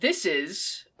This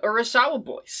is Urasawa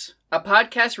Boys, a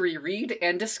podcast where we read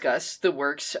and discuss the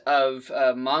works of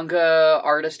manga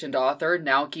artist and author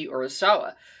Naoki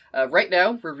Urasawa. Right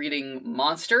now, we're reading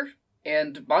Monster,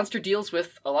 and Monster deals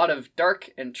with a lot of dark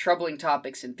and troubling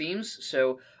topics and themes,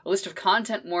 so a list of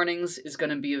content warnings is going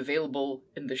to be available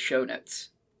in the show notes.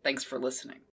 Thanks for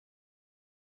listening.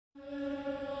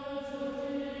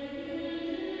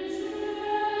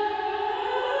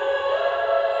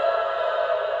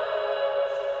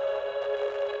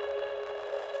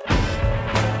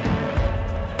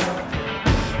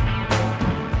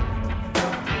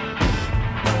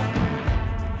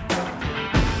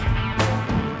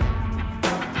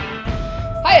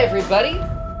 Hi everybody,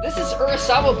 this is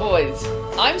Urasawa Boys.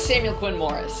 I'm Samuel Quinn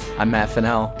Morris. I'm Matt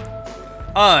Fennell.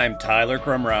 I'm Tyler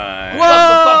Crumrine.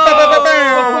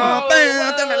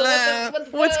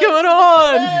 What's going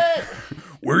on?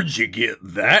 Where'd you get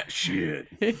that shit?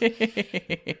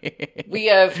 We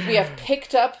have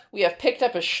picked up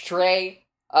a stray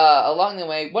along the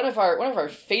way. One of our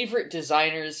favorite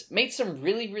designers made some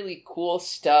really cool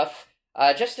stuff.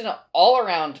 Just an all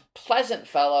around pleasant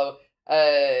fellow.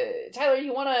 Tyler,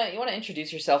 you wanna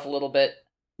introduce yourself a little bit?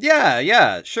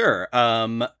 Yeah, sure.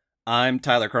 I'm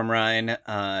Tyler Crumrine.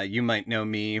 You might know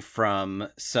me from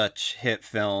such hit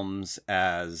films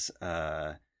as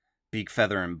Beak,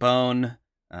 Feather, and Bone.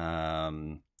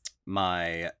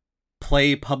 My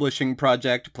play publishing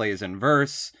project, Plays in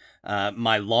Verse.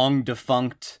 My long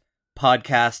defunct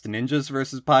podcast, Ninjas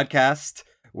vs. Podcast,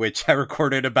 which I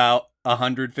recorded about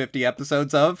 150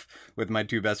 episodes of with my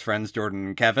two best friends, Jordan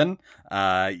and Kevin.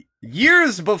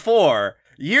 Years before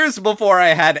I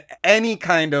had any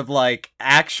kind of like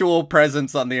actual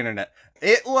presence on the internet.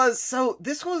 This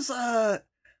was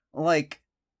like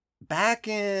back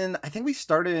in, I think we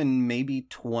started in maybe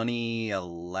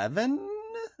 2011.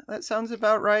 That sounds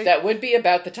about right. That would be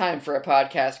about the time for a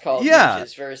podcast called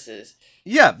Ninjas Versus.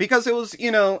 Yeah, because it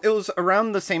was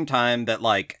around the same time that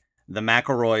like the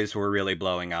McElroys were really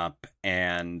blowing up,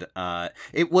 and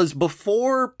it was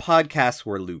before podcasts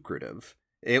were lucrative.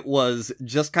 It was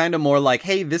just kind of more like,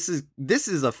 hey, this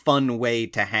is a fun way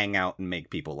to hang out and make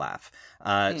people laugh.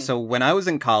 So when I was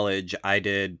in college, I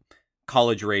did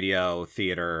college radio,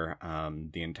 theater,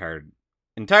 the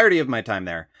entirety of my time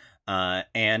there.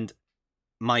 And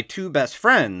my two best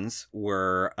friends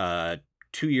were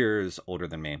 2 years older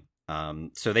than me.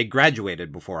 So they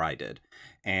graduated before I did.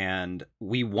 And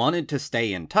we wanted to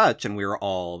stay in touch, and we were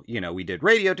all, we did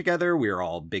radio together. We were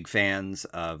all big fans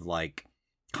of like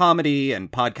comedy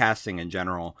and podcasting in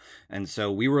general. And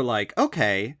so we were like,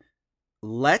 okay,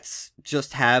 let's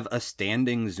just have a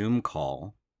standing Zoom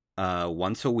call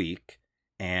once a week,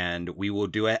 and we will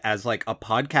do it as like a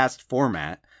podcast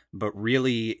format, but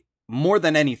really more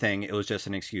than anything, it was just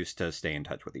an excuse to stay in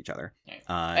touch with each other.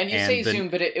 And you say Zoom,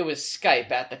 but it was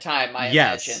Skype at the time, I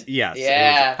imagine. Yes.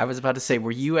 Yeah. I was about to say,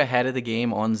 were you ahead of the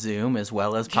game on Zoom as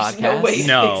well as podcasts? No way.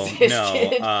 No.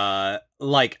 Existed.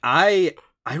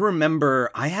 I remember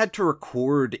I had to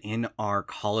record in our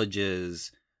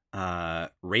college's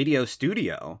radio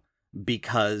studio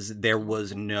because there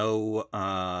was no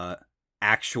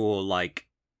actual like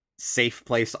safe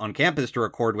place on campus to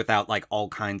record without like all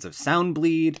kinds of sound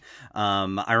bleed.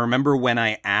 I remember when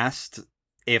I asked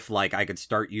if like I could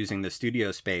start using the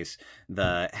studio space,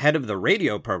 the head of the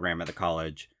radio program at the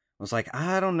college was like,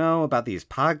 I don't know about these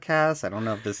podcasts. I don't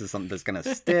know if this is something that's going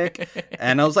to stick.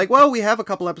 And I was like, well, we have a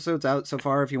couple episodes out so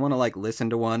far if you want to like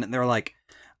listen to one. And they're like,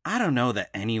 I don't know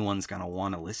that anyone's going to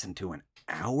want to listen to an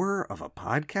hour of a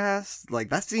podcast. Like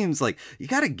that seems like you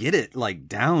got to get it like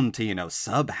down to,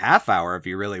 sub half hour if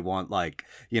you really want like,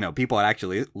 people to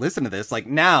actually listen to this. Like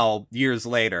now, years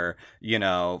later,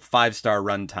 5-star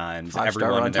runtimes,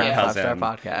 everyone and their cousin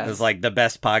is like the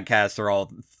best podcasts are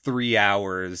all 3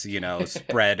 hours,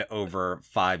 spread over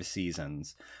 5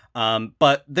 seasons.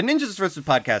 But the Ninjas vs.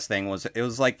 Podcast thing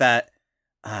was like that.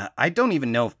 I don't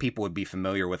even know if people would be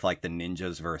familiar with like the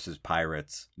ninjas versus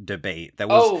pirates debate. That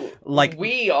was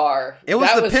we are. It was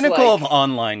the pinnacle of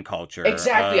online culture.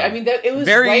 Exactly. I mean, it was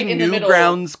very right in the middle.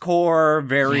 Newgrounds core,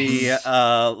 very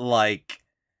like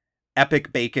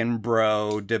epic bacon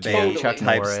bro debate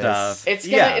type stuff.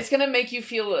 It's gonna make you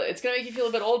feel a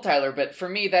bit old, Tyler. But for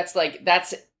me, that's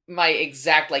my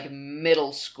exact like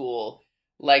middle school.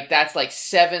 Like that's like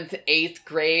 7th, 8th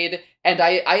grade. And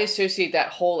I associate that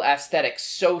whole aesthetic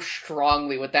so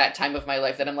strongly with that time of my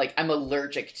life that I'm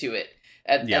allergic to it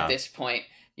at this point.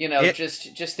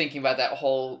 Just thinking about that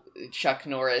whole Chuck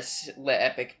Norris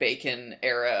epic bacon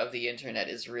era of the internet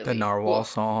is really the Narwhal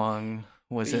song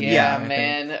was in there. Yeah,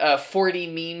 man. 40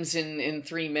 memes in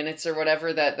 3 minutes or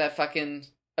whatever that fucking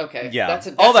Okay. Yeah, That's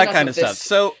all that enough kind of stuff. this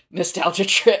So nostalgia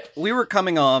trip. we were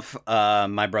coming off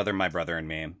my brother, and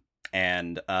me,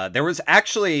 and there was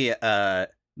actually the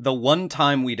one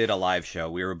time we did a live show.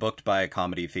 We were booked by a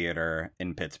comedy theater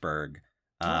in Pittsburgh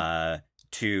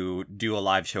to do a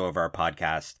live show of our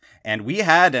podcast, and we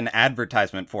had an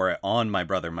advertisement for it on my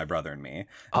brother, and me,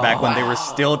 back when they were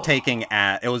still taking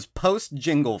it was post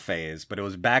jingle phase, but it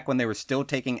was back when they were still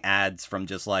taking ads from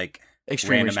just like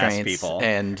Extreme random ass restraints people.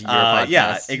 and your podcast.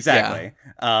 Yeah, exactly.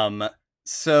 Yeah.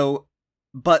 So,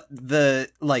 but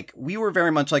we were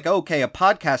very much like, okay, a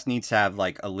podcast needs to have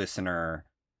like a listener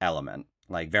element,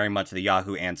 like very much the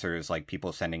Yahoo Answers, like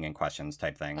people sending in questions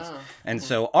type things. And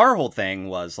so our whole thing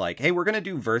was like, hey, we're going to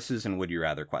do versus and would you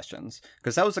rather questions,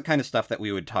 because that was the kind of stuff that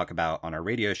we would talk about on our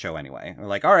radio show anyway. We're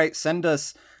like, all right, send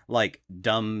us like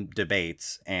dumb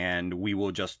debates and we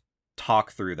will just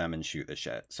talk through them and shoot the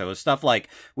shit. So it's stuff like,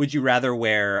 would you rather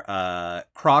wear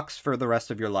Crocs for the rest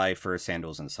of your life or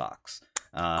sandals and socks?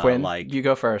 Quinn, you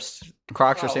go first.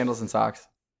 Crocs or sandals and socks?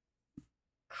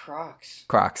 Crocs.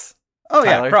 Oh,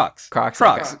 Tyler? Yeah, Crocs. Crocs.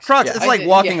 Crocs. Yeah. It's like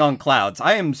walking on clouds.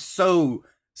 I am so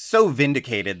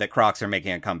vindicated that Crocs are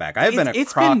making a comeback. I've been a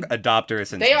Croc adopter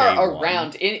since they are day around.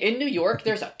 One. In New York,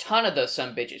 there's a ton of those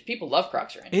some bitches. People love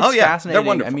Crocs around. It's fascinating. They're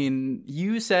wonderful. I mean,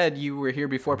 you said you were here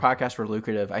before podcasts were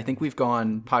lucrative. I think we've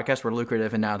gone podcasts were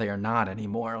lucrative and now they are not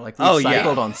anymore. Like we've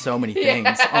cycled on so many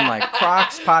things. On like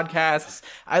Crocs, podcasts.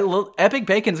 Epic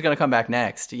Bacon's going to come back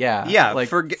next. Yeah. Yeah, like,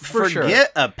 forget sure.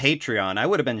 a Patreon. I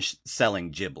would have been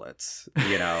selling giblets,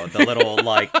 the little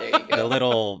the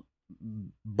little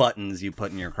buttons you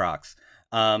put in your Crocs.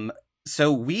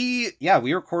 So we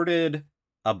recorded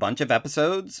a bunch of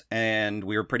episodes and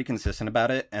we were pretty consistent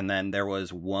about it. And then there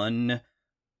was one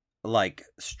like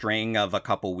string of a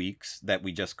couple weeks that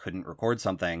we just couldn't record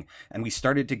something. And we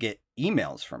started to get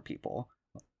emails from people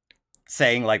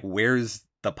saying like, where's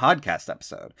the podcast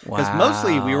episode? Because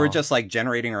mostly we were just like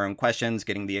generating our own questions,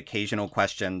 getting the occasional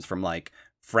questions from like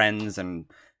friends, and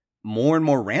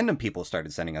more random people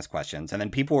started sending us questions. And then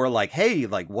people were like, hey,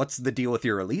 like, what's the deal with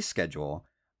your release schedule?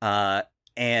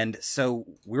 And so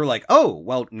we were like, oh,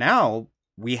 well, now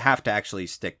we have to actually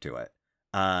stick to it.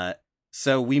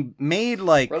 So we made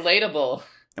like relatable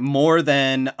more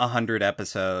than 100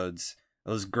 episodes.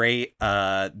 It was great.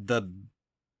 The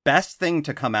best thing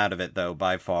to come out of it, though,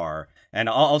 by far, and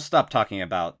I'll stop talking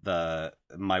about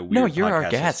my weird No, you're podcast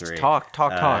our guest. history,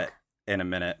 Talk. In a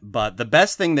minute. But the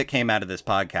best thing that came out of this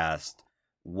podcast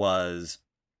was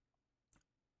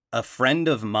a friend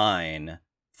of mine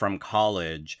from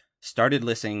college started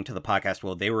listening to the podcast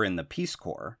while they were in the Peace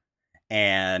Corps.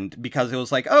 And because it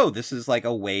was like, oh, this is like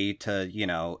a way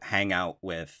to, hang out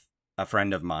with a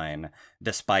friend of mine,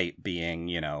 despite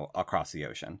being, across the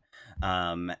ocean.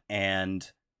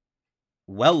 And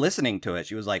while listening to it,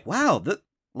 she was like, wow,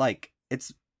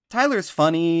 it's Tyler's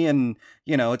funny and,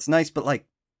 it's nice, but like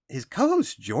his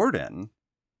co-host Jordan,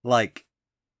 like,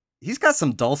 he's got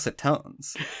some dulcet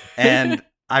tones. And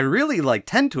I really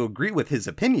tend to agree with his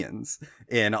opinions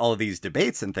in all of these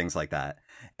debates and things like that.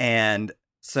 And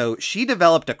so she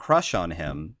developed a crush on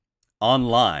him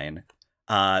online.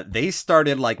 They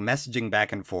started messaging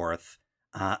back and forth.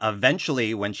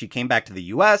 Eventually, when she came back to the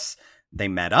US, they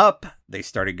met up. They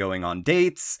started going on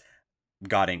dates,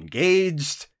 got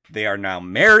engaged. They are now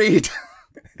married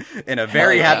in a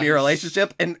very happy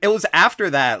relationship. And it was after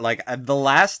that, the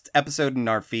last episode in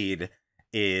our feed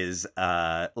is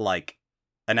an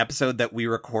episode that we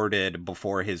recorded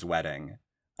before his wedding.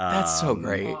 That's so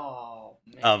great.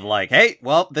 Of hey,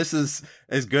 well, this is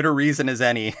as good a reason as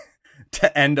any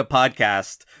to end a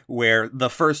podcast where the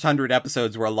first 100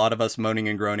 episodes were a lot of us moaning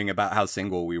and groaning about how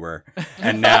single we were.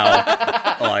 And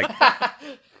now,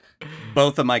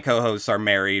 both of my co-hosts are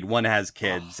married. One has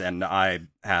kids, and I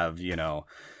have,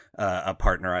 a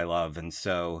partner I love. And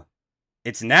so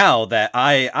it's now that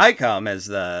I come as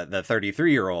the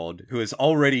 33-year-old who has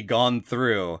already gone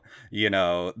through,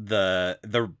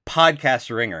 the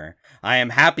podcast ringer. I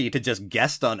am happy to just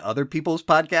guest on other people's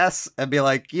podcasts and be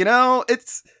like, you never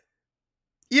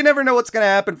know what's going to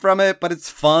happen from it, but it's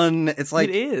fun. It's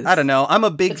it is. I don't know. I'm a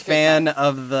big fan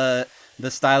of the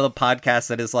style of podcast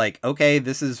that is okay,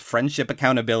 this is friendship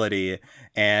accountability.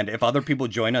 And if other people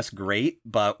join us, great,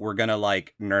 but we're going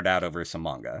to nerd out over some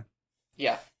manga.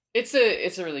 Yeah. It's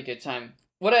a really good time.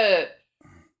 What a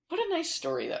nice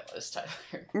story that was,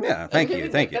 Tyler. Yeah, thank you.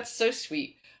 That's so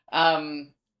sweet.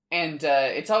 And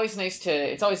it's always nice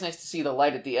to see the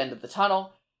light at the end of the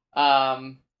tunnel.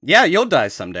 Yeah, you'll die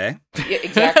someday. Yeah,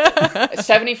 exactly.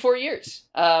 74 years.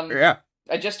 Yeah.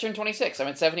 I just turned 26. I'm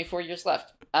at 74 years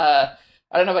left. I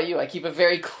don't know about you. I keep a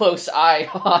very close eye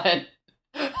on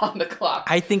on the clock.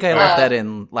 I think I left that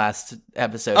in last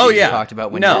episode. Oh, yeah. You talked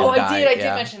about when No. you Oh, died. I did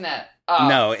mention that.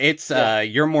 No, it's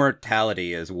your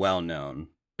mortality is well known.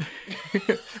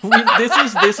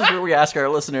 This is where we ask our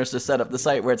listeners to set up the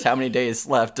site where it's how many days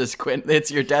left does Quinn. It's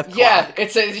your death clock. Yeah,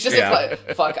 it's just a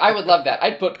fuck. I would love that.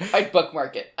 I'd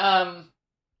bookmark it.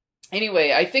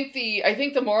 Anyway, I think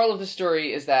the moral of the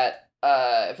story is that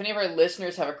if any of our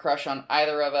listeners have a crush on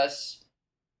either of us,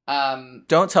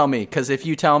 don't tell me, because if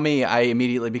you tell me, I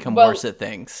immediately become worse at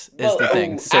things. Is the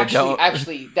thing. So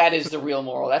actually, that is the real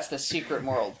moral. That's the secret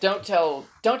moral. Don't tell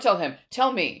him.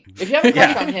 Tell me. If you have a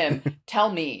crush on him,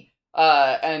 tell me,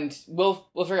 and we'll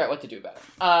figure out what to do about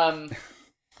it.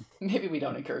 Maybe we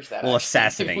don't encourage that. We'll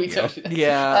assassinate you.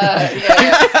 Yeah.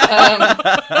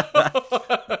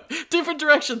 Different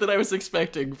direction than I was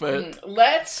expecting, but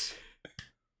let's.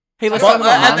 Hey, let's talk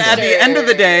about at the end of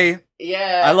the day.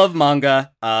 Yeah, I love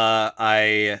manga.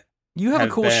 You have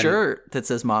a cool shirt that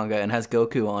says manga and has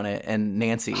Goku on it and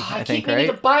Nancy. I think, right? I need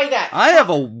to buy that. I have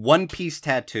a One Piece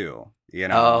tattattoo. You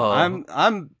know,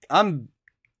 I'm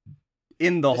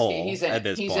in the hole at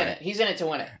this point. He's in it to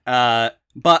win it.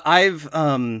 But I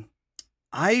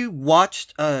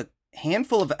watched a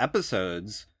handful of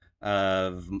episodes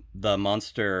of the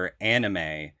Monster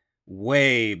anime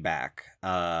way back,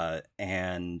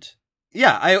 and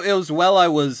yeah, it was while I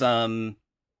was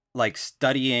like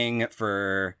studying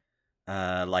for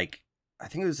like I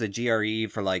think it was a GRE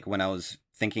for like when I was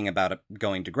thinking about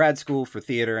going to grad school for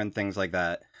theater and things like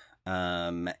that,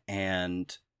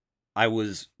 and I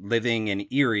was living in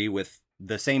Erie with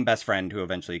the same best friend who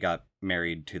eventually got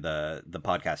married to the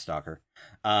podcast stalker.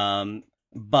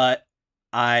 But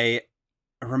I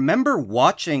remember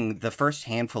watching the first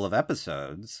handful of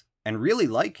episodes and really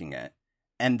liking it.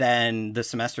 And then the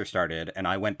semester started and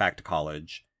I went back to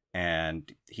college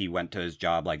and he went to his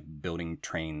job like building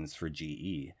trains for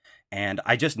GE. And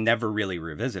I just never really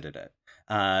revisited it.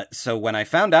 So when I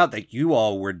found out that you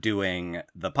all were doing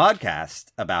the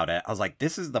podcast about it, I was like,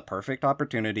 this is the perfect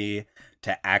opportunity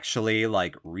to actually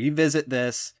like revisit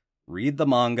this, read the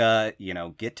manga, you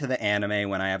know, get to the anime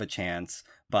when I have a chance.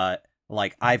 But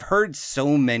like, I've heard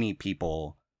so many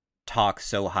people talk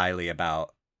so highly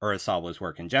about Urasawa's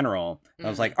work in general. I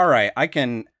was like, all right, I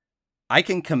can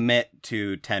commit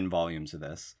to 10 volumes of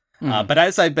this. But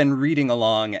as I've been reading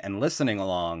along and listening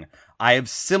along, I have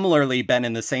similarly been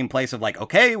in the same place of like,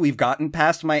 okay, we've gotten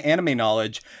past my anime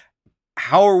knowledge.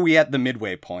 How are we at the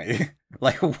midway point?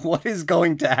 Like, what is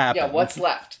going to happen? Yeah, what's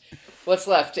left?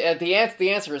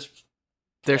 The answer is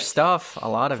there's stuff, a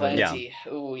lot of plenty. it.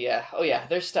 Yeah. Oh yeah,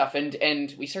 there's stuff,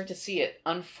 and we start to see it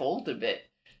unfold a bit.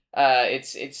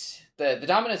 It's the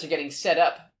dominoes are getting set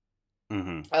up,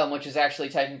 which is actually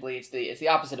technically it's the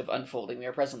opposite of unfolding. We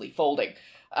are presently folding.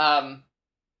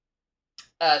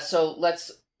 So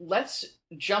let's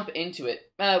jump into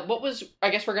it. I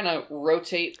guess we're gonna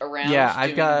rotate around. Yeah,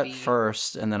 I've got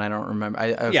first, and then I don't remember.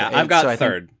 I've got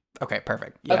third. Okay,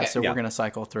 perfect. Yeah, okay. So we're gonna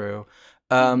cycle through.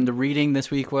 The reading this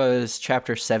week was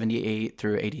chapter 78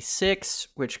 through 86,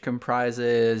 which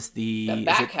comprises the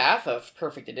back half of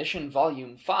Perfect Edition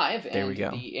Volume 5 there we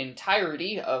go. The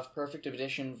entirety of Perfect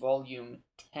Edition Volume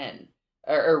 10.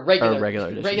 Or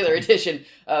regular edition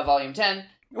Volume 10.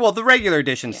 Well, the regular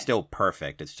edition's still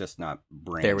perfect. It's just not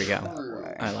brain. There we go.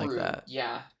 I like that.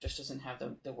 Yeah, just doesn't have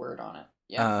the word on it.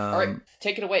 Yeah. All right,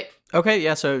 take it away. Okay,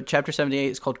 yeah, so chapter 78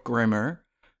 is called Grimmer.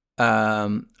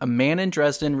 A man in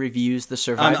Dresden reviews the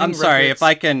surviving I'm sorry, records. if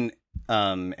I can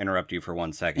interrupt you for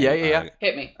 1 second. Yeah.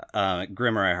 Hit me.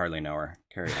 Grimmer, I hardly know her.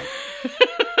 Carry on.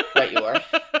 Right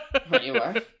you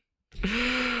are.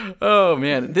 Oh,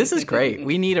 man. This is great.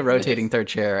 We need a rotating third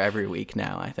chair every week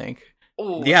now, I think.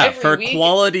 Ooh, yeah, for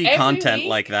quality content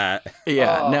like that.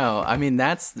 Yeah, no, I mean,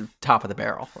 that's the top of the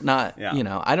barrel. Not,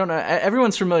 I don't know.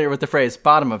 Everyone's familiar with the phrase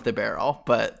bottom of the barrel,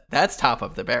 but that's top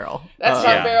of the barrel. That's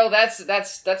top barrel.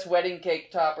 That's wedding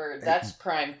cake topper. That's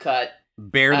prime cut.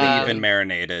 Barely even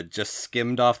marinated. Just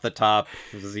skimmed off the top.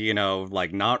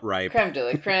 Like not ripe. Creme de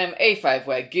la creme. A5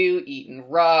 Wagyu eaten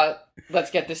raw.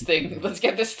 Let's get this thing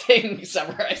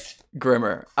summarized.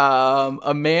 Grimmer.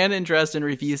 A man in Dresden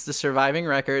reviews the surviving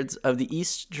records of the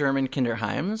East German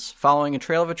Kinderheims, following a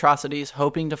trail of atrocities,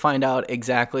 hoping to find out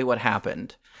exactly what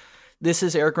happened. This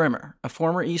is Herr Grimmer, a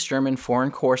former East German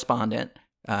foreign correspondent,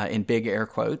 in big air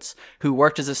quotes, who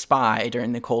worked as a spy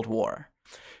during the Cold War.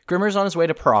 Grimmer's on his way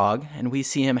to Prague, and we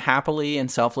see him happily and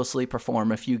selflessly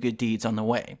perform a few good deeds on the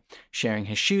way, sharing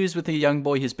his shoes with a young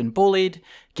boy who's been bullied,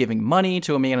 giving money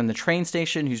to a man in the train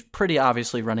station who's pretty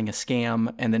obviously running a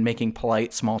scam, and then making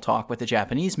polite small talk with a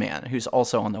Japanese man who's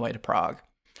also on the way to Prague.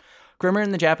 Grimmer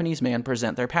and the Japanese man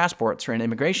present their passports for an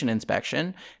immigration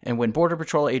inspection, and when Border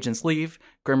Patrol agents leave,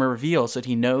 Grimmer reveals that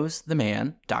he knows the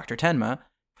man, Dr. Tenma,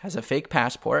 has a fake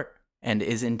passport and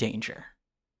is in danger.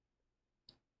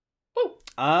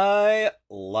 I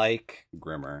like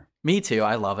Grimmer. Me too.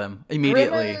 I love him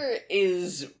immediately.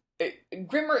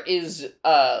 Grimmer is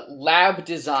lab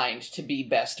designed to be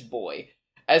best boy,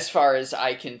 as far as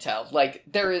I can tell. Like,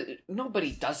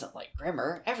 nobody doesn't like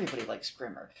Grimmer. Everybody likes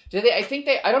Grimmer.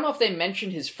 I don't know if they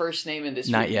mentioned his first name in this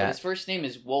Not movie, yet. But his first name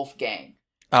is Wolfgang.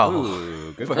 Oh,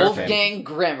 ooh, good Wolfgang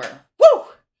Grimmer. Woo!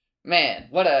 Man,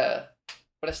 what a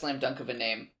slam dunk of a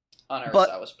name on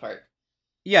Urasawa's part.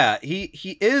 Yeah,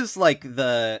 he is like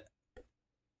the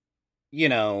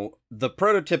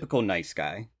prototypical nice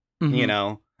guy.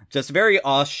 Mm-hmm. Just very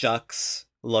aw shucks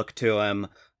look to him.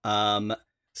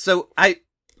 So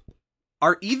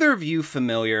are either of you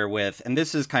familiar with, and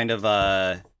this is kind of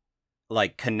a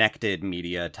like connected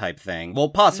media type thing. Well,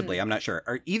 possibly, I'm not sure.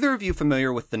 Are either of you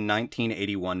familiar with the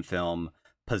 1981 film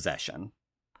Possession?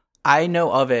 I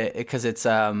know of it because it's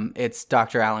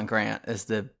Dr. Alan Grant as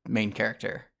the main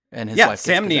character, and his wife gets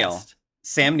Sam Neill. possessed.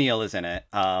 Sam Neill is in it.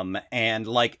 And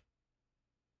like,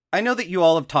 I know that you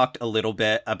all have talked a little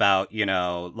bit about,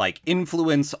 like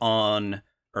influence on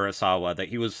Urasawa, that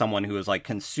he was someone who was like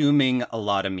consuming a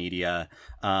lot of media.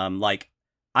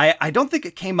 I don't think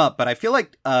it came up, but I feel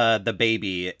like the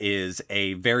baby is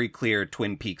a very clear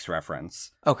Twin Peaks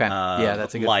reference. Okay, yeah,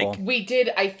 that's a good pull. We did,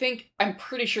 I'm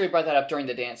pretty sure we brought that up during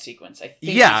the dance sequence. I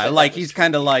think he's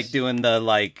kind of like doing the,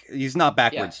 like, he's not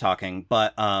backwards talking,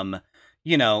 but, God,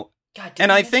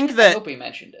 and I think that I hope we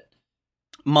mentioned it.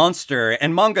 Monster,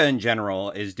 and manga in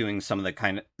general, is doing some of the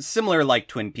kind of similar, like,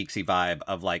 Twin Peaksy vibe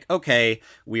of, like, okay,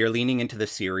 we are leaning into the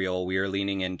serial, we are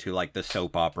leaning into, like, the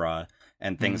soap opera,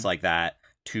 and things like that,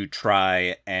 to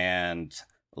try and,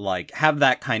 like, have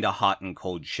that kind of hot and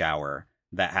cold shower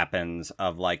that happens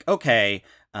of, like, okay,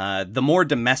 the more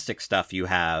domestic stuff you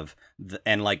have,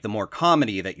 and, like, the more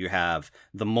comedy that you have,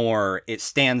 the more it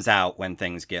stands out when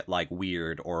things get, like,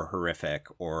 weird or horrific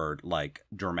or, like,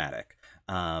 dramatic.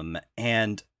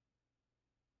 And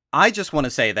I just want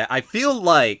to say that I feel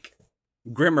like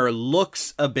Grimmer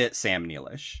looks a bit Sam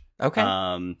Neill-ish.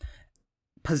 Okay.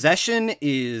 Possession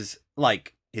is,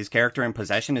 like, his character in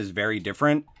Possession is very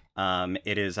different.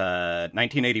 It is a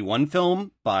 1981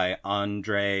 film by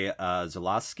Andrei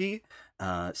Zulawski.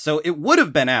 So it would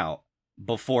have been out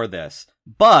before this.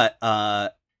 But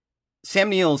Sam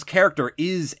Neill's character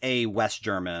is a West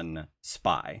German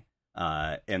spy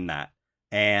in that.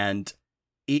 And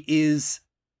it is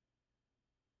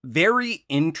very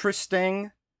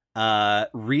interesting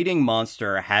reading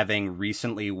Monster, having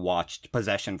recently watched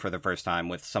Possession for the first time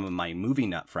with some of my movie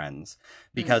nut friends,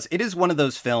 because it is one of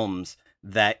those films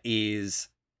that is,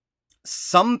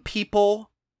 some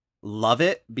people love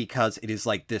it because it is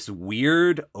like this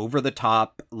weird, over the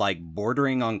top, like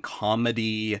bordering on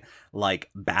comedy, like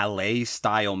ballet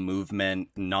style movement,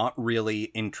 not really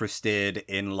interested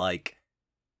in like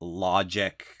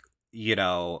logic,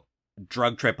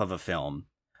 drug trip of a film.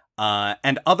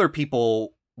 And other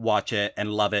people watch it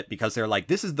and love it because they're like,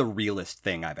 this is the realest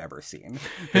thing I've ever seen.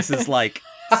 This is like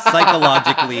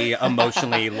psychologically,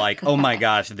 emotionally, like, oh my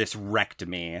gosh, this wrecked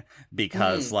me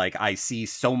because like I see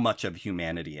so much of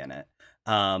humanity in it.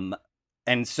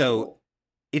 And so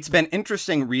it's been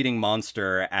interesting reading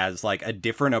Monster as like a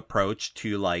different approach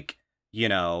to like,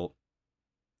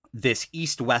 this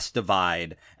East-West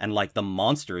divide and like the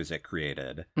monsters it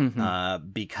created.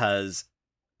 Because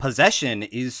Possession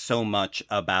is so much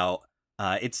about,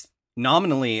 it's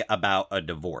nominally about a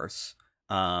divorce.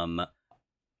 Because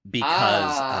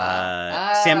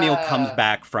Sam Neill comes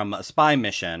back from a spy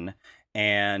mission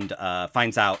and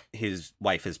finds out his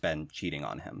wife has been cheating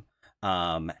on him.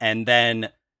 And then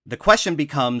the question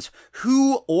becomes,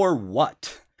 who or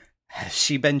what has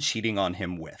she been cheating on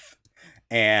him with?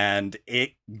 And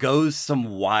it goes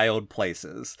some wild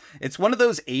places. It's one of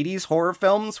those 80s horror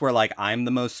films where, like, I'm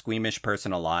the most squeamish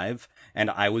person alive, and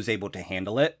I was able to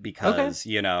handle it because,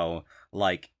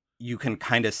 like, you can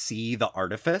kind of see the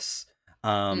artifice.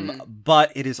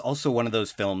 But it is also one of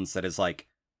those films that is, like,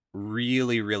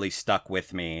 really, really stuck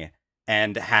with me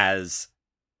and has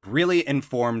really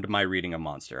informed my reading of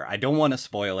Monster. I don't want to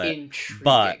spoil it,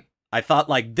 but I thought,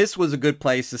 like, this was a good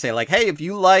place to say, like, hey, if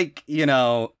you like,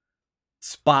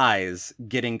 spies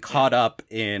getting caught up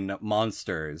in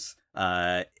monsters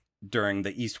during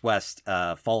the East-West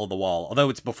fall of the wall,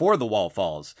 although it's before the wall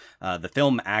falls, the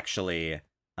film actually,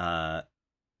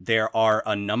 there are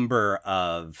a number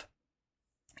of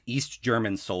East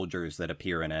German soldiers that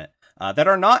appear in it, that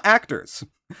are not actors.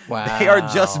 Wow. They are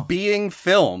just being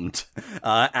filmed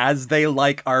as they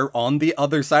are on the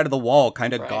other side of the wall,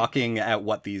 kind of gawking at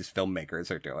what these filmmakers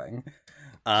are doing.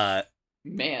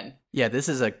 Man. Yeah, this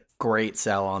is a great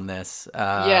sell on this.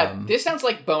 This sounds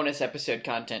like bonus episode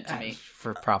content to me.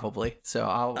 For probably. So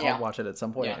I'll watch it at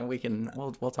some point, and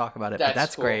we'll talk about it. But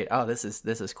that's cool. Great. Oh, this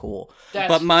is cool.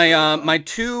 But my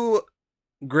two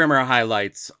Grimmer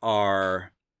highlights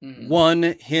are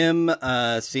one, him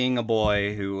seeing a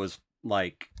boy who was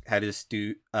had his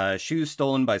shoes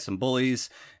stolen by some bullies,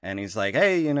 and he's like,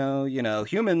 hey, you know,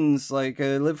 humans live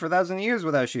for 1,000 years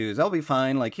without shoes. I'll be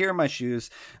fine. Here are my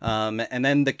shoes. And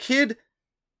then the kid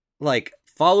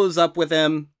follows up with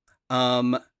him,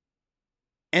 and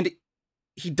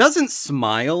he doesn't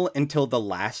smile until the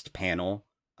last panel,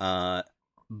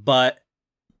 but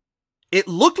it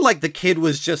looked like the kid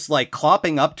was just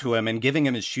clopping up to him and giving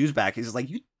him his shoes back. He's like,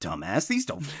 you dumbass, these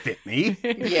don't fit me.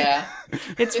 Yeah.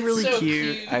 It's really so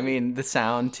cute. I mean, the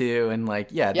sound too, and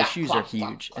the shoes are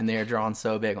huge, and they are drawn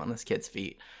so big on this kid's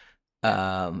feet.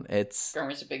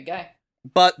 Grimmer's a big guy.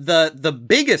 But the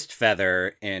biggest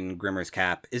feather in Grimmer's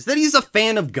cap is that he's a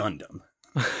fan of Gundam.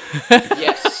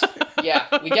 Yes. Yeah,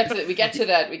 we get to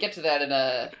that in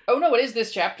a. Oh no, it is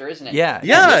this chapter, isn't it? Yeah,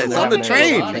 it's on the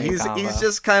train. He's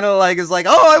just kind of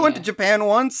I went to Japan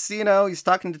once. He's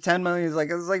talking to Tenma. He's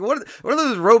like, what are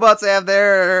those robots they have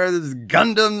there? Those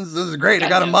Gundams. This is great. I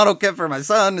got a model kit for my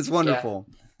son. It's wonderful.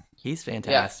 Yeah. He's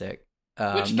fantastic.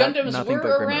 Which Gundams were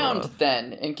around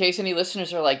then? In case any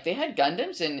listeners are like, they had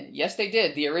Gundams, and yes, they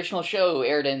did. The original show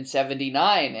aired in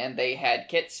 '79, and they had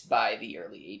kits by the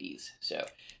early '80s. So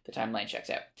the timeline checks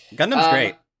out. Gundam's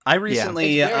great. I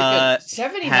recently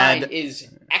 79 is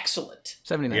excellent.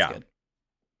 79 is good.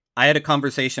 I had a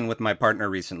conversation with my partner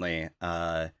recently,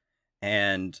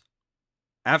 and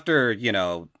after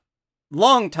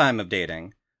long time of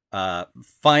dating,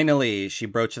 finally she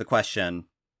broached the question,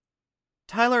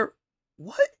 Tyler,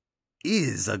 what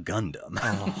is a Gundam?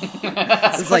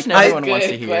 It's everyone wants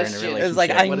to hear in a relationship.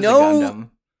 It's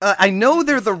I know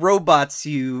they're the robots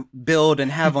you build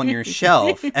and have on your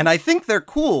shelf, and I think they're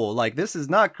cool. This is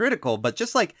not critical, but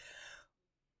just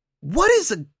what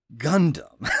is a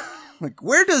Gundam?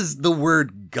 Where does the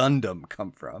word Gundam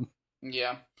come from?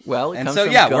 Yeah. Well, it comes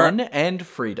from gun and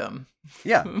freedom.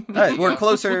 Yeah, we're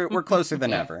closer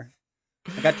than ever.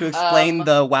 I got to explain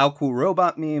the "Wow, cool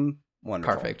robot" meme.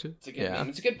 Wonderful. Perfect. It's a good meme.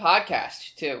 It's a good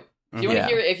podcast too. If you want to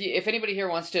hear, if anybody here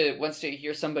wants to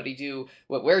hear somebody do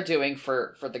what we're doing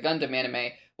for the Gundam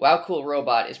anime, Wow Cool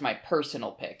Robot is my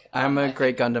personal pick. I'm a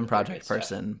great Gundam Project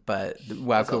person, but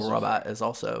Wow Cool Robot is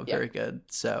also very good.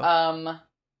 So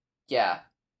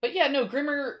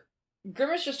Grimmer's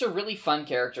just a really fun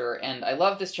character, and I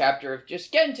love this chapter of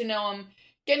just getting to know him,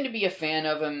 getting to be a fan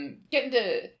of him, getting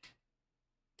to.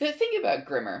 The thing about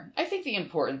Grimmer, I think the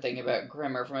important thing about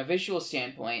Grimmer from a visual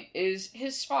standpoint is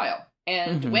his smile.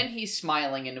 And when he's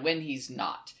smiling and when he's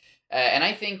not. And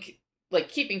I think,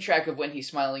 keeping track of when he's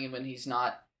smiling and when he's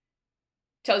not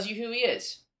tells you who he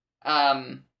is.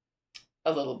 A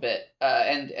little bit.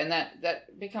 And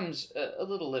that becomes a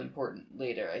little important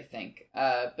later, I think.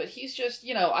 But he's just,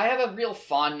 I have a real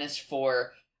fondness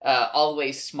for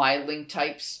always smiling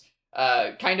types.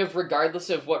 Kind of regardless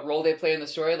of what role they play in the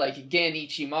story, Gin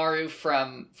Ichimaru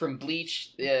from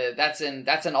Bleach, that's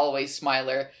an always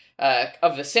smiler,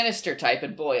 of the sinister type,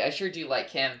 and boy, I sure do like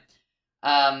him.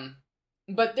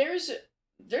 But there's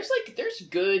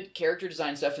good character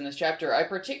design stuff in this chapter. I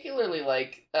particularly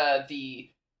like the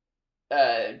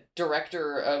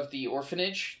director of the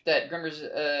orphanage that Grimmer's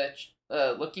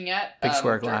looking at. Big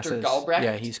square glasses. Galbraith.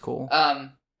 Yeah, he's cool.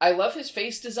 I love his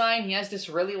face design. He has this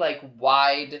really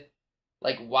wide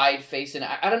face, and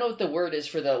I don't know what the word is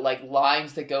for the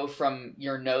lines that go from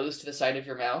your nose to the side of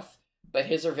your mouth, but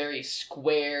his are very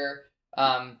square.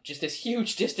 Just this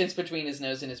huge distance between his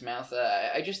nose and his mouth.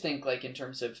 I just think in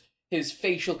terms of his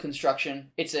facial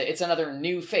construction, it's another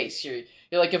new face. You're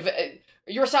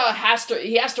Urasawa has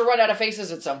to run out of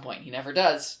faces at some point. He never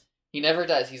does.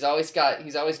 He's always got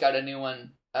a new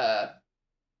one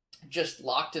just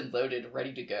locked and loaded,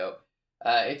 ready to go.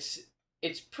 It's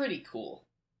pretty cool.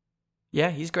 Yeah,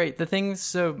 he's great.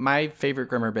 So my favorite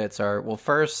Grimmer bits are, well,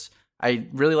 first, I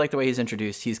really like the way he's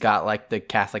introduced. He's got the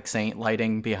Catholic saint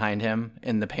lighting behind him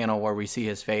in the panel where we see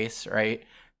his face, right?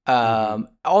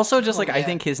 Also just I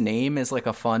think his name is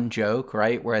a fun joke,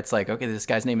 right? Where it's okay, this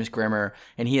guy's name is Grimmer,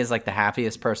 and he is the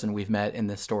happiest person we've met in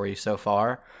this story so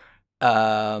far.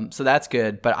 So that's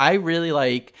good. But I really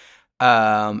like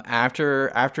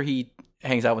after he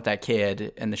hangs out with that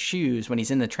kid and the shoes, when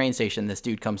he's in the train station, this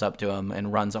dude comes up to him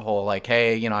and runs a whole like,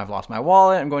 hey, you know, I've lost my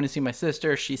wallet. I'm going to see my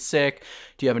sister. She's sick.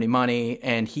 Do you have any money?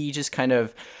 And he just kind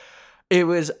of,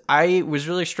 I was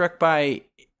really struck by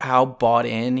how bought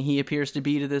in he appears to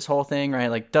be to this whole thing, right?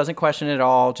 Like doesn't question it at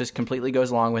all, just completely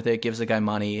goes along with it, gives the guy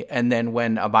money. And then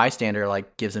when a bystander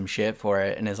like gives him shit for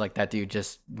it and is like, that dude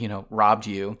just, you know, robbed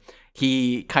you,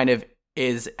 he kind of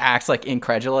acts like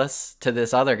incredulous to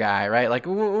this other guy, right? Like,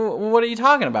 what are you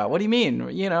talking about? What do you mean?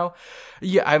 You know,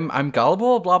 yeah, I'm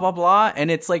gullible, blah, blah, blah. And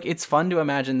it's like, it's fun to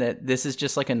imagine that this is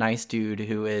just like a nice dude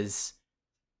who is,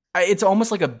 it's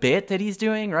almost like a bit that he's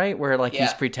doing, right? Where like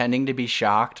he's pretending to be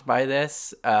shocked by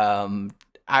this.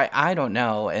 I don't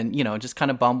know. And, you know, just kind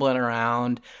of bumbling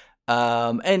around.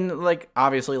 And like,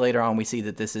 obviously later on we see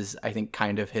that this is, I think,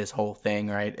 kind of his whole thing,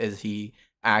 right? As he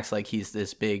acts like he's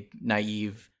this big,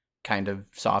 naive, kind of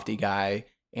softy guy,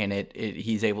 and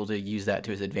he's able to use that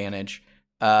to his advantage.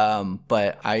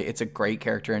 But it's a great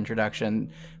character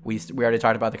introduction. We already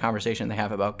talked about the conversation they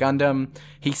have about Gundam.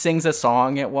 He sings a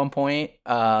song at one point,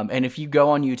 and if you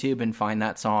go on YouTube and find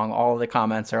that song, all of the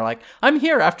comments are like, "I'm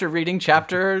here after reading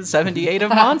chapter 78 of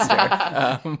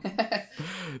Monster."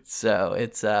 So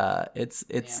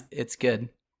it's good.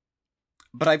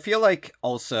 But I feel like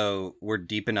also we're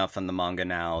deep enough in the manga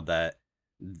now that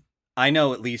I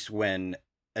know, at least when,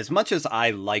 as much as I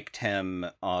liked him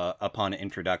upon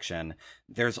introduction,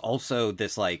 there's also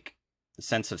this like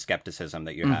sense of skepticism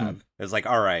that you have. It's like,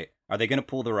 all right, are they going to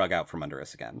pull the rug out from under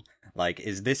us again? Like,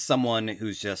 is this someone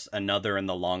who's just another in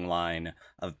the long line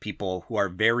of people who are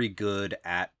very good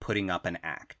at putting up an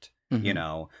act? You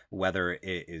know, whether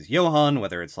it is Johan,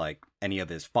 whether it's like any of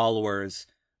his followers,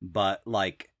 but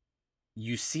like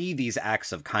you see these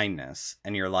acts of kindness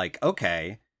and you're like,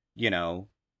 okay, you know,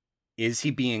 is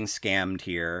he being scammed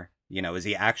here? You know, is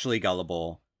he actually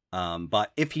gullible?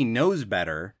 But if he knows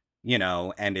better, you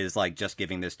know, and is like just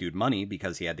giving this dude money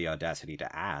because he had the audacity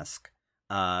to ask,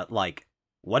 like,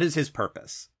 what is his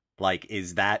purpose? Like,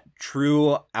 is that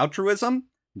true altruism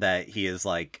that he is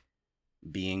like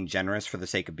being generous for the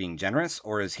sake of being generous?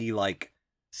 Or is he like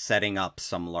setting up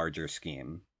some larger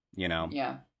scheme, you know?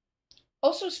 Yeah.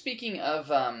 Also, speaking of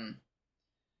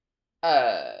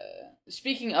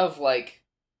like,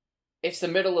 it's the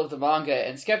middle of the manga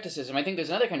and skepticism, I think there's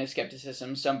another kind of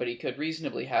skepticism somebody could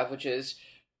reasonably have, which is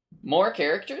more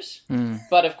characters.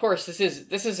 But of course, this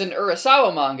is an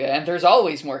Urasawa manga, and there's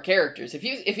always more characters. If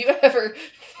you ever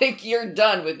think you're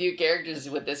done with new characters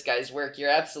with this guy's work, you're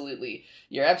absolutely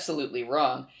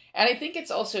wrong. And I think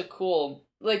it's also cool,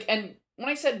 like, and when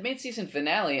I said mid-season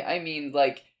finale, I mean,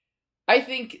 like, I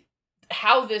think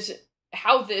how this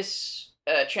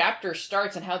chapter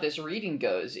starts and how this reading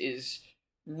goes is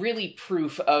really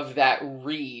proof of that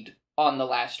read on the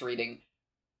last reading,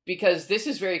 because this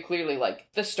is very clearly like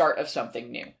the start of something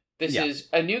new. This is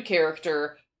a new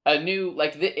character,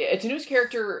 it's a new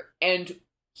character, and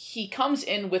he comes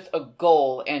in with a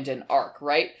goal and an arc,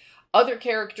 right? Other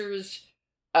characters,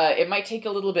 it might take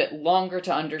a little bit longer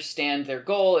to understand their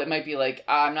goal. It might be like,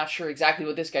 I'm not sure exactly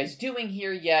what this guy's doing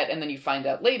here yet, and then you find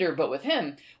out later. But with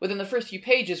him, within the first few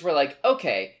pages, we're like,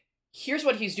 okay, here's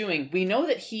what he's doing. We know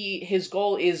that his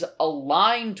goal is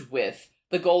aligned with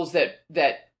the goals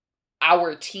that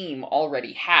our team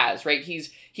already has, right?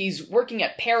 He's working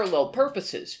at parallel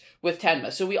purposes with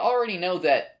Tenma. So we already know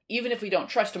that even if we don't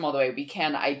trust him all the way, we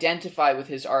can identify with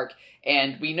his arc,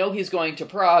 and we know he's going to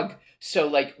Prague. So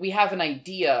like we have an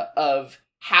idea of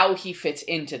how he fits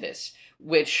into this,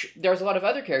 which there's a lot of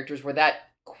other characters where that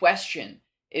question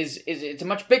is it's a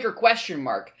much bigger question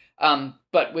mark.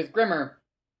 But with Grimmer,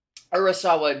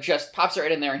 Urasawa just pops it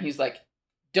right in there, and he's like,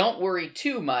 don't worry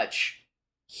too much.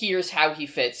 Here's how he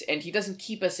fits, and he doesn't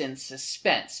keep us in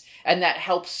suspense. And that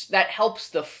helps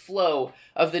the flow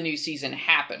of the new season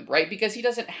happen, right? Because he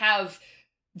doesn't have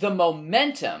the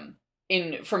momentum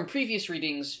from previous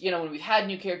readings. You know, when we've had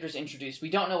new characters introduced, we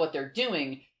don't know what they're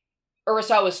doing.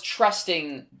 Urasawa's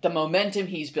trusting the momentum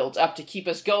he's built up to keep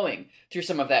us going through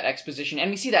some of that exposition.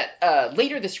 And we see that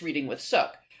later this reading with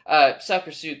Suk. Suk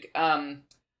or Suk.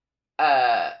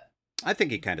 I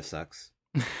think he kind of sucks.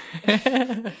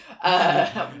 Got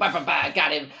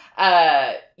him.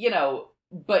 You know,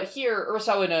 but here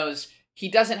Urasawa knows he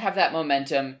doesn't have that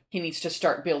momentum. He needs to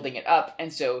start building it up,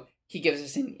 and so he gives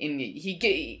us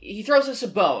he throws us a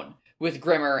bone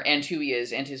Grimmer and who he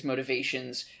is and his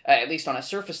motivations, at least on a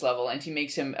surface level, and he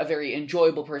makes him a very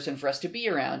enjoyable person for us to be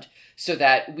around, so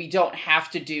that we don't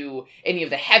have to do any of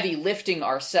the heavy lifting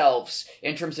ourselves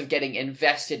in terms of getting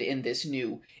invested in this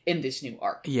new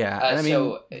arc. Yeah, and I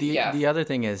mean, the other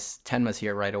thing is Tenma's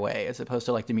here right away, as opposed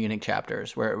to like the Munich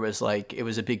chapters, where it was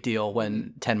a big deal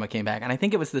when Tenma came back, and I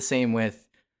think it was the same with.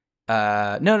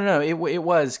 No. It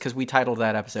was because we titled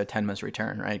that episode Tenma's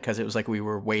Return, right? Because it was like we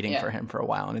were waiting for him for a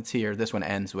while, and it's here. This one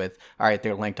ends with, all right,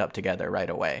 they're linked up together right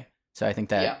away. So I think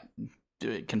that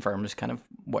confirms kind of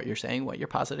what you're saying, what you're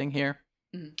positing here.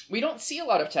 We don't see a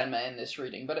lot of Tenma in this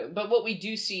reading, but what we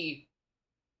do see,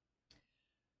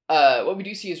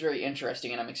 is very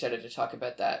interesting, and I'm excited to talk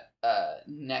about that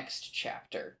next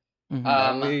chapter.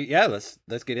 Let's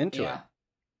get into it.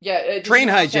 Yeah, train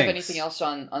hijinks. Have anything else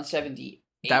on 78?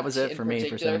 That was it for me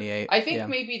for 78. I think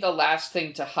maybe the last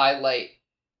thing to highlight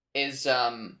is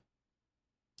when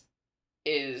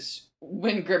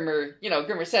Grimmer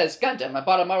says, "Gundam, I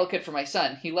bought a model kit for my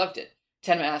son. He loved it."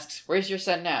 Tenma asks, "Where's your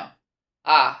son now?"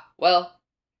 "Ah, well,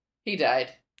 he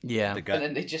died." Yeah. And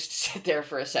then they just sit there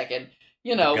for a second.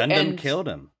 Gundam killed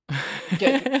him.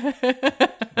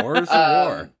 War's a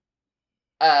war.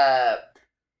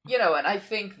 And I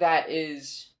think that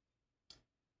is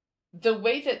the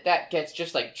way that gets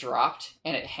just like dropped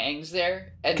and it hangs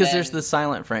there, because there's the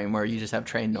silent frame where you just have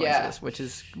train noises, which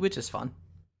is fun.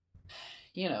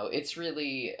 It's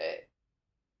really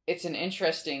it's an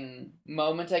interesting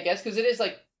moment, I guess, because it is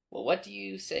like, well, what do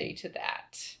you say to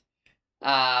that?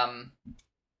 And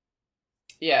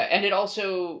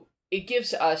it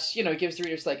gives us, it gives the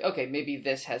readers like, okay, maybe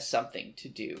this has something to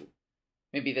do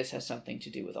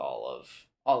with all of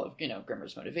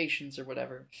Grimmer's motivations or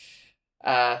whatever.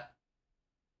 So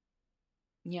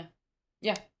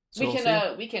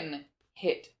we can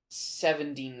hit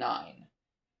 79.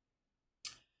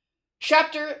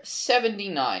 Chapter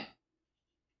 79.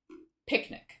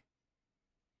 Picnic.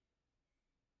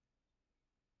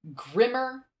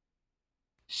 Grimmer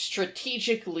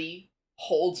strategically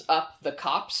holds up the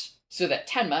cops so that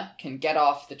Tenma can get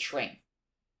off the train.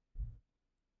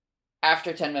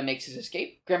 After Tenma makes his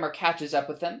escape, Grimmer catches up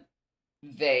with them.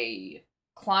 They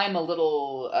climb a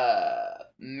little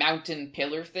mountain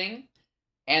pillar thing,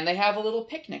 and they have a little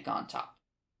picnic on top.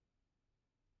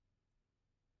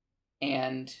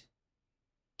 And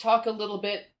talk a little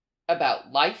bit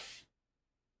about life.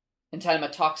 And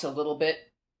Tenma talks a little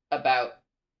bit about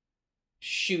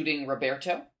shooting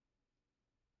Roberto.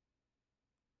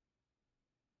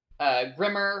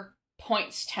 Grimmer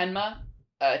points Tenma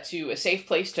to a safe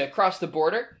place to cross the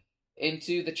border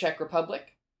into the Czech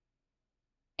Republic,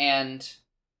 and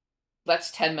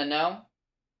lets Tenma know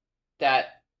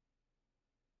that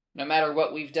no matter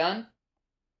what we've done,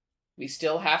 we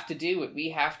still have to do what we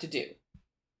have to do.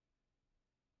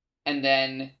 And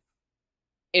then,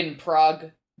 in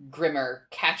Prague, Grimmer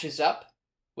catches up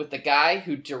with the guy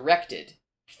who directed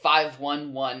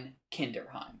 511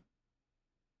 Kinderheim.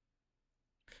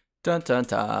 Dun dun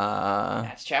dun.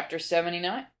 That's chapter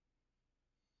 79.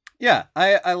 Yeah,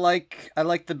 I like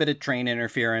the bit of train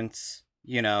interference.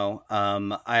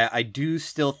 I do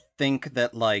still think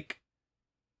that, like,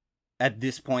 at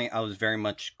this point I was very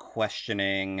much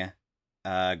questioning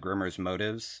Grimmer's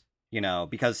motives,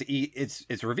 because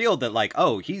it's revealed that, like,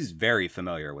 oh, he's very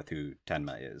familiar with who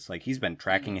Tenma is. Like, he's been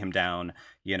tracking him down.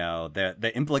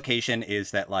 The implication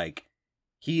is that, like,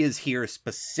 he is here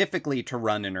specifically to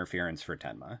run interference for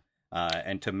Tenma,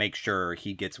 and to make sure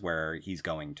he gets where he's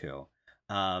going to.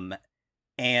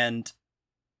 And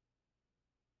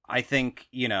I think,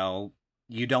 you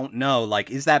don't know, like,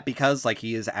 is that because, like,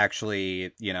 he is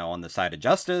actually, on the side of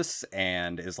justice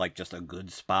and is, like, just a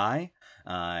good spy,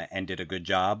 and did a good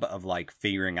job of, like,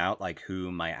 figuring out, like,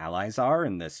 who my allies are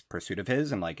in this pursuit of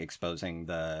his and, like, exposing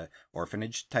the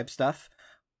orphanage type stuff?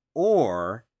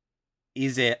 Or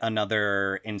is it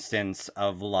another instance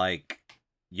of, like,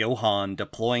 Johan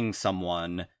deploying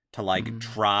someone to, like,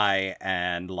 try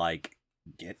and, like,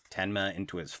 get Tenma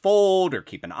into his fold or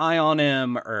keep an eye on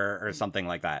him or something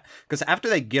like that? Because after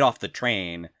they get off the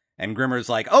train and Grimmer's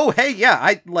like, oh, hey,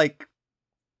 yeah,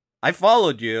 I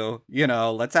followed you,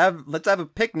 let's have a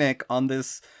picnic on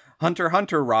this Hunter x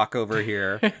Hunter rock over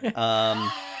here.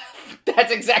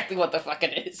 That's exactly what the fuck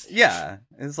it is. Yeah,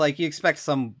 it's like you expect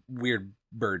some weird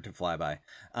bird to fly by.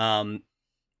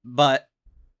 But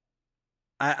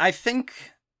I think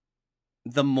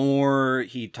the more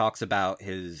he talks about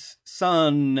his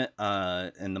son,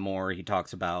 and the more he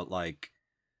talks about, like,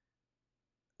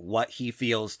 what he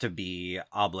feels to be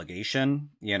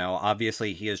obligation,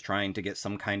 obviously he is trying to get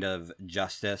some kind of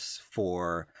justice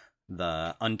for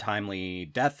the untimely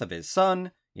death of his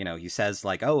son. he says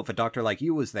like, oh, if a doctor like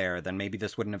you was there, then maybe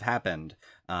this wouldn't have happened.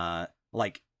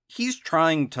 Like, he's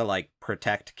trying to like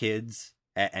protect kids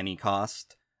at any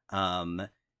cost. And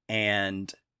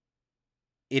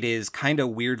it is kind of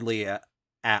weirdly at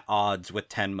odds with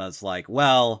Tenma's like,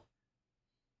 well,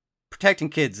 protecting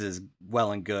kids is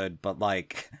well and good, but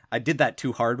like I did that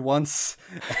too hard once,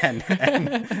 and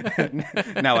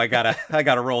now I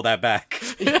gotta roll that back.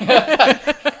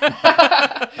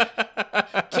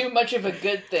 Too much of a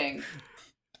good thing.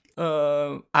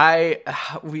 Tyler,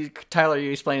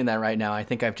 you explaining that right now. I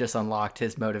think I've just unlocked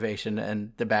his motivation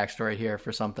and the backstory here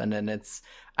for something, and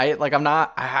I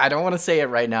don't want to say it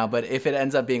right now, but if it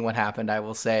ends up being what happened, I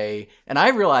will say, and I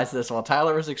realized this while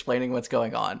Tyler was explaining what's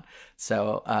going on.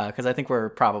 So, because I think we're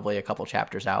probably a couple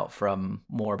chapters out from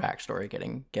more backstory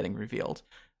getting revealed.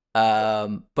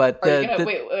 But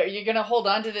are you gonna hold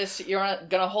on to this? You're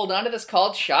gonna hold on to this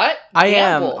called shot? I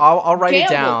am. I'll write it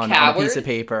down coward. on a piece of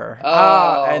paper.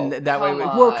 Oh, and that way,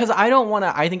 well, because I don't want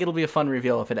to. I think it'll be a fun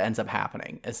reveal if it ends up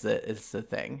happening. Is the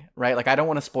thing, right? Like, I don't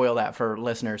want to spoil that for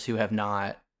listeners who have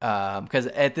not. Because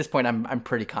at this point, I'm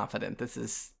pretty confident this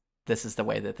is the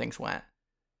way that things went.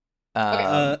 Okay.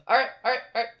 All right.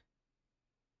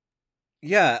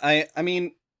 Yeah, I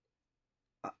mean,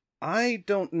 I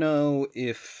don't know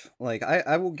if, like,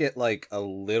 I will get, like, a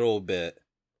little bit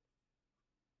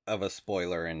of a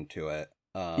spoiler into it.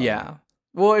 Yeah.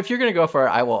 Well, if you're going to go for it,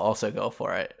 I will also go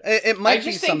for it. It might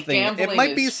be something, it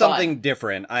might be something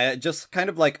different. Just kind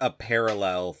of like a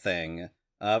parallel thing.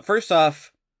 First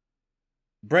off,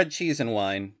 bread, cheese, and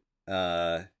wine.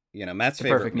 Matt's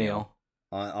favorite perfect meal.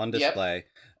 On display.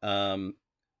 Yep.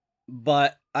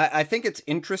 But I think it's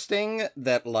interesting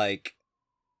that, like,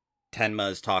 Tenma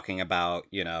is talking about,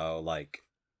 like,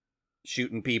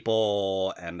 shooting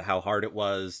people and how hard it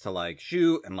was to, like,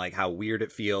 shoot, and, like, how weird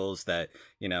it feels that,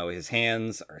 his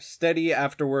hands are steady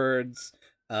afterwards.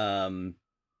 And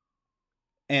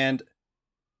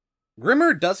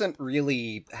Grimmer doesn't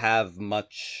really have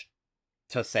much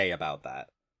to say about that.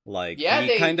 Like,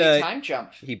 they time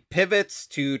jump. He pivots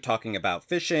to talking about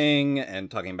fishing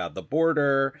and talking about the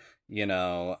border,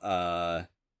 and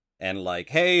like,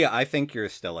 hey, I think you're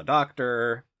still a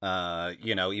doctor,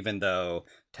 even though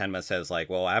Tenma says, like,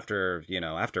 well, after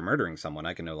murdering someone,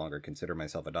 I can no longer consider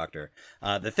myself a doctor.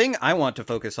 The thing I want to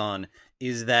focus on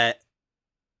is that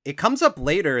it comes up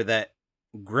later that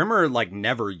Grimmer, like,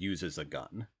 never uses a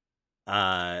gun.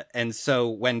 And so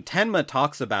when Tenma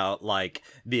talks about, like,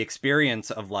 the experience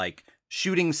of, like,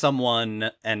 shooting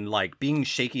someone and, like, being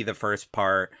shaky the first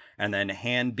part and then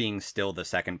hand being still the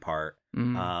second part,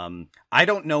 I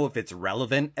don't know if it's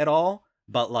relevant at all,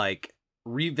 but, like,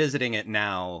 revisiting it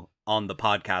now on the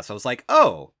podcast, I was like,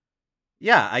 oh,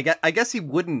 yeah, I guess he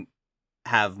wouldn't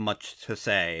have much to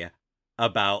say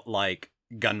about, like,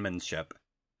 gunmanship,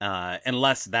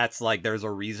 unless that's, like, there's a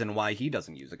reason why he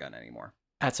doesn't use a gun anymore.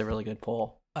 That's a really good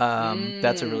pull.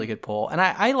 That's a really good pull. And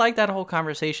I like that whole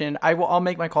conversation. I'll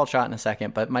make my call shot in a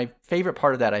second, but my favorite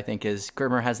part of that, I think, is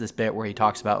Grimmer has this bit where he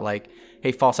talks about, like,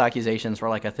 hey, false accusations were,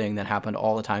 like, a thing that happened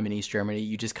all the time in East Germany.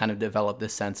 You just kind of develop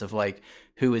this sense of, like,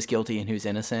 who is guilty and who's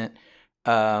innocent,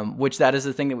 which that is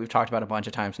the thing that we've talked about a bunch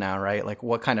of times now, right? Like,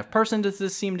 what kind of person does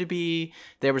this seem to be?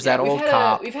 There was that old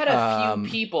cop. We've had a few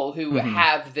people who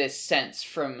have this sense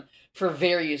for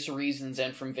various reasons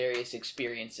and from various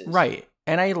experiences. Right.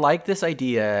 And I like this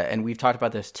idea, and we've talked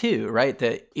about this too, right?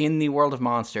 That in the world of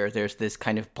Monster, there's this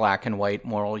kind of black and white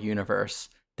moral universe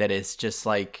that is just,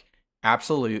 like,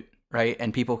 absolute, right?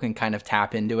 And people can kind of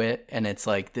tap into it, and it's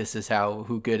like, this is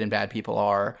who good and bad people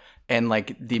are. And,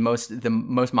 like, the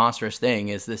most monstrous thing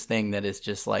is this thing that is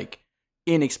just, like,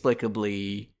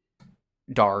 inexplicably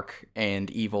dark and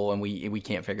evil, and we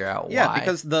can't figure out why. Yeah,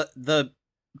 because the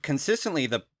consistently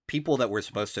the people that we're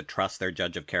supposed to trust their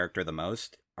judge of character the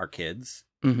most are kids.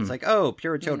 It's like, oh,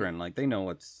 pure children, like, they know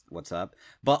what's up.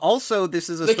 But also, this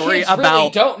is a story kids about really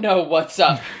don't know what's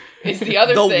up. Is the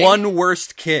other the thing. one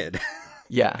worst kid.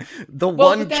 Yeah,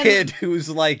 kid who's,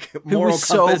 like, moral compass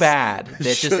so bad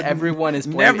that just everyone is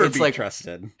never it's be like,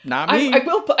 trusted. Not me.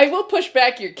 I will push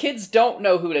back here. Kids don't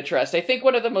know who to trust. I think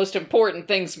one of the most important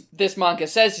things this manga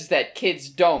says is that kids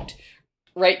don't.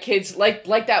 Right? Kids like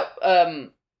that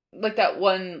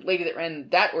one lady that ran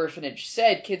that orphanage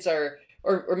said, kids are,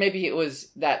 or maybe it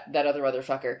was that other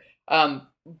motherfucker.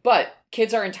 But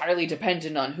kids are entirely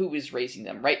dependent on who is raising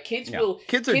them, right? Kids are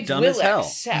dumb as hell.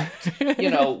 Accept,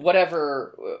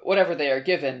 whatever they are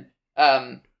given.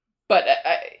 But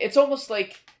it's almost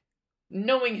like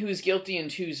knowing who's guilty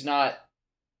and who's not.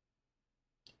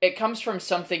 It comes from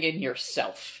something in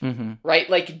yourself, right?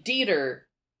 Like Dieter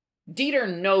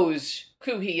knows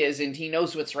who he is and he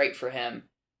knows what's right for him.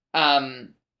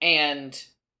 and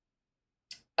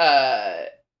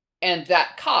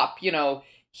that cop,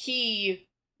 he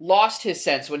lost his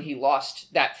sense when he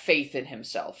lost that faith in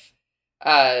himself.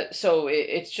 So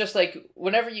it's just like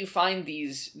whenever you find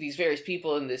these various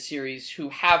people in this series who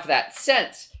have that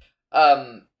sense,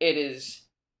 it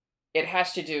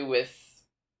has to do with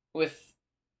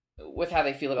how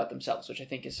they feel about themselves, which I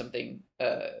think is something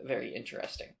very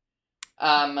interesting.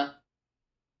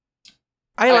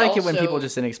 I like it when people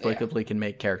just inexplicably can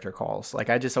make character calls. Like,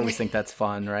 I just always think that's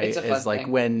fun, right? It's a fun like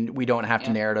thing. when we don't have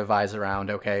to narrativize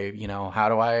around, okay, how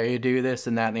do I do this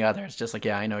and that and the other? It's just like,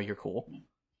 yeah, I know you're cool.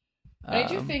 And I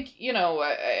do think,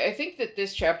 I think that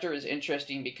this chapter is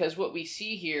interesting because what we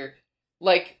see here,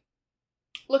 like,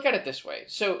 look at it this way.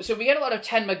 So we get a lot of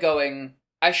Tenma going,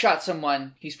 I shot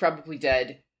someone, he's probably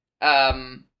dead,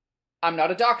 I'm not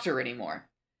a doctor anymore.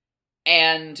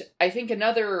 And I think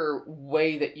another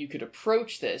way that you could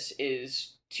approach this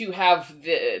is to have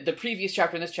the previous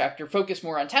chapter and this chapter focus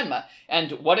more on Tenma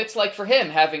and what it's like for him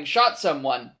having shot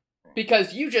someone.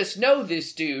 Because you just know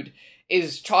this dude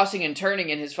is tossing and turning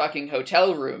in his fucking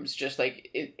hotel rooms, just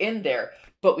like in there,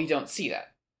 but we don't see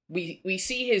that. We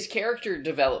see his character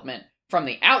development from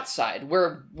the outside.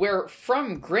 We're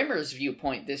from Grimmer's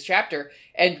viewpoint this chapter,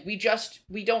 and we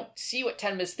don't see what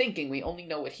Tenma's thinking. We only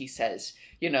know what he says.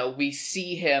 We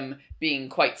see him being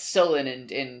quite sullen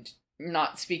and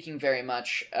not speaking very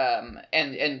much,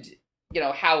 and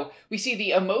how we see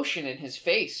the emotion in his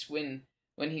face when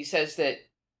he says that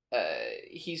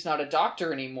he's not a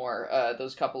doctor anymore,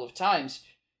 those couple of times,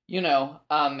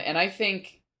 and I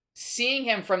think seeing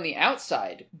him from the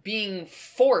outside, being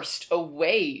forced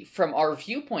away from our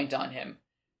viewpoint on him,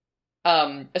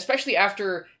 especially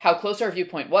after how close our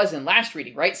viewpoint was in last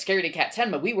reading, right? Scaredy Cat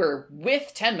Tenma, we were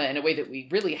with Tenma in a way that we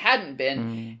really hadn't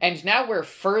been, and now we're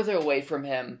further away from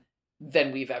him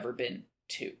than we've ever been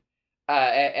too.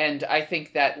 And I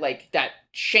think that, like, that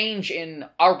change in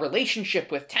our relationship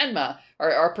with Tenma,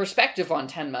 or our perspective on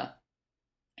Tenma,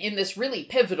 in this really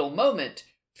pivotal moment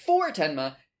for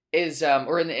Tenma is,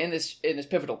 or in this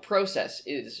pivotal process,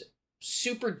 is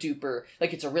super duper,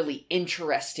 like, it's a really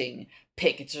interesting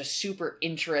pick. It's a super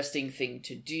interesting thing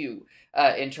to do,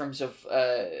 in terms of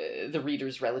the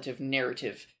reader's relative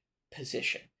narrative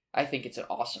position. I think it's an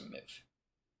awesome move.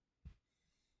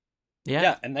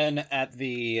 Yeah, and then at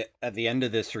the end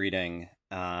of this reading,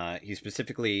 he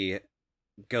specifically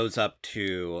goes up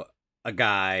to a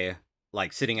guy,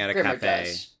 like, sitting at a Grimmer cafe,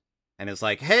 does. and is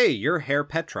like, "Hey, you're Herr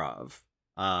Petrov.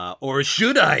 Or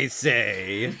should I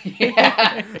say,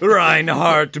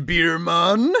 Reinhard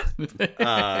Biermann?"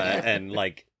 And,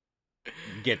 like,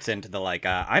 gets into the, like,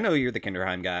 I know you're the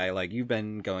Kinderheim guy, like, you've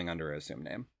been going under an assumed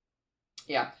name.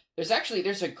 Yeah.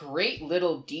 There's a great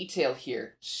little detail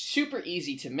here, super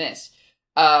easy to miss.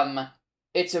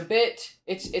 It's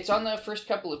on the first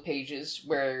couple of pages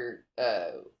where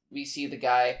we see the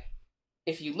guy.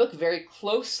 If you look very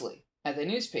closely at the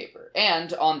newspaper,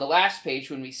 and on the last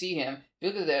page when we see him, if you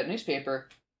look at the newspaper,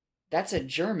 that's a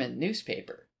German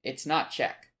newspaper. It's not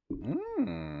Czech.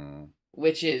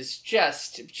 Which is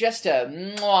just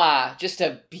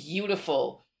a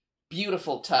beautiful,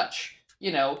 beautiful touch.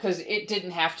 Because it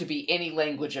didn't have to be any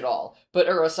language at all. But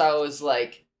Urasawa was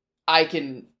like, I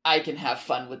can have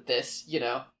fun with this,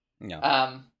 Yeah.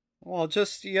 Well,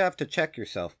 just, you have to check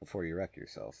yourself before you wreck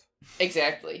yourself.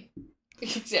 Exactly.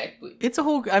 It's a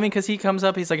whole, because he comes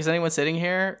up, he's like, is anyone sitting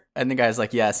here? And the guy's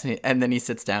like, yes. And then he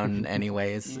sits down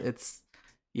anyways. It's,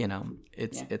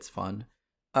 it's fun.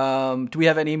 Do we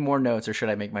have any more notes, or should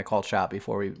I make my call shot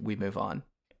before we move on?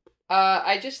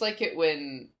 I just like it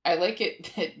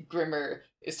that Grimmer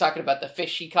is talking about the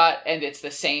fish he caught, and it's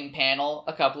the same panel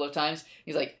a couple of times.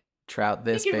 He's like, trout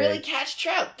this big. You can really catch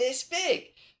trout this big.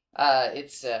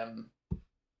 It's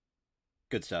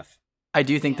good stuff. I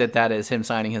do think that is him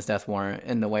signing his death warrant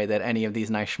in the way that any of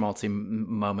these nice schmaltzy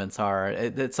moments are.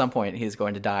 At some point, he's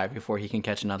going to die before he can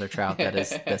catch another trout that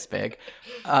is this big.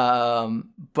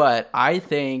 But I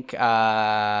think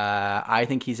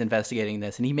he's investigating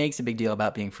this, and he makes a big deal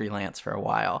about being freelance for a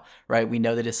while, right? We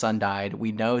know that his son died.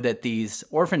 We know that these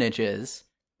orphanages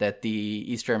that the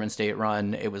East German state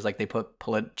run, it was like they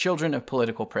put children of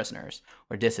political prisoners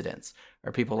or dissidents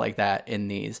or people like that in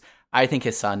these. I think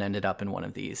his son ended up in one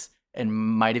of these, and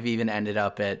might have even ended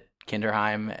up at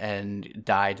Kinderheim and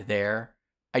died there.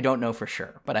 I don't know for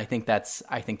sure, but I think that's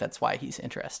why he's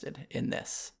interested in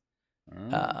this.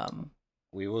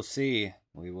 We will see.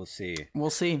 We'll see.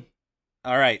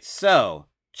 All right, so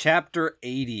chapter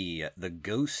 80, The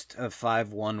Ghost of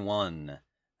 511.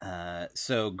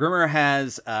 So Grimmer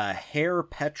has Herr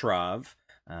Petrov,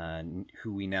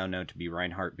 who we now know to be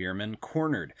Reinhard Biermann,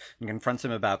 cornered and confronts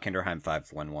him about Kinderheim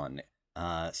 511.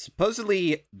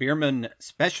 Supposedly, Biermann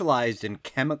specialized in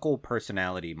chemical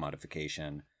personality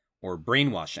modification or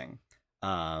brainwashing,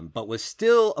 but was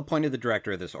still appointed the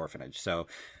director of this orphanage. So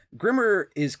Grimmer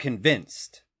is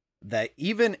convinced that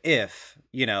even if,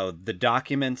 the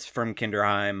documents from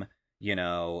Kinderheim,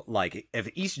 like if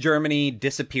East Germany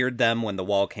disappeared them when the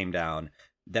wall came down,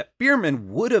 that Biermann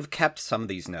would have kept some of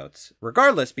these notes,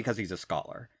 regardless, because he's a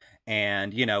scholar.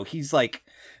 And, he's like,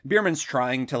 Biermann's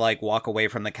trying to like walk away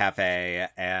from the cafe,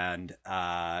 and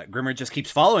Grimmer just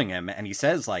keeps following him. And he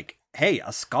says like, hey,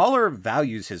 a scholar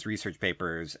values his research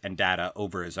papers and data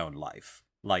over his own life.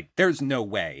 Like, there's no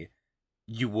way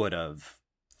you would have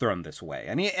thrown this away.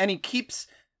 And he keeps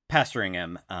pestering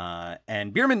him,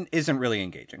 and Biermann isn't really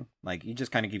engaging. Like, he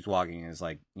just kind of keeps walking and is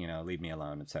like, leave me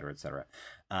alone, etc., etc.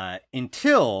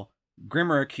 Until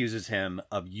Grimmer accuses him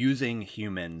of using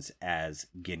humans as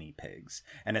guinea pigs.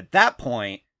 And at that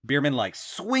point, Biermann like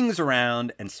swings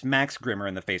around and smacks Grimmer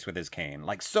in the face with his cane,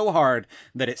 like so hard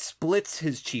that it splits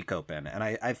his cheek open. And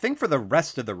I think for the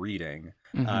rest of the reading,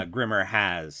 Grimmer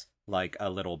has like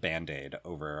a little band-aid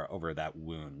over that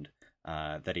wound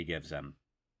that he gives him.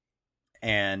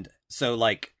 And so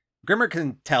like Grimmer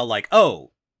can tell like,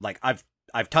 oh, like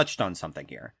I've touched on something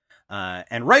here.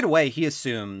 And right away he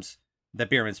assumes that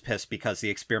Biermann's pissed because the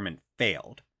experiment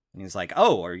failed. And he's like,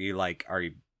 oh, are you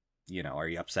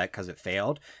upset because it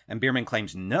failed? And Biermann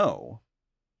claims, no,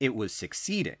 it was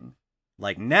succeeding.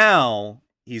 Like, now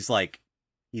he's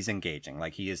engaging.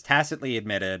 Like, he has tacitly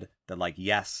admitted that, like,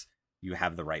 yes, you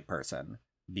have the right person.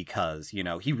 Because,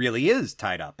 he really is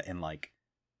tied up in, like,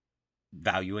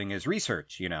 valuing his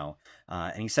research,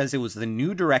 And he says it was the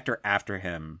new director after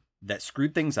him that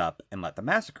screwed things up and let the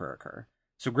massacre occur.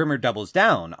 So Grimmer doubles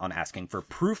down on asking for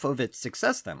proof of its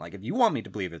success then. Like, if you want me to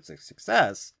believe it's a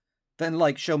success, then,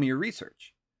 like, show me your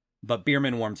research. But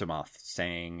Biermann warms him off,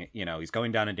 saying, he's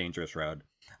going down a dangerous road.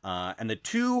 And the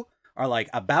two are, like,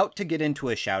 about to get into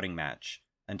a shouting match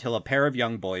until a pair of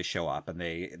young boys show up, and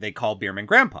they call Biermann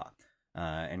Grandpa.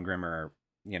 And Grimmer,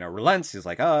 relents. He's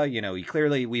like,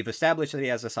 we've established that he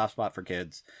has a soft spot for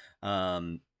kids.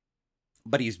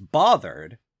 But he's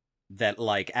bothered that,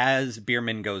 like, as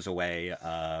Biermann goes away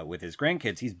with his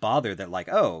grandkids, he's bothered that, like,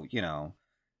 oh,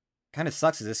 kind of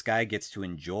sucks as this guy gets to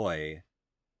enjoy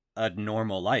a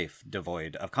normal life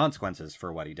devoid of consequences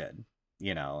for what he did.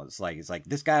 It's like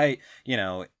this guy,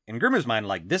 in Grimmer's mind,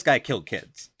 like, this guy killed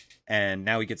kids, and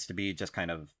now he gets to be just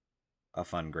kind of a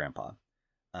fun grandpa.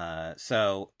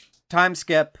 So time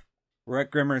skip, we're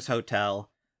at Grimmer's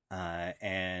hotel,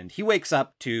 and he wakes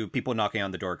up to people knocking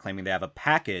on the door claiming they have a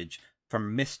package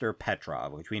from Mr.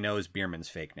 Petrov, which we know is Biermann's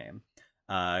fake name.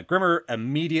 Grimmer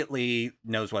immediately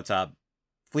knows what's up,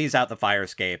 flees out the fire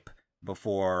escape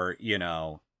before,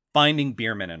 finding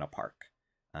Biermann in a park.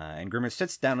 And Grimmer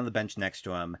sits down on the bench next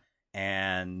to him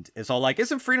and is all like,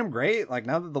 isn't freedom great? Like,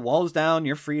 now that the wall's down,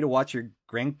 you're free to watch your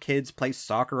grandkids play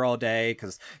soccer all day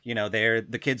because,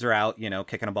 the kids are out,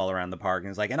 kicking a ball around the park. And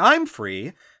he's like, and I'm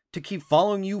free to keep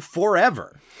following you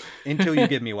forever until you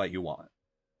give me what you want.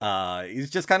 He's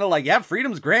just kind of like, yeah,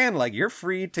 freedom's grand. Like, you're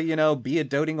free to, be a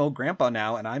doting old grandpa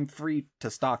now, and I'm free to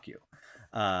stalk you.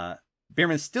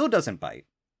 Biermann still doesn't bite.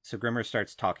 So Grimmer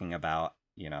starts talking about,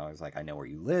 he's like, I know where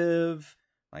you live.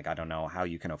 Like, I don't know how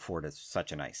you can afford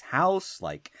such a nice house.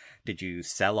 Like, did you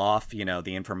sell off,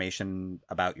 the information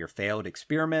about your failed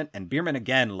experiment? And Biermann,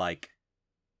 again, like,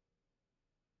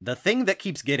 the thing that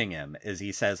keeps getting him is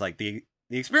he says, like, the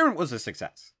experiment was a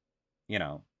success.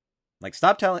 Like,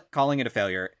 stop calling it a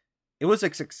failure. It was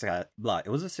a success. It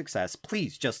was a success.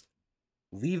 Please just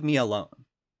leave me alone.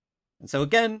 And so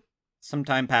again, some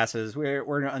time passes.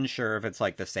 We're unsure if it's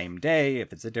like the same day,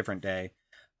 if it's a different day.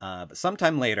 But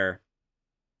sometime later,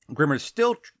 Grimmer's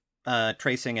still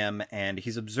tracing him, and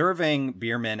he's observing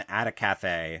Biermann at a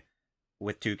cafe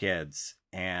with two kids,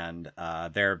 and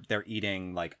they're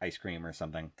eating like ice cream or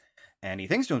something. And he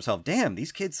thinks to himself, "Damn,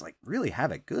 these kids like really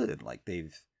have it good. Like they're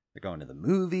going to the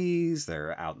movies,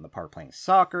 they're out in the park playing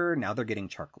soccer. Now they're getting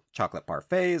chocolate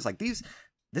parfaits. Like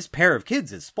this pair of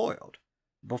kids is spoiled."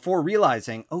 Before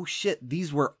realizing, oh shit,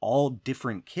 these were all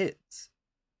different kids.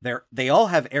 They all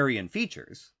have Aryan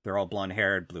features. They're all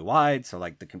blonde-haired, blue-eyed, so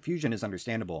like the confusion is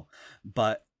understandable.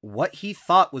 But what he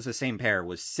thought was the same pair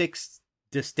was 6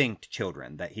 distinct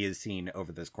children that he has seen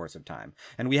over this course of time.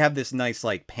 And we have this nice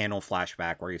like panel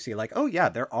flashback where you see like, oh yeah,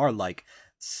 there are like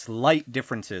slight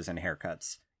differences in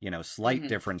haircuts, slight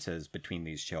differences between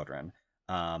these children.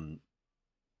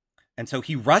 And so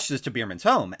he rushes to Bierman's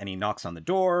home and he knocks on the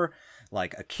door.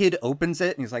 Like, a kid opens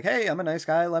it and he's like, hey, I'm a nice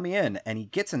guy, let me in. And he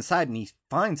gets inside and he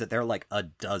finds that there are like a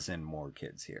dozen more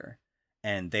kids here.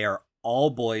 And they are all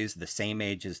boys the same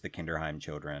age as the Kinderheim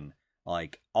children.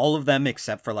 Like, all of them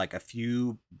except for like a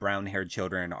few brown-haired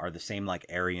children are the same like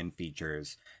Aryan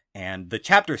features. And the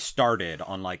chapter started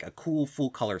on like a cool full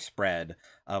color spread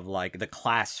of like the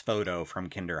class photo from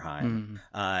Kinderheim.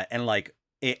 And like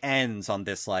it ends on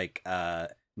this like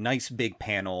nice big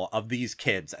panel of these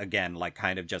kids again, like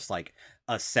kind of just like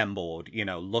assembled, you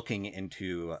know, looking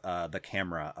into the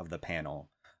camera of the panel.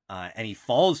 And he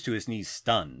falls to his knees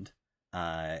stunned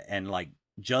and like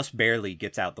just barely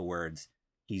gets out the words,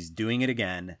 he's doing it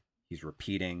again. He's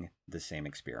repeating the same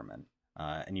experiment.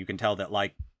 And you can tell that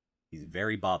like he's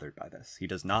very bothered by this. He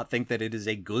does not think that it is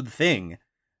a good thing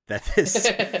that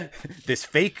this this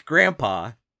fake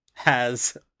grandpa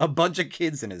has a bunch of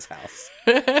kids in his house.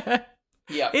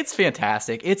 Yeah, it's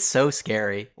fantastic. It's so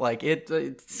scary. Like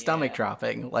it's stomach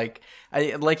dropping. Like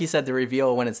like you said, the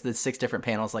reveal when it's the 6 different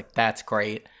panels, like that's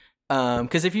great.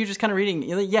 Because if you're just kind of reading,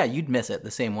 you'd miss it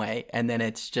the same way, and then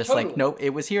it's just like, nope,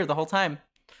 it was here the whole time.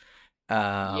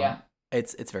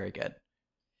 It's very good.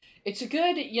 It's a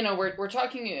good, we're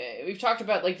talking, we've talked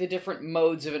about, like, the different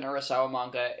modes of an Urasawa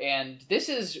manga, and this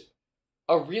is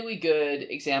a really good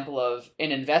example of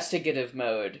an investigative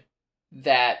mode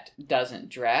that doesn't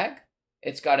drag.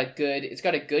 It's got a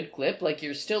good clip, like,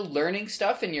 you're still learning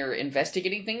stuff and you're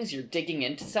investigating things, you're digging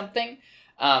into something,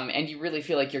 and you really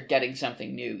feel like you're getting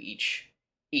something new each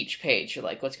page. You're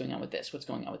like, what's going on with this? What's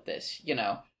going on with this? It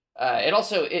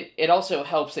also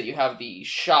helps that you have the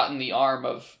shot in the arm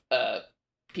of,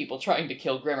 people trying to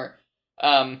kill Grimmer.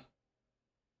 Which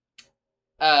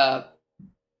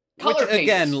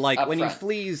again, like when he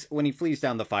flees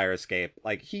down the fire escape,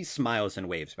 like he smiles and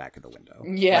waves back at the window.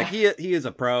 Yeah, like he is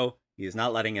a pro. He is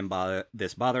not letting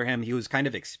bother him. He was kind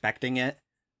of expecting it.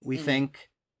 We think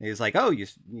he's like, oh, you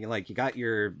got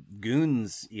your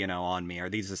goons, on me. Are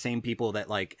these the same people that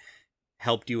like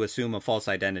helped you assume a false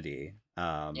identity?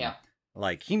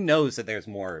 Like he knows that there's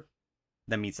more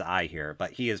than meets the eye here,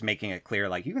 but he is making it clear,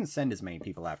 like, you can send as many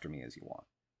people after me as you want.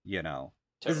 Totally.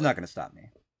 This is not going to stop me.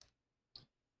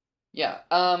 Yeah.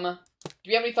 Do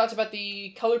you have any thoughts about the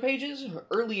color pages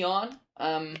early on?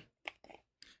 Well,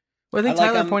 I think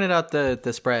Tyler pointed out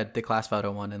the spread, the class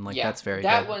photo one, and that's very good.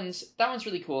 That one's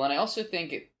really cool, and I also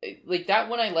think like that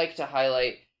one I like to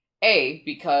highlight.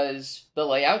 Because the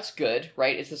layout's good,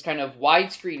 right? It's this kind of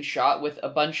widescreen shot with a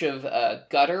bunch of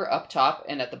gutter up top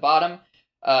and at the bottom.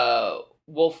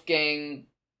 Wolfgang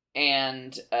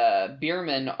and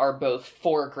Bierman are both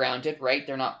foregrounded, right?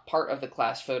 They're not part of the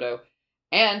class photo.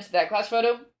 And that class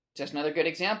photo, just another good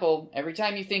example. Every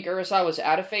time you think Urasawa's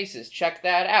out of faces, check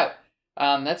that out.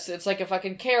 It's like a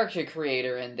fucking character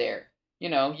creator in there.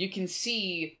 You can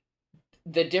see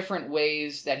the different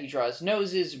ways that he draws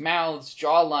noses, mouths,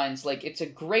 jawlines. Like, it's a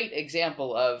great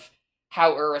example of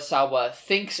how Urasawa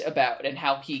thinks about and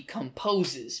how he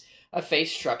composes a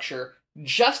face structure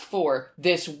just for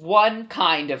this one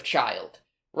kind of child,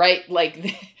 right?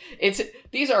 Like,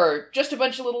 these are just a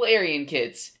bunch of little Aryan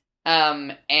kids,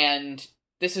 and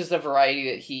this is the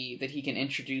variety that he can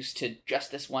introduce to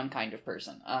just this one kind of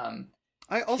person.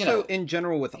 I also, in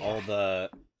general, with all the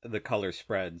color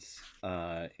spreads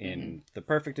in the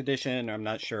Perfect Edition, I'm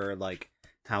not sure like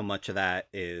how much of that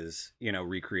is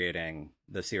recreating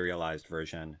the serialized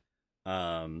version,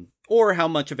 or how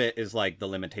much of it is like the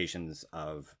limitations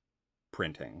of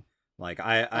printing. Like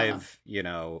I've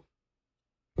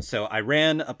so I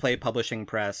ran a play publishing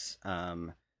press,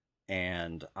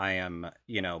 and I am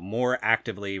more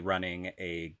actively running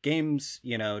a games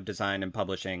design and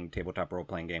publishing tabletop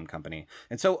role-playing game company,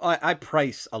 and so I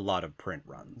price a lot of print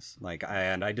runs,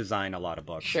 and I design a lot of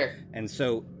books. Sure. And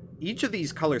so each of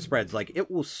these color spreads, like,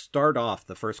 it will start off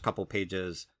the first couple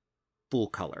pages full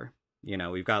color.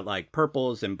 We've got like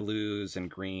purples and blues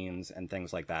and greens and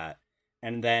things like that.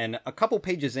 And then a couple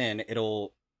pages in,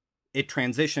 it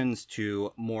transitions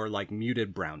to more like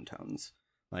muted brown tones.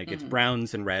 Like it's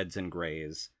browns and reds and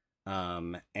grays.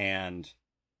 And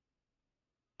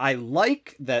I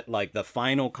like that, like, the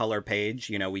final color page,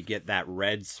 we get that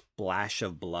red splash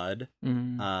of blood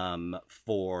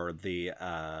for the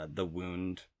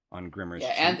wound on Grimmer's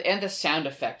cheek. And the sound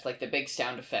effect, like the big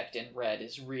sound effect in red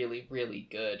is really, really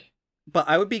good. But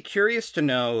I would be curious to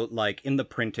know, like, in the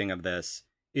printing of this,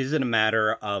 is it a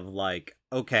matter of like,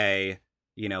 okay,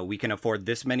 we can afford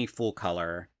this many full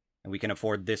color and we can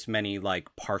afford this many like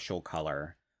partial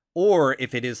color, or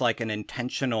if it is like an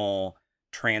intentional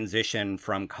transition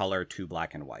from color to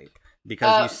black and white?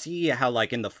 Because you see how,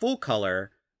 like, in the full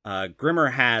color, Grimmer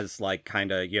has like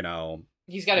kind of, you know,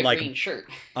 he's got a like green shirt,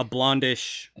 a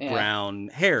blondish brown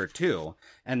hair too.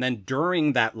 And then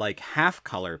during that like half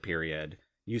color period,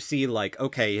 you see like,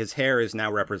 okay, his hair is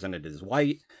now represented as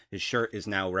white, his shirt is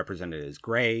now represented as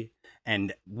gray,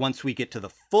 and once we get to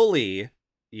the fully,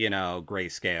 you know,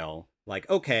 grayscale, like,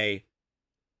 okay,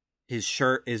 his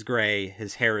shirt is gray,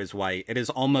 his hair is white. It is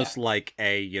almost like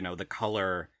a, you know, the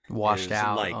color washed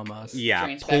out, like, almost. Yeah,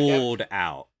 Drains pulled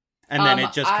out. And then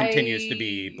it just continues to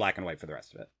be black and white for the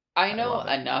rest of it. I know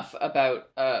enough about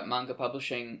manga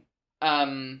publishing.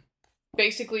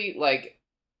 Basically, like,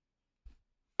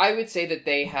 I would say that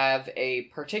they have a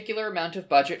particular amount of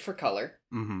budget for color,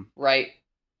 right?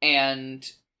 And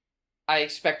I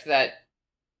expect that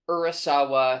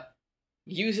Urasawa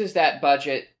uses that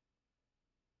budget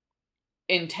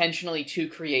intentionally to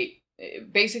create.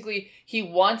 Basically, he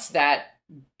wants that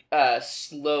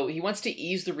he wants to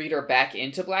ease the reader back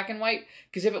into black and white,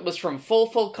 because if it was from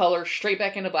full color straight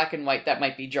back into black and white, that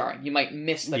might be jarring. You might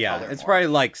miss the color. It's more. Probably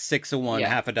like 6 of one,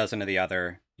 half a dozen of the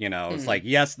other. You know, it's like,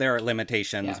 yes, there are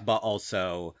limitations, but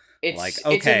also like,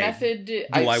 okay, it's a method do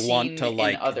I've I seen want to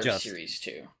like in other just series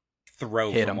too?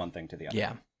 Throw from one thing to the other.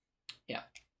 Yeah.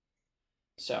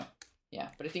 So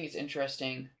but I think it's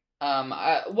interesting.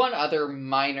 One other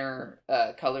minor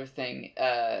color thing,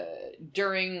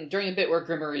 during the bit where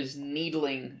Grimmer is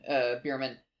needling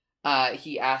Bierman,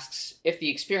 he asks if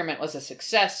the experiment was a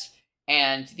success,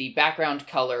 and the background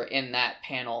color in that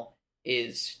panel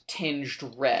is tinged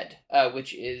red,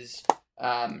 which is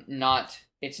not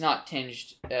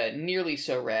tinged nearly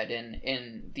so red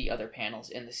in the other panels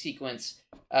in the sequence,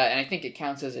 and I think it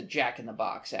counts as a Jack in the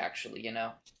Box, actually. You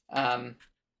know,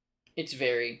 it's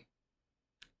very.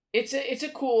 It's a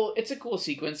cool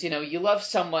sequence. You know, you love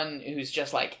someone who's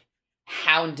just like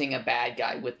hounding a bad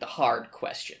guy with the hard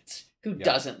questions. Who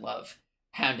doesn't love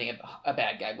hounding a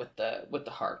bad guy with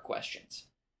the hard questions?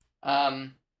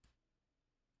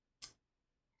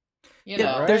 You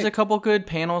know, there's a couple good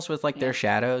panels with like their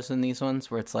shadows in these ones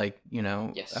where it's like, you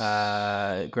know,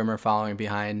 Grimmer following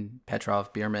behind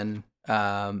Petrov, Bierman,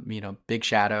 you know, big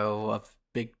shadow of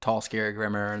big tall scary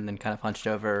Grimmer, and then kind of hunched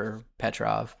over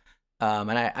Petrov.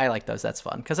 And I like those. That's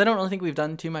fun, because I don't really think we've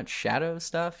done too much shadow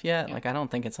stuff yet. Yeah. Like, I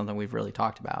don't think it's something we've really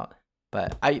talked about,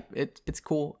 but it's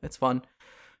cool. It's fun.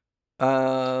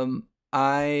 The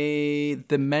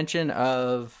mention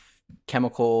of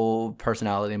chemical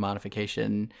personality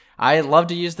modification, I love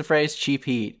to use the phrase cheap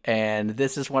heat, and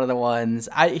this is one of the ones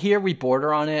we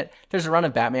border on it. There's a run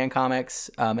of Batman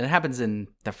comics, and it happens in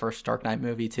the first Dark Knight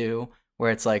movie too,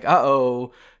 where it's like,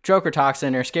 Joker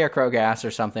toxin or Scarecrow gas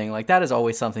or something. Like, that is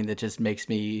always something that just makes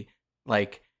me,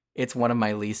 like, it's one of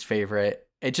my least favorite.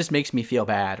 It just makes me feel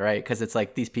bad, right? Because it's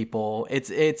like, these people, it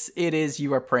is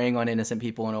you are preying on innocent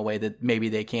people in a way that maybe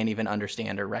they can't even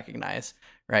understand or recognize,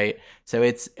 right? So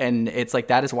it's like,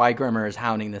 that is why Grimmer is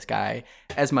hounding this guy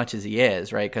as much as he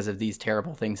is, right? Because of these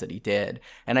terrible things that he did.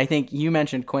 And I think you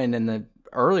mentioned, Quinn, in the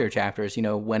earlier chapters, you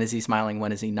know, when is he smiling,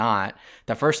 when is he not?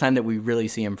 The first time that we really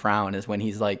see him frown is when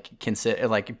he's like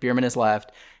Bierman is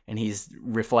left and he's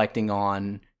reflecting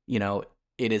on, you know,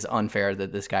 it is unfair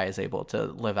that this guy is able to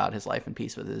live out his life in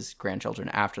peace with his grandchildren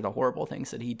after the horrible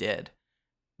things that he did.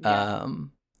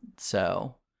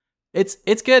 So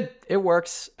it's good. It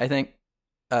works, I think,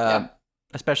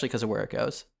 especially because of where it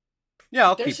goes. Yeah,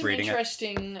 I'll keep reading it.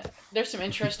 There's some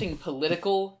interesting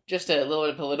just a little bit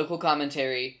of political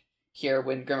commentary here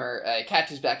when Grimmer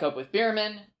catches back up with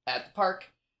Bierman at the park.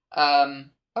 Oh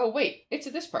wait, it's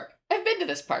at this park. I've been to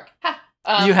this park. Ha!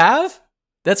 You have?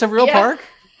 That's a real park?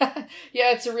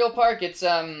 Yeah, it's a real park. It's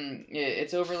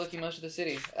overlooking most of the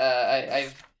city.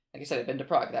 Like I said, I've been to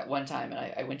Prague that one time,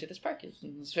 and I went to this park. It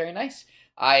was very nice.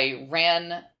 I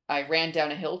ran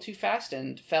down a hill too fast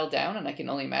and fell down, and I can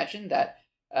only imagine that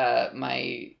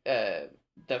the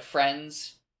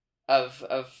friends of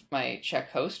my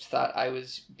Czech host thought I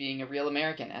was being a real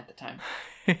American at the time.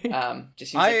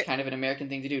 Just seems like kind of an American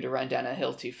thing to do, to run down a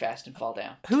hill too fast and fall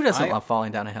down. Who doesn't love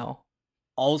falling down a hill?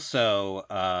 Also,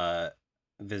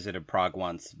 visited Prague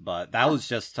once, but that was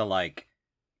just to like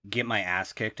get my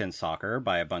ass kicked in soccer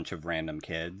by a bunch of random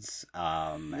kids,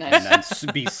 nice. And then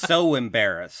be so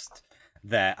embarrassed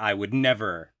that I would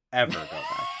never ever go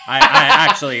back. I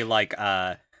actually like.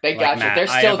 They like got Matt, you.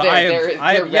 They're still there.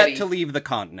 I have ready. yet to leave the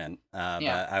continent, but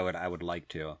I would like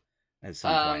to at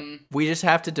some point. We just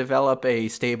have to develop a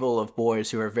stable of boys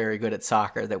who are very good at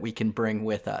soccer that we can bring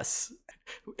with us.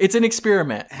 It's an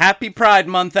experiment. Happy Pride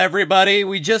Month, everybody!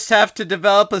 We just have to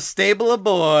develop a stable of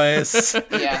boys.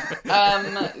 Yeah.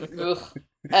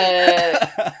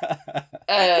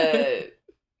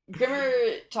 Grimmer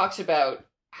talks about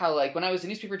how, like, when I was a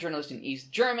newspaper journalist in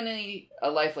East Germany, a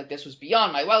life like this was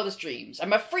beyond my wildest dreams.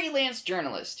 I'm a freelance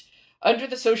journalist. Under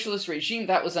the socialist regime,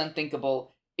 that was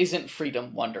unthinkable. Isn't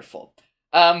freedom wonderful?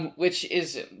 Which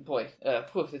is, boy,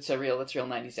 that's a real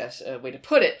 90s way to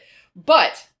put it.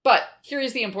 But here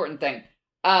is the important thing.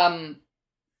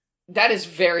 That is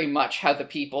very much how the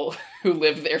people who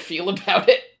live there feel about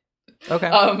it. Okay.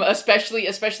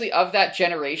 Especially of that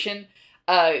generation.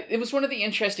 It was one of the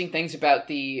interesting things about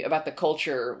the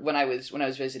culture when I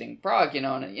was visiting Prague,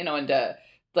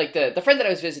 like the friend that I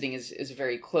was visiting is a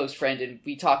very close friend, and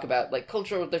we talk about like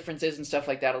cultural differences and stuff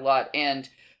like that a lot. And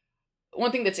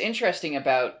one thing that's interesting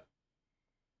about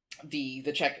the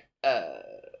Czech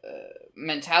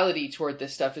mentality toward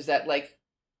this stuff is that, like,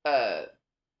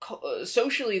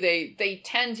 socially they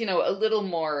tend, a little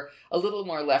more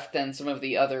left than some of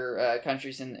the other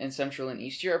countries in Central and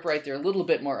East Europe, right? They're a little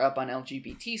bit more up on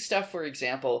LGBT stuff, for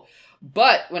example.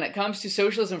 But when it comes to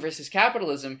socialism versus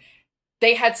capitalism,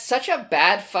 they had such a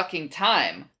bad fucking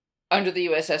time under the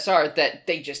USSR that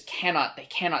they just cannot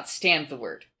stand the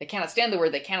word. They cannot stand the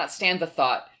word, they cannot stand the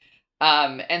thought.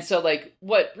 And so, like,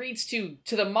 what reads to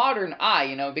the modern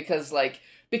eye,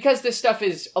 because this stuff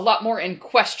is a lot more in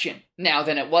question now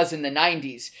than it was in the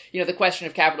 90s. The question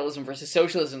of capitalism versus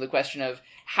socialism, the question of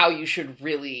how you should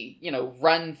really,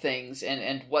 run things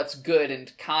and what's good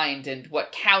and kind and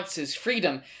what counts as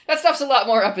freedom. That stuff's a lot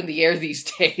more up in the air these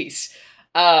days.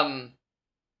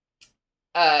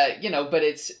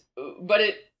 But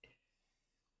it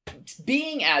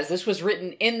being as this was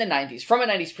written in the 90s, from a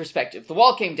 90s perspective, the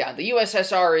wall came down. The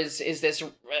USSR is this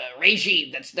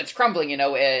regime that's crumbling,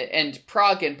 and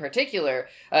Prague in particular,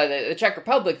 the Czech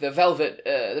Republic, the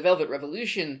Velvet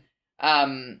Revolution,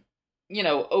 overthrowing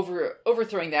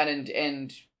that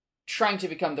and trying to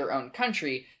become their own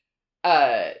country.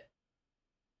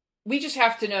 We just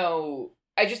have to know.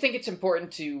 I just think it's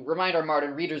important to remind our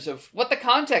modern readers of what the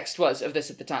context was of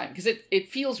this at the time, because it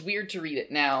feels weird to read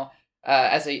it now.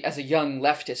 As a young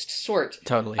leftist sort,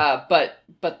 totally. But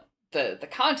the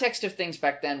context of things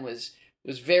back then was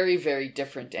very, very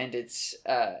different, and it's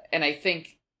and I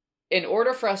think in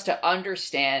order for us to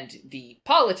understand the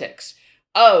politics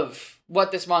of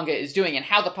what this manga is doing and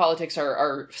how the politics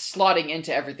are slotting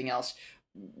into everything else,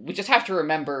 we just have to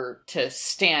remember to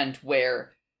stand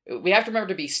where we have to remember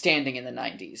to be standing in the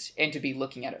 90s and to be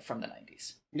looking at it from the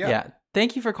 90s. Yeah.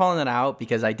 Thank you for calling that out,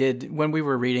 because I did, when we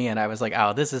were reading it, I was like,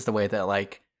 oh, this is the way that,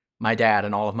 like, my dad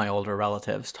and all of my older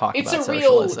relatives talk about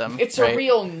socialism. It's a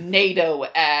real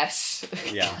NATO-ass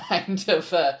kind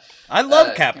of... I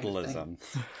love capitalism.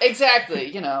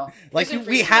 Exactly, Like,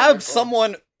 we have wonderful.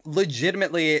 Someone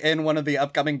legitimately in one of the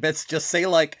upcoming bits just say,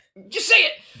 like... Just say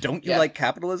it! Don't you like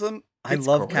capitalism? I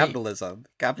love capitalism.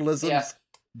 Capitalism's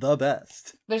the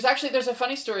best. There's a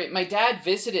funny story. My dad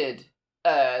visited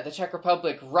the Czech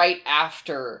Republic right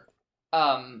after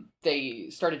they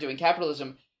started doing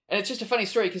capitalism, and it's just a funny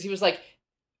story because he was like,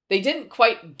 they didn't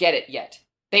quite get it yet.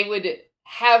 They would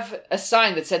have a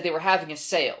sign that said they were having a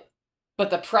sale, but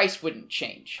the price wouldn't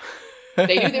change.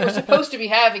 They knew they were supposed to be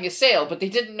having a sale, but they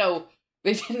didn't know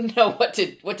what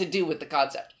to do with the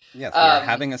concept. Yes, we are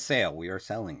having a sale. We are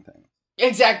selling things.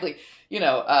 Exactly.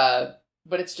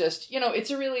 But it's just,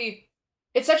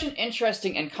 it's such an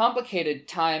interesting and complicated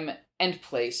time and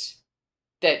place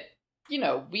that,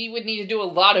 we would need to do a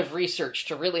lot of research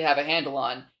to really have a handle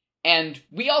on. And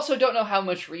we also don't know how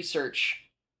much research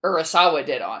Urasawa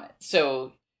did on it.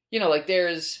 So,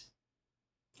 it's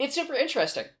super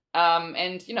interesting.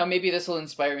 And, maybe this will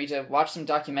inspire me to watch some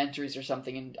documentaries or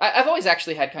something. And I've always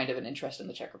actually had kind of an interest in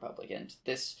the Czech Republic. And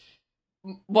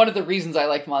one of the reasons I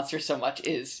like Monsters so much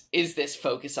is this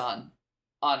focus on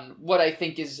what I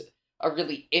think is a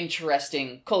really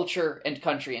interesting culture and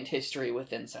country and history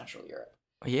within Central Europe.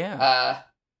 Yeah.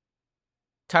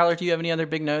 Tyler, do you have any other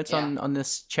big notes on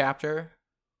this chapter?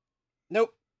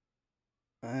 Nope.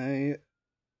 I'm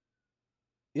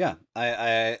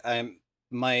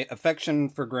my affection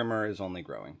for Grimmer is only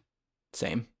growing.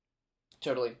 Same.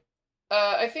 Totally.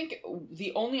 I think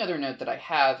the only other note that I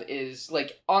have is,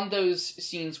 like, on those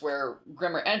scenes where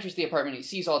Grimmer enters the apartment, he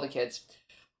sees all the kids,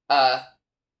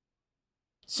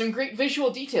 some great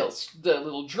visual details. The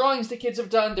little drawings the kids have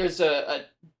done. There's a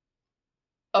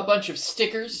bunch of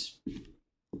stickers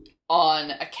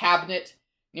on a cabinet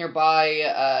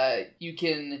nearby. You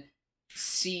can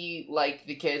see, like,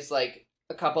 the kids, like,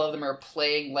 a couple of them are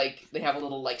playing, like, they have a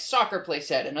little, like, soccer play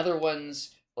set. Another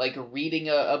one's, like, reading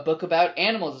a book about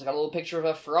animals. It's got a little picture of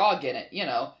a frog in it,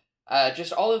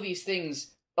 just all of these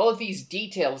things, all of these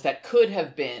details that could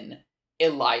have been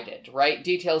elided, right?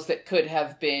 Details that could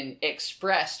have been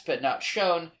expressed but not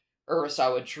shown.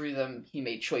 Urasawa drew them, he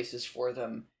made choices for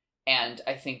them, And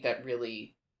I think that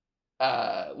really,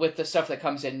 with the stuff that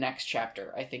comes in next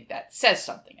chapter, I think that says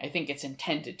something. I think it's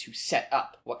intended to set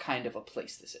up what kind of a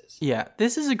place this is. Yeah,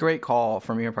 this is a great call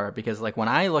from your part, because like when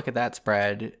I look at that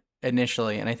spread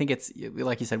initially, and I think it's,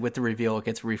 like you said, with the reveal it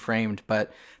gets reframed,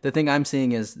 but the thing I'm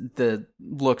seeing is the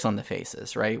looks on the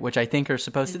faces, right? Which I think are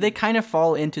supposed to, they kind of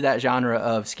fall into that genre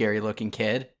of scary looking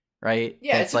kid, right?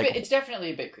 Yeah, it's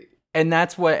definitely a bit creepy. And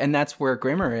that's where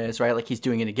Grimmer is, right? Like, he's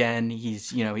doing it again.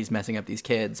 He's messing up these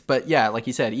kids. But yeah, like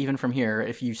you said, even from here,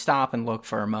 if you stop and look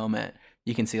for a moment,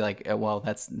 you can see like, well,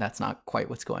 that's not quite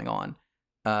what's going on.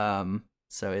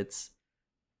 So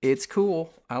it's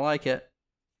cool. I like it.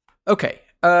 Okay.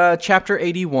 Chapter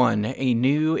 81, A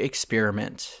New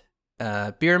Experiment.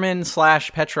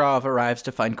 Bierman/Petrov arrives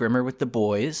to find Grimmer with the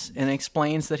boys and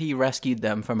explains that he rescued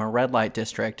them from a red light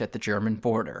district at the German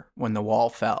border when the wall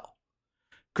fell.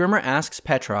 Grimmer asks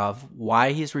Petrov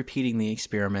why he's repeating the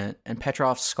experiment, and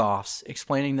Petrov scoffs,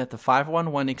 explaining that the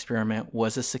 511 experiment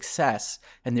was a success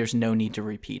and there's no need to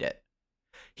repeat it.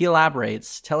 He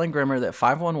elaborates, telling Grimmer that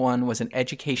 511 was an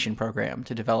education program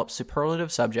to develop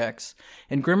superlative subjects,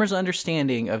 and Grimmer's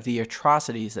understanding of the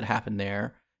atrocities that happened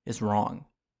there is wrong.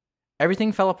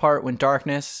 Everything fell apart when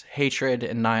darkness, hatred,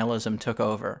 and nihilism took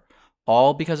over,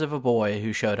 all because of a boy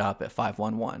who showed up at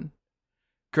 511.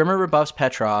 Grimmer rebuffs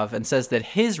Petrov and says that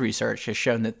his research has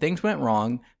shown that things went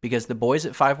wrong because the boys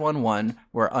at 511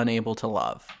 were unable to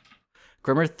love.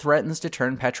 Grimmer threatens to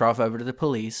turn Petrov over to the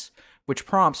police, which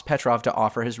prompts Petrov to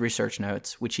offer his research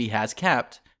notes, which he has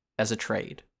kept, as a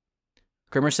trade.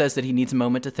 Grimmer says that he needs a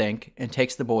moment to think and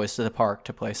takes the boys to the park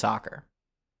to play soccer.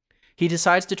 He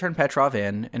decides to turn Petrov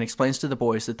in and explains to the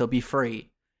boys that they'll be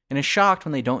free, and is shocked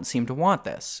when they don't seem to want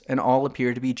this, and all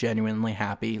appear to be genuinely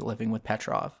happy living with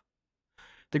Petrov.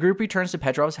 The group returns to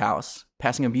Petrov's house,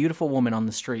 passing a beautiful woman on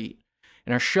the street,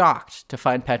 and are shocked to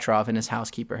find Petrov and his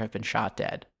housekeeper have been shot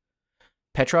dead.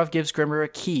 Petrov gives Grimmer a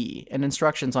key and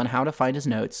instructions on how to find his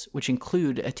notes, which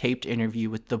include a taped interview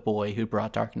with the boy who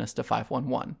brought darkness to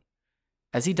 511.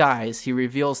 As he dies, he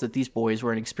reveals that these boys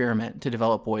were an experiment to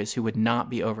develop boys who would not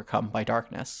be overcome by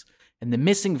darkness, and the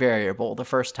missing variable the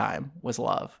first time was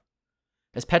love.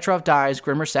 As Petrov dies,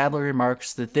 Grimmer sadly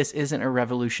remarks that this isn't a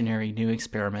revolutionary new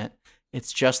experiment.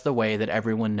 It's just the way that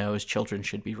everyone knows children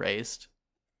should be raised.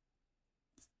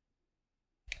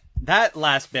 That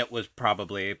last bit was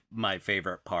probably my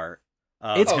favorite part.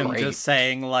 It's him great. Just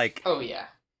saying, like, oh yeah,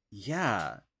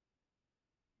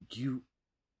 you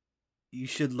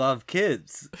should love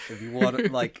kids if you want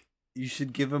to, like, you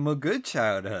should give them a good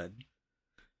childhood.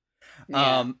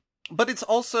 Yeah. But it's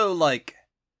also like,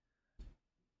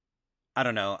 I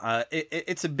don't know.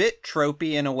 It's a bit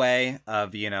tropey in a way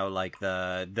of, like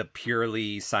the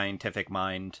purely scientific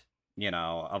mind,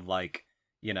 of like,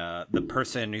 the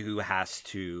person who has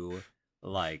to,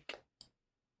 like,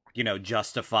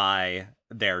 justify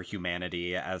their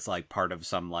humanity as like part of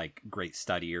some like great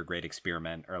study or great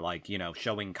experiment, or like,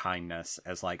 showing kindness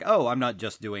as like, oh, I'm not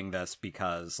just doing this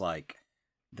because like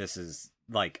this is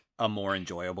like a more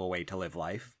enjoyable way to live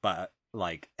life, but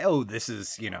like, oh, this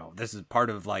is part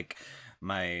of like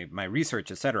my research,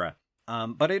 etc.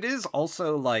 But it is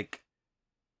also like,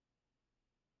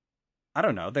 I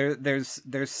don't know,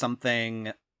 there's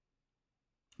something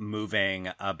moving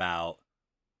about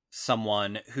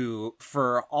someone who,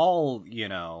 for all,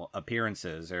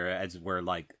 appearances, or as we're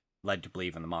like led to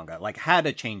believe in the manga, like had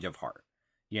a change of heart,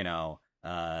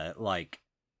 like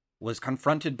was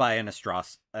confronted by an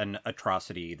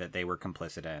atrocity that they were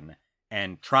complicit in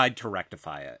and tried to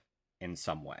rectify it in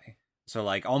some way. So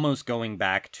like almost going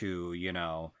back to,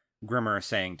 Grimmer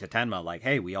saying to Tenma, like,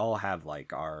 hey, we all have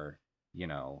like our,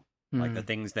 like the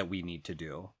things that we need to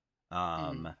do.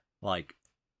 Like,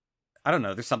 I don't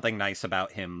know, there's something nice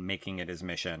about him making it his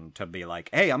mission to be like,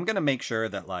 hey, I'm going to make sure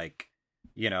that like,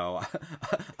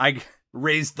 I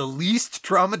raise the least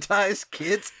traumatized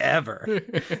kids ever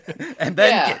and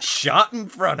then get shot in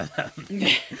front of them.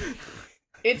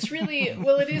 It's really,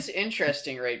 well, it is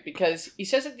interesting, right? Because he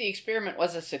says that the experiment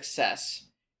was a success,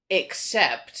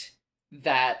 except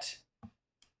that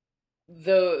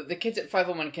the kids at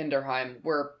 501 Kinderheim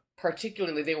were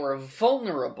particularly, they were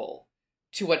vulnerable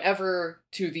to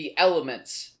the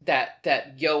elements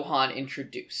that Johann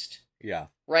introduced. Yeah.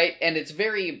 Right? And it's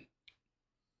very,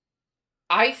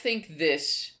 I think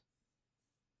this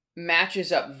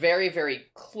matches up very, very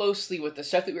closely with the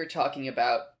stuff that we were talking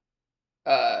about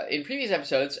in previous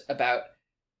episodes about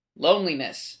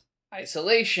loneliness,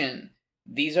 isolation.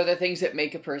 These are the things that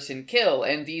make a person kill,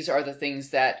 and these are the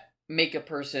things that make a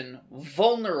person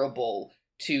vulnerable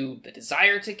to the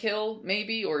desire to kill,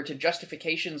 maybe, or to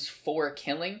justifications for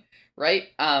killing, right?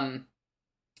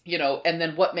 and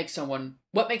then what makes someone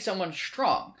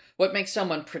strong? What makes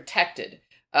someone protected?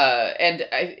 And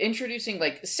introducing,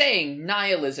 like, saying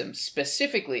nihilism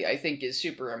specifically, I think is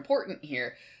super important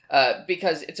here,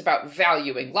 because it's about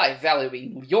valuing life,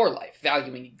 valuing your life,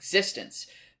 valuing existence.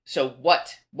 So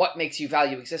what makes you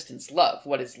value existence? Love.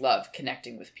 What is love?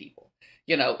 Connecting with people.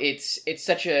 It's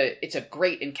a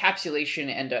great encapsulation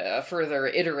and a further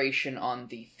iteration on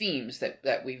the themes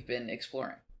that we've been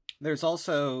exploring. There's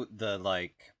also the,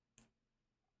 like,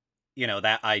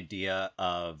 that idea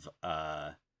of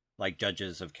like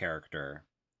judges of character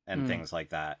and things like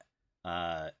that,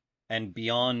 and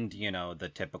beyond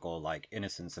the typical, like,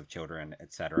 innocence of children,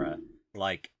 etc.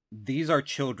 Like, these are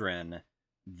children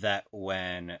that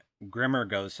when Grimmer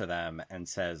goes to them and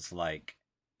says, like,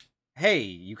 hey,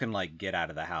 you can, like, get out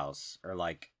of the house, or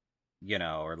like,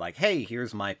 or like, hey,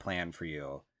 here's my plan for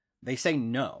you, they say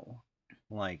no.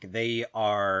 Like, they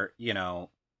are,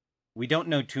 we don't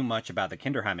know too much about the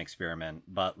Kinderheim experiment,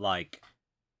 but, like,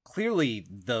 clearly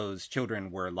those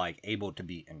children were, like, able to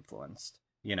be influenced,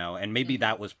 and maybe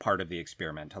that was part of the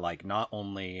experiment, to, like, not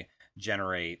only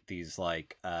generate these,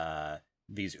 like,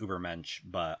 these Ubermensch,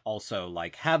 but also,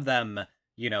 like, have them,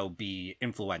 be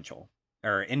influential,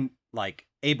 or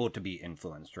able to be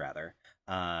influenced, rather.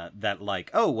 That, like,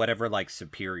 whatever, like,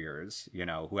 superiors,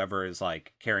 whoever is,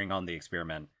 like, carrying on the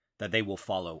experiment, that they will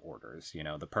follow orders,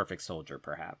 the perfect soldier,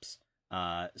 perhaps.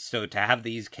 So to have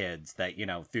these kids that,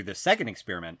 through the second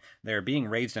experiment, they're being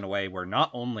raised in a way where not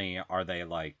only are they,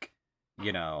 like,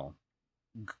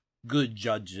 good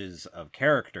judges of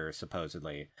character,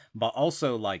 supposedly, but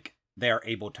also, like, they are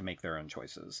able to make their own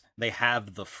choices. They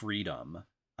have the freedom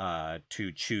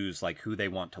to choose, like, who they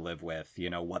want to live with,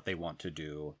 what they want to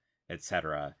do,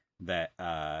 etc.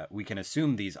 That we can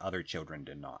assume these other children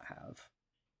did not have.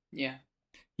 Yeah.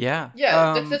 Yeah.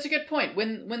 Yeah, that's a good point.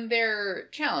 When they're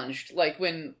challenged, like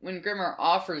when Grimmer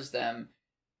offers them,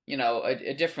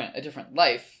 a different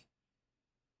life,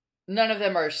 none of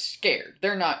them are scared.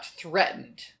 They're not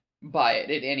threatened by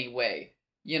it in any way.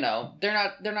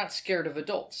 They're not scared of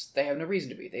adults. They have no reason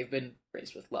to be. They've been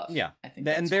raised with love. Yeah. I think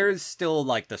and there's still,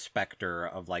 like, the specter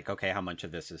of, like, okay, how much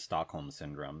of this is Stockholm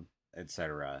syndrome,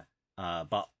 etc.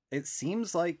 But it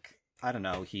seems like, I don't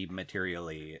know, he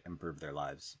materially improved their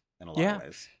lives in a lot of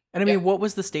ways. And I mean, what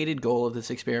was the stated goal of this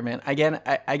experiment? Again,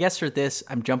 I guess for this,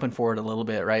 I'm jumping forward a little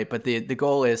bit, right? But the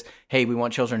goal is, hey, we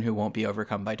want children who won't be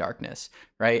overcome by darkness,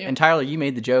 right? Yeah. And Tyler, you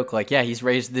made the joke, like, yeah, he's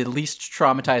raised the least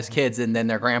traumatized kids, and then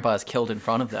their grandpa is killed in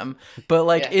front of them. But,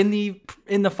 like, in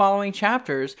the following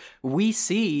chapters, we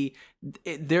see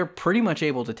they're pretty much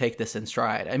able to take this in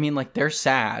stride. I mean, like, they're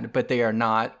sad, but they are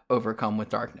not overcome with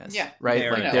darkness, right?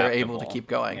 They're able to keep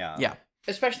going. Yeah.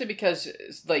 Especially because,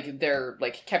 like, they're,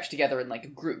 like, kept together in,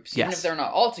 like, groups. Even if they're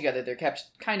not all together, they're kept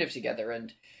kind of together,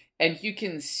 and you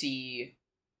can see,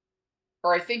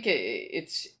 or I think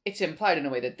it's implied in a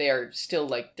way that they are still,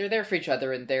 like, they're there for each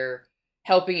other and they're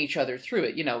helping each other through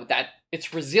it. That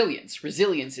it's resilience.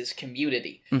 Resilience is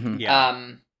community. Mm-hmm. Yeah.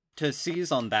 To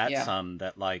seize on that some,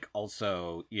 that, like,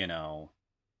 also,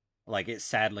 like, it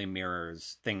sadly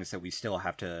mirrors things that we still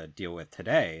have to deal with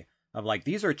today. Of, like,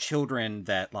 these are children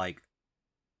that, like,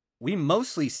 we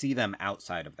mostly see them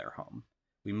outside of their home.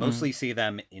 We mostly see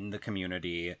them in the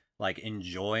community, like,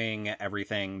 enjoying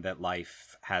everything that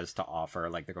life has to offer.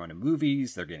 Like, they're going to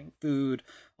movies, they're getting food,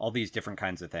 all these different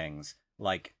kinds of things.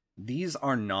 Like, these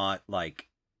are not, like,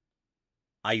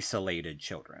 isolated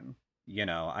children.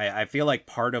 I feel like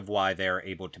part of why they're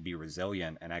able to be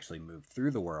resilient and actually move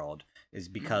through the world is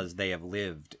because they have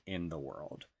lived in the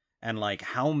world. And, like,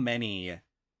 how many,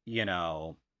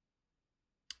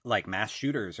 like, mass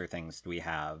shooters or things do we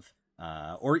have,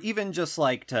 or even just,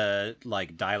 like, to,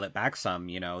 like, dial it back some,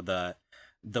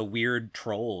 the weird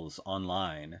trolls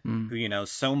online who,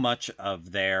 so much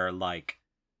of their, like,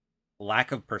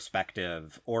 lack of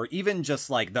perspective, or even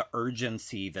just, like, the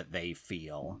urgency that they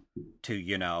feel to,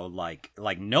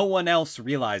 like no one else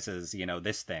realizes,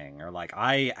 this thing, or, like,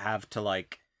 I have to,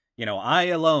 like, I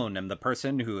alone am the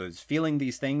person who is feeling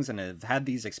these things and have had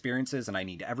these experiences, and I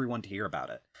need everyone to hear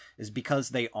about it, is because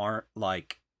they aren't,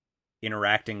 like,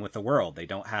 interacting with the world. They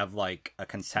don't have, like, a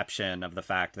conception of the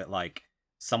fact that, like,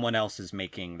 someone else is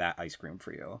making that ice cream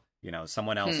for you.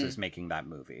 Someone else is making that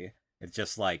movie. It's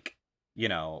just, like,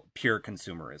 pure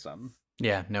consumerism.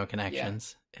 Yeah, no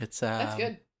connections. Yeah. It's that's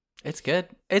good. It's good.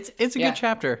 It's a good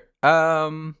chapter.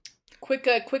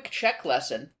 Quick check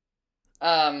lesson.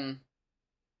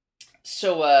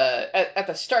 So at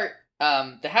the start,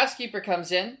 the housekeeper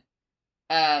comes in.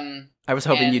 I was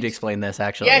hoping you'd explain this,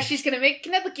 actually. Yeah, she's gonna make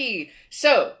knedliki.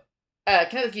 So,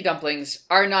 knedliki dumplings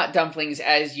are not dumplings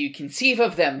as you conceive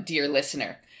of them, dear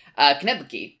listener.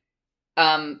 Knedliki.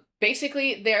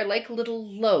 Basically, they are like little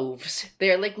loaves. They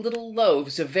are like little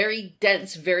loaves of very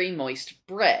dense, very moist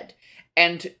bread.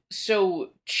 And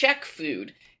so Czech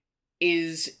food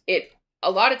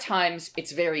a lot of times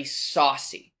it's very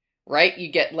saucy, right?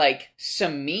 You get like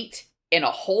some meat in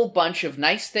a whole bunch of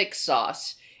nice thick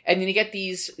sauce, and then you get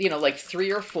these, like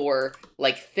 3 or 4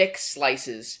 like thick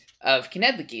slices of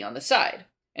knedliki on the side.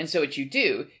 And so what you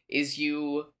do is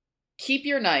you keep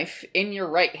your knife in your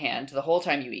right hand the whole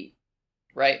time you eat,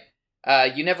 right?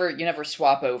 You never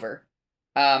swap over.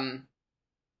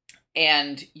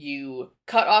 And you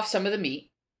cut off some of the meat,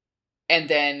 and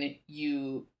then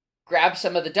you grab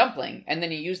some of the dumpling, and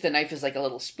then you use the knife as like a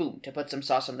little spoon to put some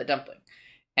sauce on the dumpling.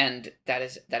 And that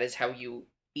is how you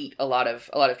eat a lot of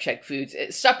Czech foods.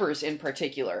 Suppers in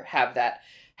particular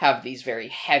have these very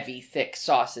heavy, thick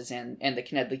sauces, and the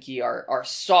knedliki are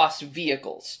sauce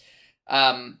vehicles.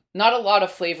 Not a lot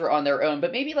of flavor on their own,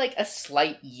 but maybe like a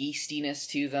slight yeastiness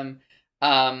to them.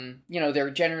 They're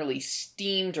generally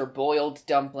steamed or boiled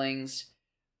dumplings.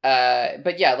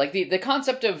 But yeah, like the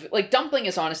concept of like dumpling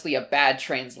is honestly a bad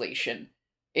translation.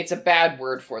 It's a bad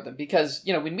word for them because,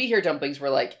 when we hear dumplings, we're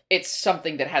like, it's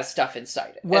something that has stuff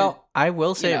inside it. Well, and, I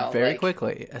will say very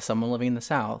quickly, as someone living in the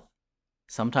South,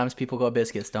 sometimes people go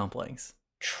biscuits dumplings.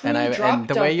 True, and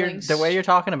the way you're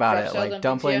talking about it, like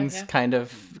dumplings, yeah. kind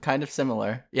of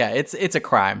similar. Yeah, it's a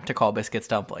crime to call biscuits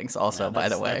dumplings. Also, by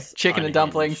the way, chicken and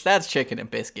dumplings, that's chicken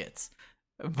and biscuits.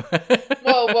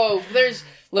 whoa! There's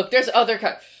other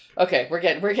kinds. Okay, we're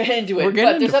getting into it.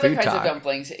 But there's other kinds of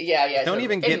dumplings. Yeah. Don't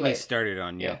even get me started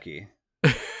on gnocchi.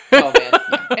 Oh man.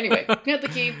 Yeah. Anyway,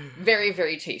 knedliki, very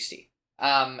very tasty.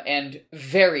 And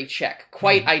very Czech.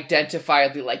 Quite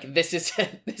identifiably, like this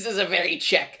is a very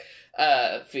Czech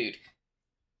food.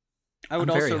 I would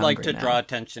also like to draw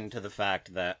attention to the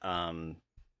fact that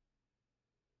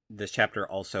this chapter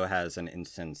also has an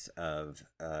instance of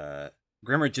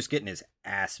Grimmer just getting his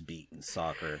ass beat in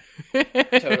soccer.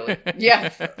 Totally.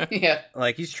 Yeah.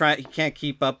 Like he can't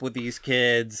keep up with these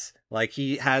kids. Like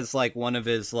he has like one of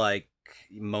his like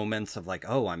moments of like,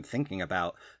 oh, I'm thinking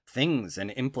about things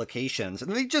and implications,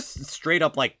 and they just straight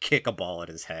up like kick a ball at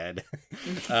his head.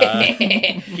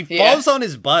 He falls on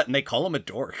his butt and they call him a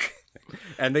dork.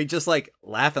 And they just like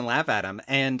laugh at him.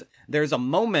 And there's a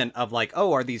moment of like,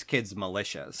 oh, are these kids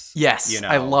malicious? Yes.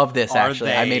 I love this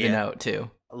actually. I made a note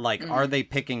too. Like, are they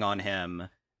picking on him?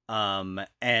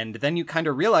 And then you kind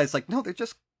of realize, like, no, they're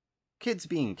just kids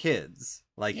being kids.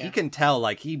 Like, he can tell,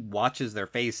 like, he watches their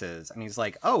faces, and he's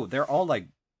like, oh, they're all, like,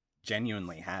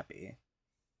 genuinely happy.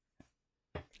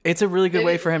 It's a really good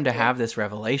way for him to have this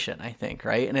revelation, I think,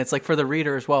 right? And it's, like, for the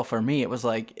reader as well. For me, it was,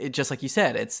 like, just like you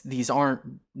said, these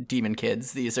aren't demon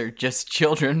kids. These are just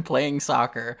children playing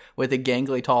soccer with a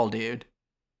gangly tall dude.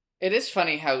 It is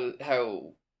funny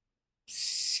how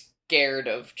scared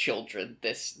of children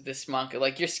this manga,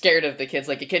 like you're scared of the kids,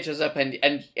 like a kid shows up and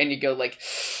you go like,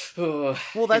 oh,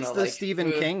 well, that's the like,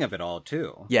 Stephen King of it all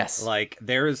too. Yes, like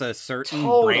there is a certain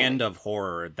brand of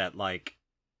horror that like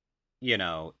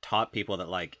taught people that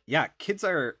like, yeah, kids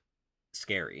are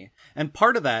scary, and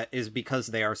part of that is because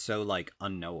they are so like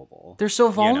unknowable. They're so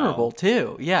vulnerable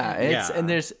too. And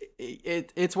there's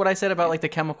it's what I said about like the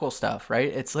chemical stuff,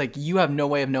 right? It's like you have no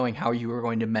way of knowing how you are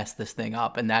going to mess this thing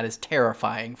up, and that is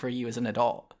terrifying for you as an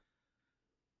adult.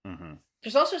 Mm-hmm.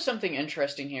 There's also something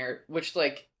interesting here, which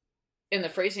like in the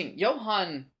phrasing,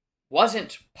 Johann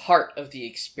wasn't part of the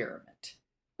experiment,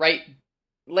 right?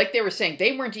 Like they were saying,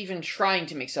 they weren't even trying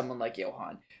to make someone like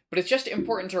Johann, but it's just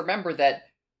important to remember that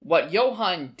what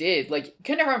Johann did, like,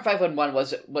 Kindergarten 511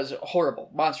 was horrible,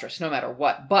 monstrous, no matter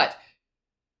what, but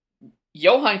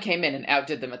Johann came in and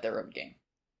outdid them at their own game.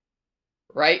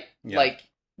 Right? Yeah. Like,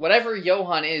 whatever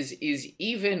Johann is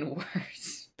even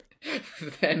worse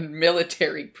than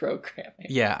military programming.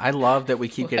 Yeah, I love that we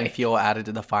keep getting fuel added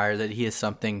to the fire, that he is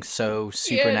something so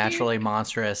supernaturally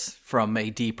monstrous from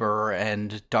a deeper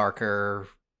and darker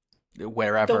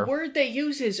wherever. The word they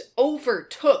use is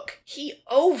overtook. He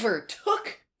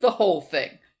overtook the whole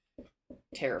thing.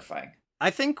 Terrifying.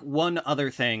 I think one other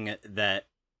thing that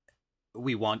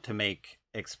we want to make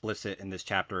explicit in this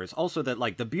chapter is also that,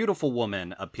 like, the beautiful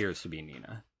woman appears to be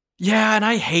Nina. Yeah, and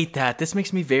I hate that. This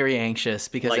makes me very anxious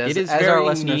because, like, as, it is as very our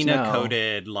listeners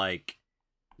Nina-coded, like,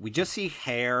 we just see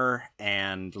hair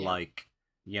and, like,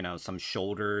 some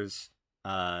shoulders,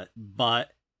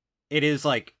 but it is,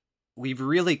 like, we've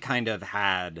really kind of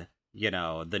had,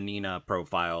 the Nina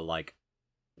profile, like,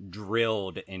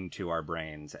 drilled into our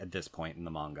brains at this point in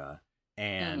the manga,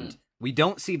 and we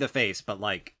don't see the face, but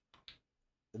like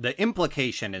the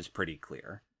implication is pretty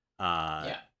clear.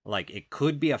 Like it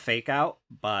could be a fake out,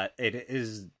 but it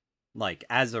is Like,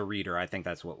 as a reader, I think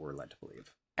that's what we're led to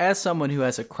believe. As someone who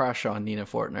has a crush on Nina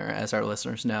Fortner, as our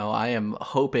listeners know, I am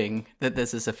hoping that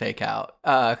this is a fake out.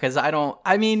 Because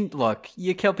look,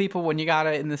 you kill people when you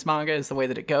gotta in this manga is the way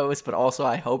that it goes, but also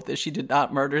I hope that she did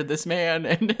not murder this man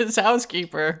and his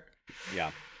housekeeper.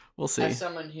 Yeah. We'll see. As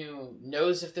someone who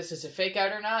knows if this is a fake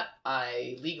out or not,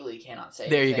 I legally cannot say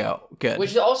there anything. You go. Good.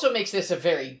 Which also makes this a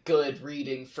very good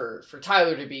reading for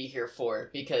Tyler to be here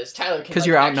for, because Tyler can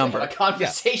you're actually outnumbered. have a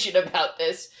conversation about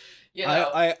this. You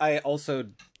know? I also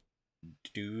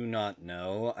do not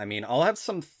know. I mean, I'll have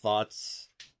some thoughts.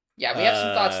 Yeah, we have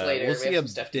some thoughts later. We'll see we have a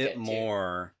some stuff bit to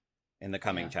more in the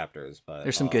coming chapters, but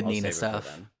there's some good I'll Nina save it for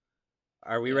stuff. then.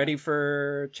 Are we ready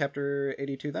for chapter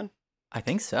 82 then? I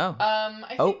think so.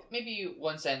 I think maybe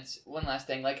one last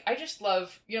thing. Like, I just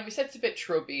love, we said it's a bit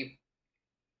tropey,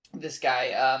 this guy,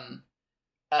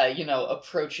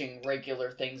 approaching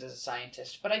regular things as a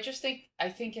scientist, but I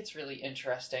think it's really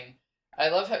interesting. I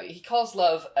love how he calls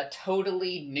love a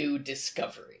totally new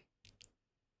discovery.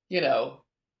 And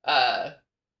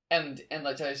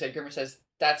like Tyler said, Grimmer says,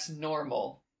 that's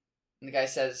normal. And the guy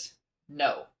says,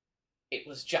 no, it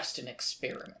was just an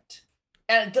experiment.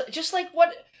 And just like,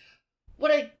 what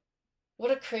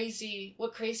crazy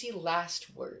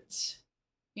last words.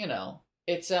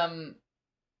 It's,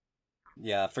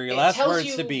 yeah, for your last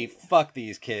words to be, fuck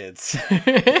these kids.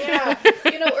 Yeah,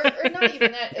 or not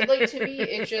even that. Like, to me,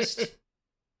 it just,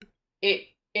 it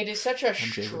is such a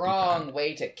strong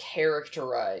way to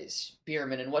characterize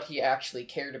Bierman and what he actually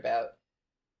cared about.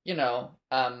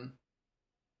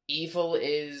 Evil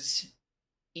is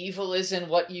in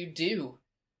what you do.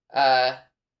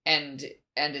 And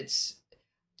it's,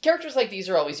 characters like these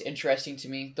are always interesting to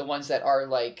me. The ones that are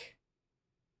like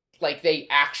they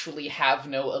actually have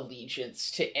no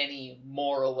allegiance to any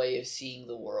moral way of seeing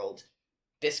the world.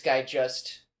 This guy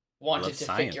just wanted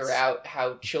to figure out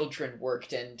how children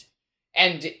worked and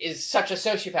is such a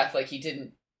sociopath. Like,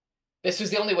 this was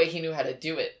the only way he knew how to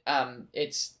do it.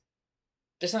 There's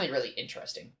something really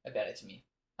interesting about it to me.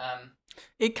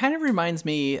 It kind of reminds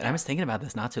me, and I was thinking about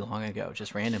this not too long ago,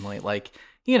 just randomly, like,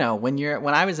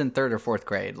 when I was in 3rd or 4th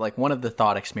grade, like, one of the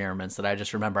thought experiments that I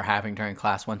just remember having during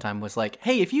class one time was like,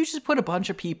 hey, if you just put a bunch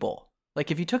of people,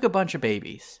 like, if you took a bunch of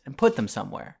babies and put them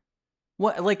somewhere,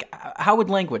 how would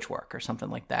language work or something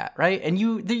like that, right? And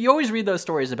you always read those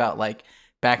stories about, like,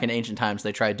 back in ancient times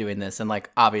they tried doing this, and,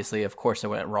 like, obviously, of course, it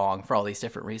went wrong for all these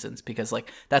different reasons, because,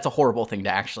 like, that's a horrible thing to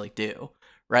actually do,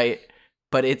 right?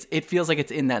 But it feels like it's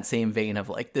in that same vein of,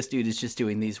 like, this dude is just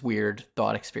doing these weird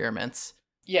thought experiments.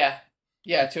 Yeah.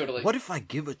 Yeah, totally. What if I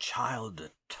give a child a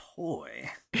toy?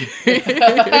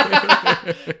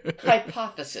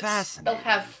 Hypothesis. They'll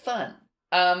have fun.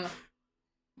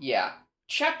 Yeah.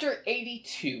 Chapter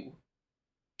 82.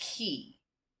 Key.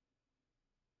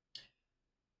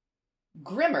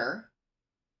 Grimmer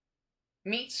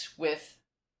meets with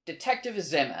Detective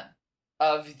Zeman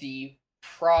of the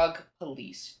Prague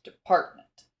Police Department,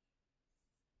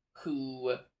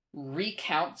 who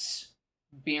recounts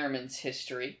Bierman's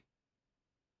history,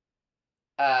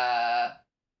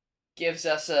 gives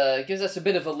us a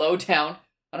bit of a lowdown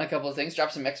on a couple of things,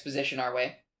 drops some exposition our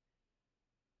way,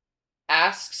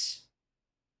 asks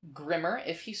Grimmer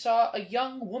if he saw a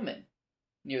young woman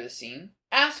near the scene,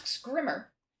 asks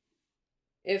Grimmer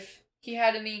if he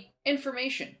had any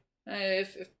information,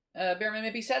 if Bierman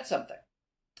maybe said something.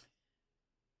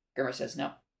 Grimmer says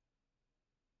no.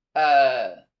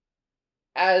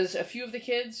 As a few of the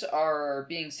kids are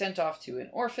being sent off to an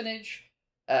orphanage,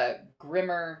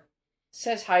 Grimmer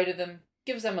says hi to them,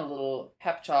 gives them a little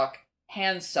pep talk,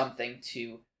 hands something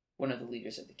to one of the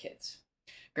leaders of the kids.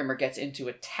 Grimmer gets into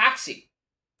a taxi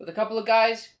with a couple of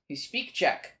guys who speak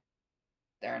Czech.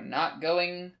 They're not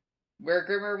going where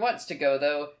Grimmer wants to go,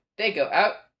 though. They go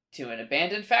out to an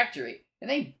abandoned factory, and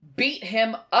they beat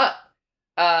him up.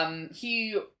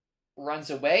 He runs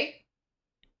away,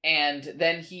 and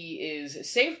then he is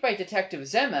saved by Detective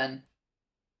Zeman,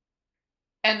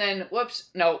 and then,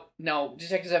 no,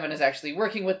 Detective Zeman is actually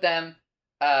working with them,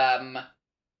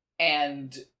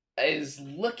 and is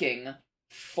looking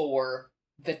for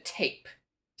the tape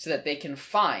so that they can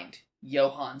find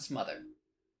Johann's mother.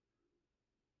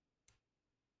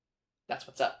 That's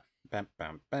what's up. Bam,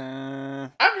 bam,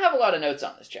 bam. I don't have a lot of notes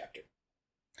on this chapter.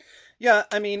 Yeah,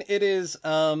 I mean, it is,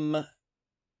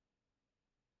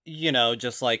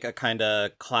 just like a kind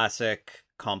of classic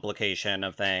complication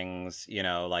of things,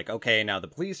 like, okay, now the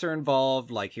police are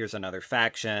involved, like, here's another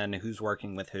faction, who's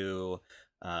working with who,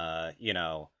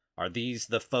 are these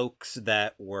the folks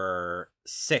that were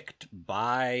sicked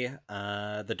by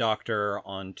the Doctor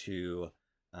onto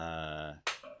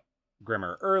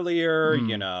Grimmer earlier,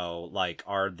 you know, like,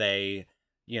 are they,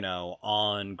 you know,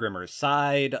 on Grimmer's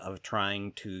side of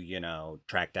trying to, you know,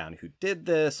 track down who did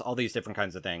this, all these different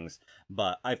kinds of things.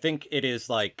 But I think it is,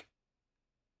 like,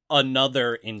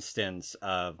 another instance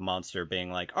of Monster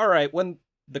being like, all right, when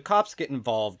the cops get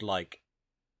involved, like,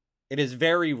 it is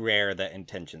very rare that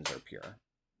intentions are pure,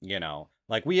 you know?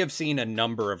 Like, we have seen a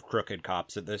number of crooked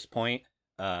cops at this point,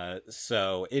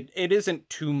 so it isn't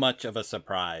too much of a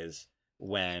surprise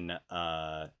when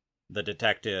the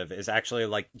detective is actually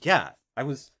like, yeah, I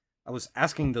was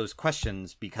asking those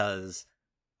questions because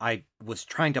I was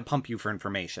trying to pump you for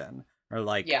information. Or,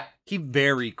 like, Yeah. he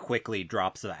very quickly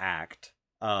drops the act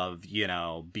of, you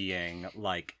know, being,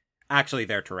 like, actually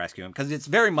there to rescue him. Because it's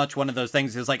very much one of those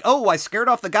things is like, oh, I scared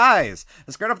off the guys.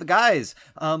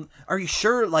 Are you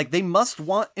sure? Like, they must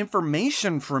want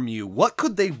information from you. What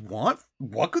could they want?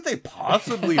 What could they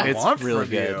possibly want really from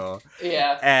good. you?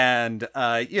 Yeah. And,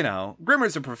 you know,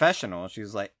 Grimmer's a professional.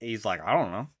 He's like, I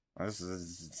don't know. This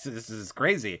is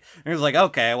crazy. And he's like,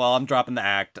 okay, well, I'm dropping the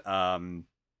act.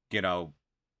 You know,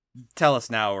 tell us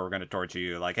now or we're going to torture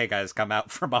you. Like, hey, guys, come out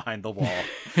from behind the wall.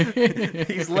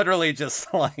 He's literally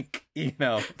just like, you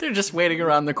know. They're just waiting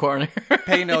around the corner.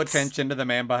 Pay no attention to the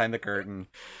man behind the curtain.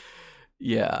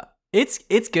 Yeah.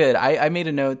 It's good. I made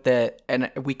a note that, and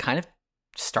we kind of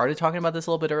started talking about this a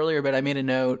little bit earlier, but I made a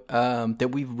note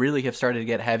that we really have started to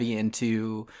get heavy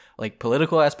into, like,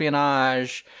 political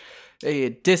espionage,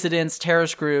 dissidents,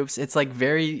 terrorist groups. It's like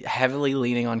very heavily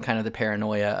leaning on kind of the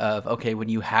paranoia of, okay, when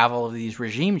you have all of these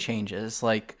regime changes,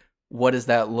 like, what does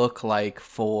that look like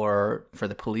for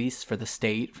the police, for the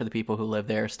state, for the people who live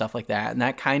there, stuff like that. And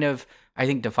that kind of, I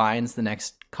think, defines the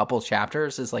next couple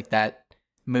chapters, is like that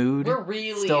mood We're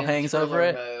really still in hangs over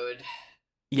it. mode.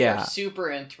 Yeah. We're super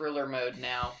in thriller mode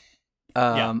now.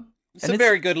 Yeah. Some and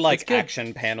very good, like, good.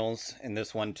 action panels in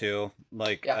this one, too.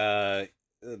 Like,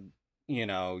 you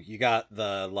know, you got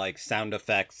the, like, sound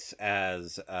effects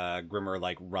as Grimmer,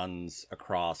 like, runs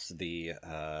across the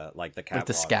like the catwalks, like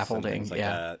the scaffolding, like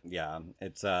that. Yeah,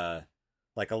 it's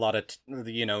like a lot of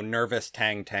you know, nervous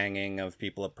tanging of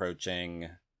people approaching,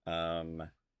 some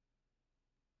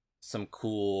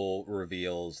cool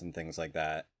reveals and things like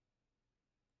that.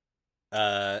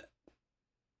 Yeah.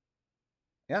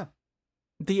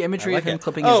 The imagery like of him it.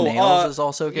 clipping his nails is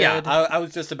also good. Yeah, I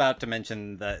was just about to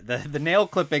mention that the nail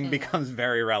clipping becomes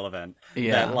very relevant.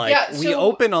 Yeah. That, like, we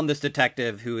open on this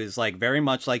detective who is, like, very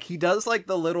much, like, he does, like,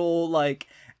 the little, like,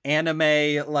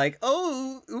 anime, like,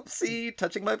 oh, oopsie,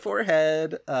 touching my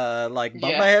forehead, like,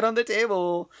 bump my head on the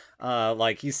table.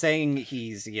 Like, he's saying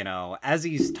he's, you know, as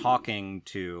he's talking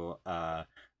to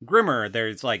Grimmer,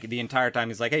 there's, like, the entire time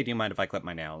he's like, hey, do you mind if I clip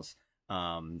my nails?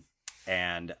 And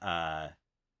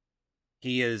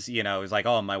he is, you know, he's like,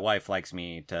 oh, my wife likes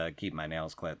me to keep my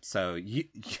nails clipped. So you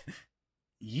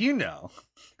know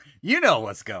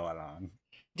what's going on.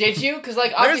 Did you? Because,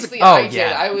 like, obviously I did.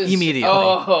 Yeah. I was immediately.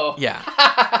 Oh,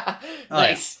 yeah.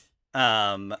 Nice.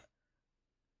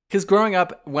 Because growing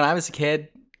up, when I was a kid,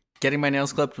 getting my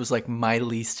nails clipped was, like, my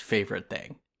least favorite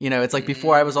thing. You know, it's like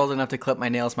before I was old enough to clip my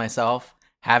nails myself,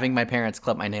 having my parents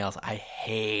clip my nails, I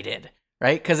hated.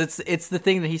 Right? Because it's the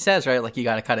thing that he says, right? Like, you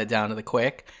got to cut it down to the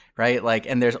quick, right? Like,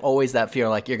 and there's always that fear,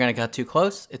 like, you're going to cut too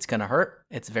close, it's going to hurt,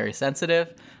 it's very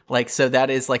sensitive. Like, so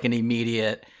that is, like, an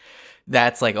immediate,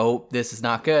 that's like, oh, this is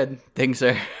not good.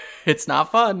 It's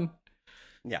not fun.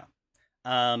 Yeah.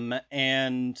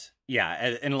 And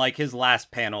yeah, and like his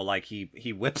last panel, like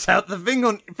he whips out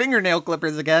the fingernail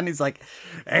clippers again. He's like,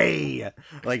 hey,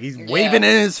 like he's waving in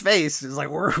his face. He's like,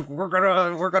 we're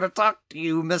gonna talk to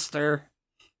you, mister.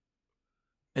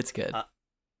 It's good.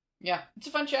 Yeah, it's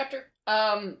a fun chapter.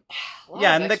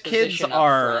 Yeah, and the kids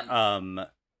are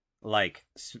like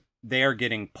they are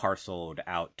getting parceled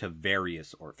out to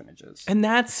various orphanages, and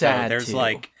that's sad. So there's too.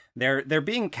 like they're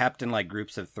being kept in like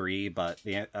groups of 3, but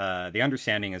the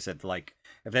understanding is that like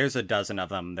if there's a dozen of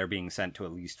them, they're being sent to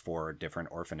at least 4 different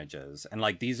orphanages, and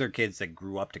like these are kids that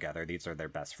grew up together. These are their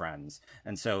best friends,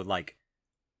 and so like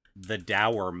the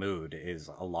dour mood is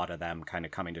a lot of them kind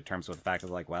of coming to terms with the fact of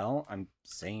like, well, I'm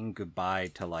saying goodbye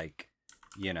to like,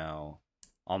 you know,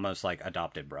 almost like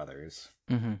adopted brothers.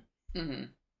 Mm-hmm. Mm-hmm.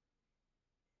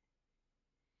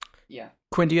 Yeah.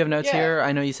 Quinn, do you have notes here?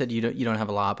 I know you said you don't have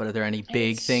a lot, but are there any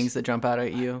big things that jump out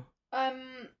at you? I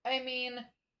mean,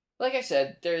 like I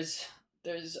said, there's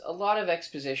a lot of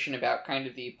exposition about kind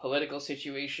of the political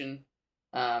situation,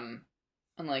 and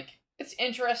like it's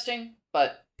interesting,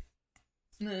 but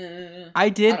I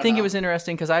did think it was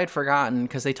interesting because I had forgotten,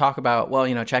 because they talk about, well,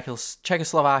 you know,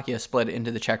 Czechoslovakia split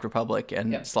into the Czech Republic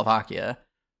and Slovakia,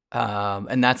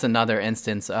 and that's another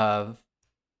instance of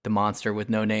the monster with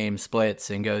no name splits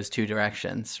and goes two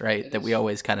directions, right? That we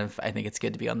always kind of, I think it's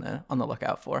good to be on the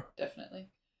lookout for. Definitely.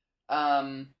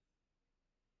 I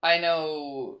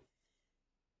know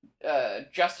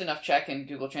just enough check and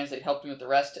Google Translate helped me with the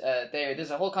rest.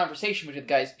 There's a whole conversation between the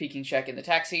guys peeking check in the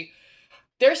taxi.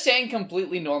 They're saying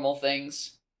completely normal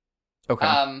things. Okay.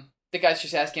 The guys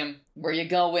just ask him, "Where you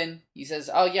going?" He says,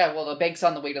 "Oh yeah, well the bank's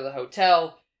on the way to the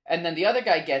hotel." And then the other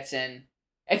guy gets in,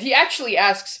 and he actually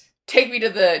asks, "Take me to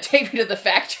the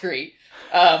factory."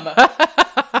 And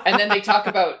then they talk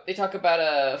about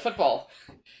football.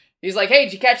 He's like, "Hey,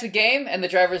 did you catch the game?" And the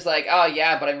driver's like, "Oh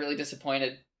yeah, but I'm really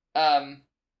disappointed."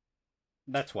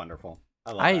 That's wonderful.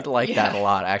 I like that a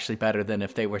lot, actually, better than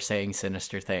if they were saying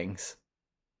sinister things.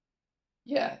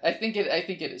 Yeah, I think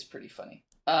it is pretty funny.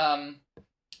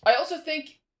 I also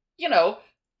think,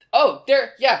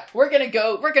 we're gonna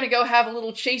go have a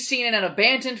little chase scene in an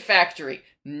abandoned factory.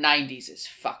 90s as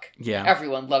fuck. Yeah.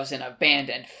 Everyone loves an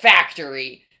abandoned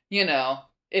factory.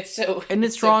 It's so... And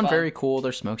it's drawn very cool.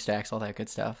 There's smokestacks, all that good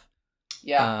stuff.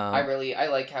 Yeah, I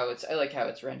like how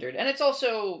it's rendered. And it's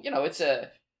also,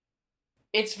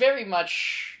 it's very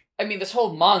much, this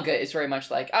whole manga is very much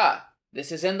like,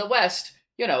 this is in the West,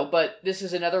 but this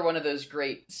is another one of those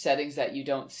great settings that you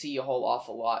don't see a whole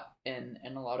awful lot in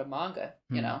a lot of manga,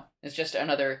 It's just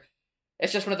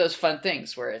one of those fun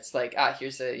things where it's like,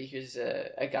 here's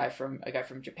a guy from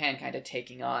Japan kind of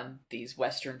taking on these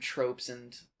Western tropes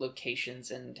and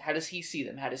locations, and how does he see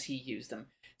them? How does he use them?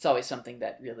 It's always something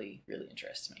that really, really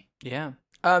interests me. Yeah.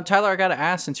 Tyler, I gotta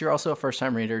ask, since you're also a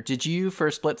first-time reader, did you for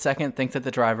a split second think that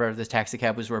the driver of the taxi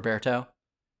cab was Roberto?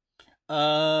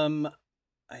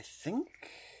 I think.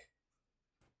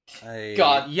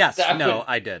 God. Yes. No,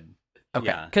 I did.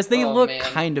 Okay. Because they look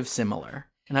kind of similar.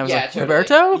 And I was like, totally.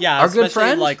 Roberto? Yeah, our good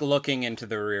friend? Like looking into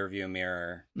the rearview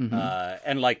mirror.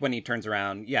 And like when he turns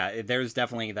around, there's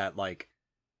definitely that like,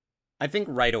 I think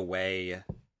right away,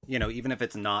 even if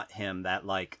it's not him, that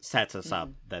like sets us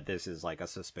up that this is like a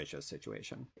suspicious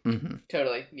situation.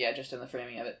 Totally. Yeah, just in the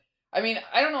framing of it. I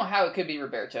don't know how it could be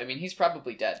Roberto. He's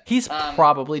probably dead. He's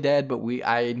probably dead, but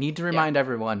I need to remind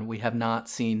everyone, we have not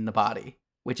seen the body,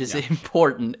 which is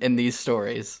important in these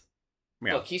stories.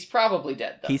 Yeah. Look, he's probably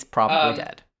dead, though. He's probably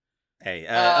dead. Hey,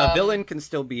 a villain can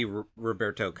still be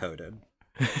Roberto coded.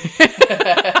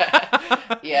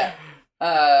 Yeah.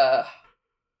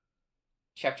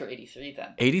 Chapter 83,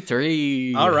 then.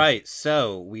 83. All right,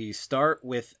 so we start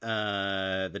with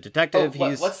the detective.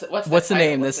 What's the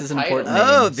name? This is an important name.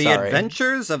 Oh, The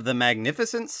Adventures of the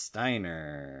Magnificent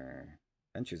Steiner.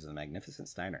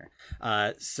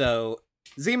 So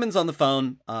Zeman's on the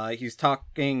phone. He's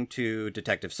talking to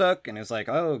Detective Sook, and is like,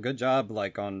 "Oh, good job,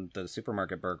 like on the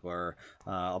supermarket burglar.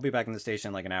 I'll be back in the station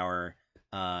in like an hour."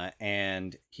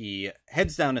 And he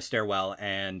heads down a stairwell,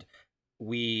 and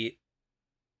we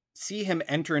see him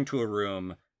enter into a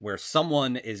room where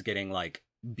someone is getting like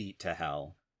beat to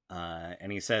hell.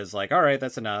 And he says like, "All right,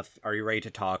 that's enough. Are you ready to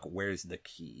talk? Where's the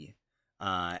key?"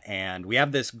 And we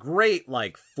have this great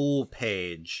like full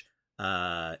page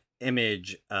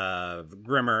image of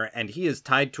Grimmer, and he is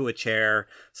tied to a chair,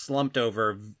 slumped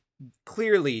over,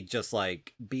 clearly just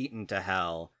like beaten to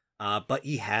hell. But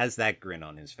he has that grin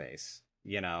on his face.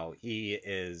 He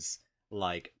is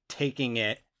like taking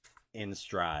it in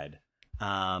stride.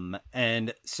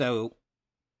 And so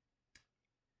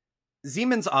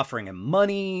Zeman's offering him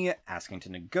money, asking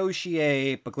to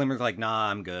negotiate, but Glimmer's like,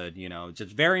 "Nah, I'm good."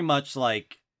 Just very much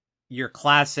like your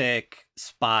classic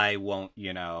spy won't,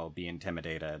 be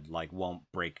intimidated, like won't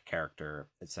break character,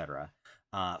 etc.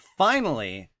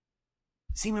 Finally,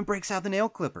 Zeman breaks out the nail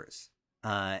clippers,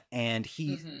 and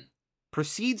he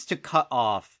proceeds to cut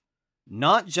off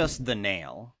not just the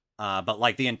nail, but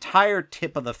like the entire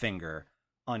tip of the finger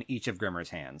on each of Grimmer's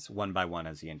hands, one by one,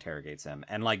 as he interrogates him.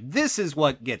 And like, this is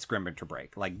what gets Grimmer to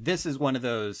break. Like, this is one of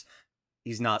those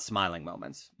he's not smiling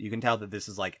moments. You can tell that this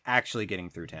is like actually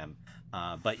getting through to him,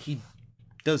 but he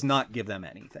does not give them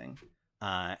anything.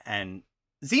 And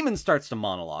Zeman starts to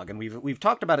monologue, and we've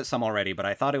talked about it some already, but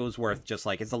I thought it was worth just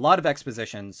like, it's a lot of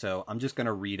exposition, so I'm just going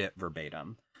to read it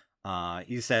verbatim.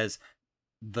 He says,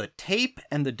 "The tape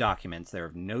and the documents, they're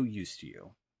of no use to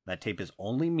you. That tape is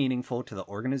only meaningful to the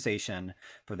organization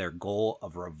for their goal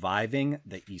of reviving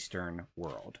the Eastern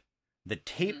world. The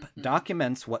tape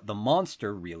documents what the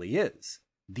monster really is.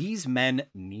 These men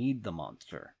need the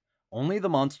monster. Only the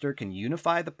monster can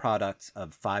unify the products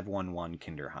of 511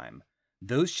 Kinderheim.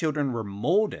 Those children were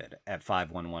molded at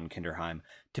 511 Kinderheim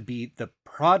to be the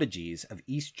prodigies of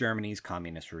East Germany's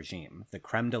communist regime, the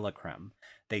creme de la creme.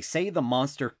 They say the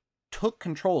monster took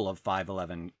control of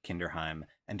 511 Kinderheim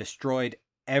and destroyed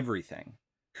everything.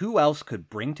 Who else could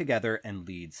bring together and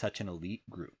lead such an elite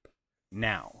group?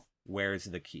 Now, where's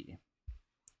the key?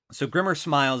 So Grimmer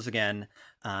smiles again,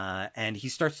 and he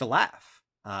starts to laugh,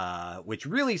 which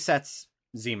really sets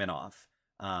Zeman off.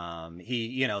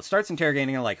 He, starts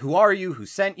interrogating him like, who are you? Who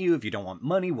sent you? If you don't want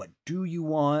money, what do you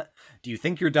want? Do you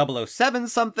think you're 007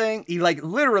 something? He,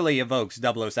 literally evokes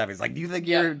 007. He's like, do you think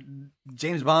you're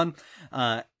James Bond?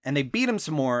 And they beat him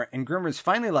some more, and Grimmer's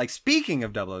finally like, speaking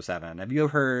of 007, have you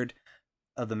heard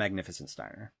of the Magnificent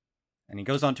Steiner? And he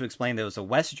goes on to explain there was a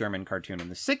West German cartoon in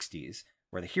the 60s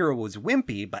where the hero was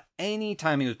wimpy, but any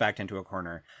time he was backed into a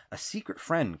corner, a secret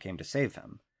friend came to save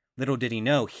him. Little did he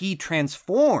know, he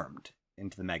transformed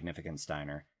into the Magnificent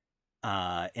Steiner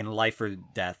in life or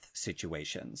death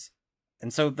situations.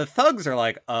 And so the thugs are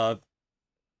like,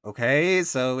 okay,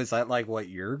 so is that like what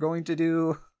you're going to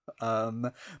do?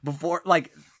 Before,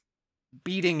 like,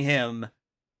 beating him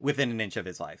within an inch of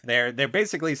his life. They're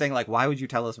basically saying, like, why would you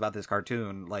tell us about this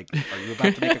cartoon? Like, are you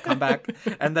about to make a comeback?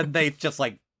 And then they just,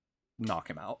 like, knock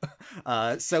him out.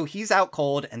 So he's out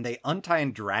cold, and they untie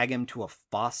and drag him to a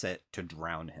faucet to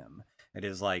drown him. It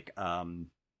is like, a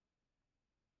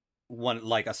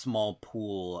small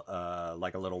pool,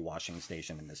 like a little washing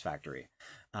station in this factory.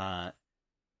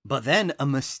 But then a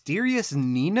mysterious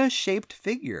Nina-shaped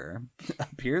figure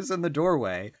appears in the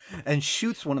doorway and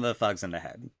shoots one of the thugs in the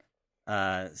head.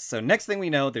 So next thing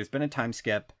we know, there's been a time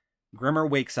skip. Grimmer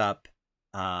wakes up.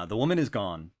 The woman is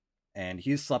gone, and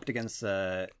he's slumped against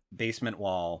the basement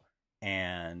wall,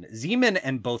 and Zeman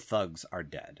and both thugs are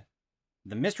dead.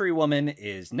 The mystery woman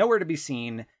is nowhere to be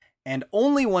seen, and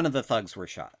only one of the thugs were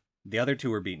shot. The other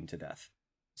two were beaten to death.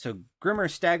 So Grimmer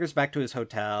staggers back to his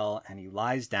hotel, and he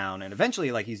lies down, and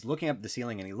eventually, like, he's looking up at the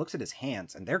ceiling, and he looks at his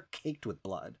hands, and they're caked with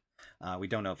blood. We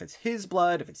don't know if it's his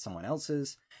blood, if it's someone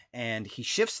else's, and he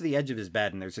shifts to the edge of his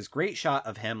bed, and there's this great shot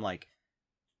of him, like,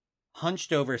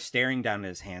 hunched over, staring down at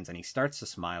his hands, and he starts to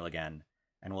smile again.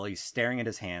 And while he's staring at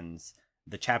his hands,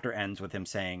 the chapter ends with him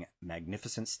saying,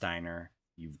 "Magnificent Steiner,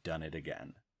 you've done it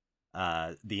again."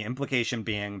 The implication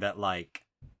being that, like,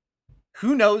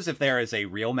 who knows if there is a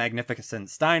real Magnificent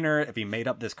Steiner, if he made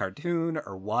up this cartoon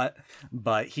or what,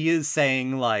 but he is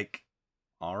saying, like,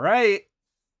 all right,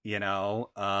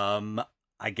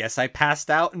 I guess I passed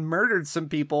out and murdered some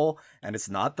people, and it's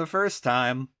not the first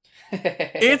time.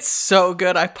 It's so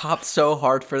good. I popped so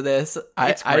hard for this.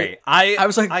 It's great. I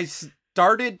was like, I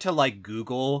started to like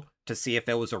Google to see if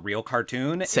it was a real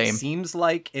cartoon. Same. It seems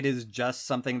like it is just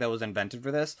something that was invented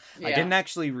for this. Yeah. I didn't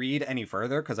actually read any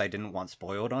further because I didn't want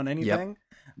spoiled on anything. Yep.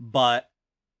 But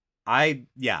I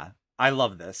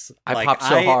love this. I popped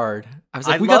so hard. I was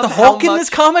like, we got the Hulk in this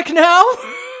comic now?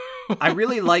 I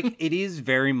really like, it is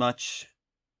very much,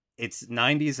 it's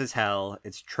 90s as hell,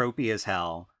 it's tropey as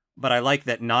hell, but I like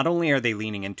that not only are they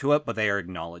leaning into it, but they are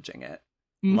acknowledging it.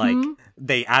 Mm-hmm. Like,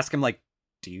 they ask him, like,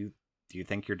 do you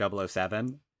think you're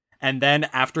 007? And then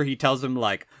after he tells them,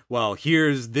 like, well,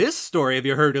 here's this story, have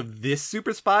you heard of this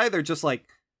super spy? They're just like,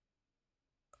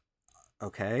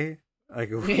 okay, like,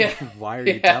 why are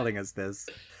you telling us this?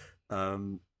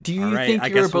 Do you think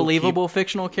you're a believable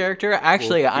fictional character?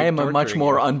 Actually, I am a much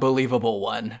more unbelievable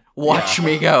one. Watch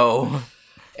me go.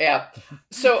 Yeah.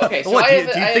 So, okay. So what,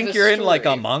 do you think you're in, like,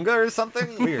 a manga or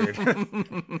something? Weird.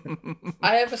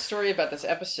 I have a story about this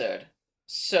episode.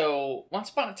 So,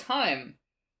 once upon a time,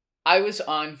 I was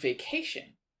on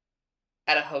vacation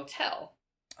at a hotel.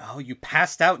 Oh, you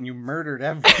passed out and you murdered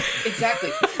everyone. Exactly.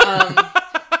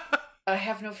 I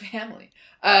have no family.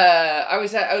 I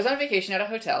was on vacation at a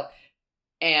hotel,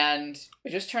 and I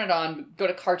just turned it on, go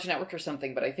to Cartoon Network or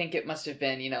something, but I think it must have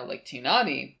been, like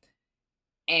Toonami.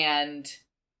 And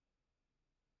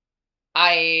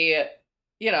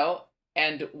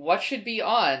and what should be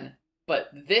on but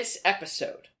this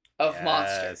episode of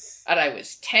Monster. And I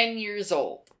was 10 years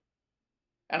old.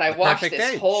 And I watched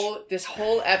this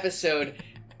whole episode,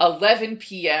 11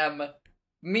 p.m.,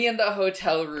 me in the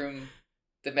hotel room,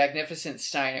 the Magnificent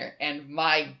Steiner, and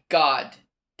my God,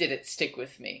 did it stick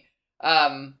with me.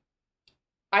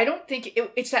 I don't think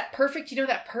it's that perfect,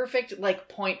 that perfect, like,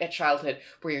 point at childhood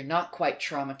where you're not quite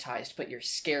traumatized, but you're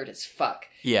scared as fuck.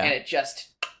 Yeah. And it just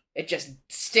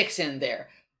sticks in there.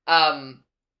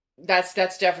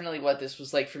 That's definitely what this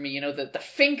was like for me. The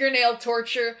fingernail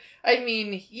torture. I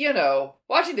mean,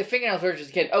 watching the fingernail torture as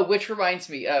a kid. Oh, which reminds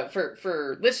me,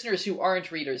 for listeners who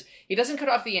aren't readers, he doesn't cut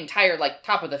off the entire, like,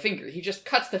 top of the finger. He just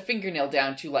cuts the fingernail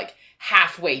down to, like,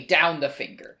 halfway down the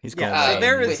finger. He's going so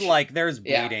there's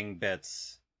bleeding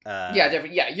bits.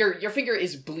 Your finger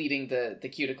is bleeding the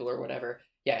cuticle or whatever.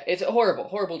 Yeah, it's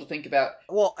horrible to think about.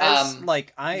 Well, as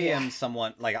I am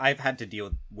someone I've had to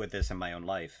deal with this in my own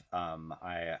life.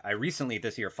 I recently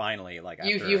this year finally after...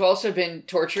 you've also been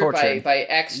tortured. by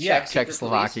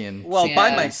Czechoslovakian. Well,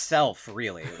 by myself,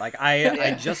 really.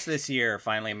 I just this year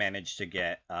finally managed to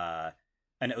get an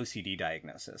OCD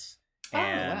diagnosis,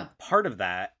 and part of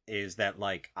that is that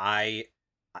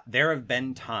there have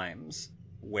been times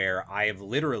where I have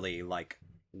literally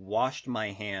washed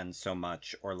my hands so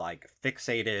much or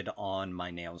fixated on my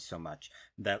nails so much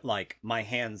that my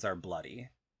hands are bloody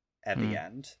at the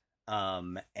end.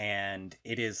 And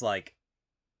it is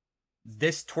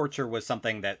this torture was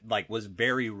something that was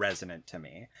very resonant to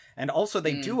me. And also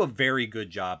they do a very good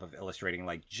job of illustrating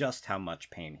just how much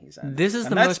pain he's in. This is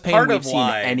the most pain we've seen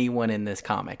anyone in this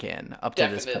comic in up to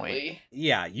this point.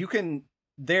 Yeah,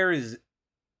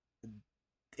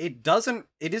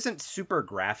 it isn't super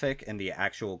graphic in the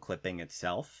actual clipping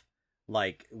itself.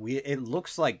 It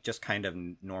looks like just kind of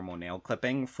normal nail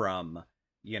clipping from,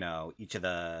 each of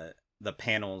the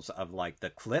panels of the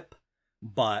clip,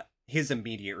 but his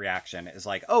immediate reaction is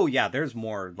oh yeah, there's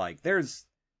more, there's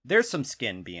some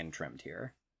skin being trimmed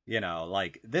here.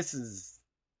 This is,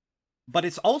 but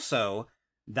it's also,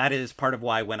 that is part of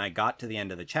why when I got to the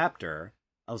end of the chapter,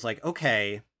 I was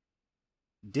okay,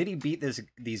 did he beat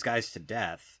these guys to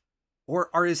death? Or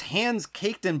are his hands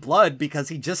caked in blood because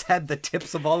he just had the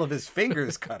tips of all of his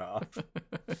fingers cut off?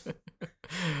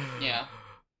 Yeah.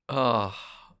 Oh,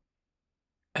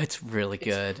 it's really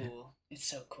good. Cool. It's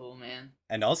so cool, man.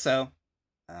 And also,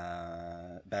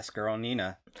 best girl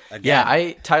Nina. Again, yeah,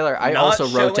 I also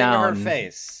wrote down her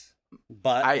face,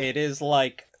 but it is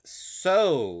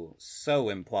so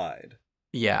implied.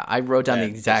 Yeah, I wrote down the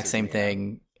exact same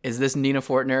thing. Is this Nina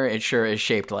Fortner? It sure is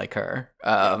shaped like her.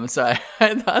 So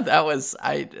I thought that was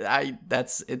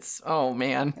it's oh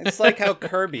man. It's like how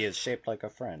Kirby is shaped like a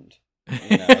friend.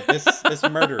 This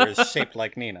murder is shaped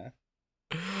like Nina.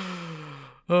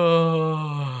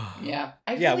 Oh. Yeah.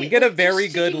 We get a very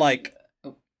good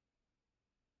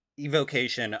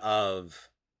evocation of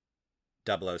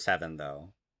 007 though.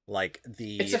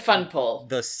 It's a fun pull.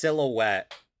 The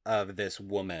silhouette of this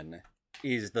woman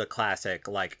is the classic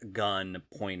gun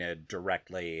pointed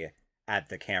directly at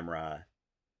the camera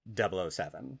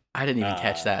 007. I didn't even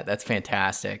catch that. That's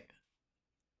fantastic.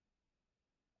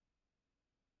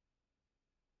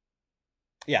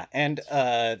 Yeah, and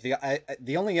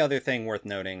the only other thing worth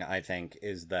noting, I think,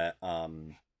 is that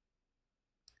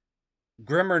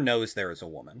Grimmer knows there is a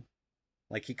woman.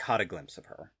 He caught a glimpse of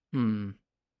her.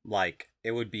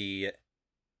 It would be,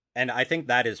 and I think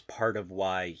that is part of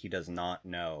why he does not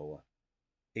know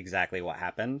exactly what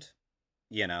happened.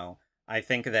 I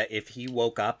think that if he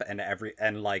woke up and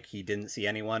he didn't see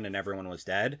anyone and everyone was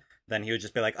dead, then he would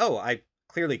just be oh, I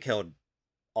clearly killed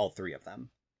all three of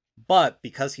them. But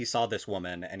because he saw this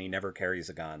woman and he never carries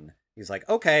a gun, he's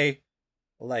okay,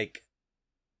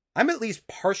 I'm at least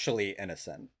partially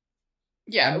innocent.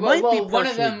 Yeah, one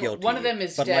of them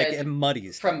is dead it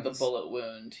muddies from things. The bullet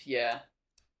wound. Yeah.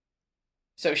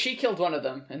 So she killed one of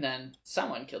them, and then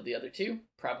someone killed the other two.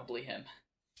 Probably him.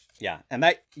 Yeah, and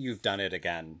that "You've Done It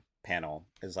Again" panel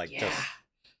is just,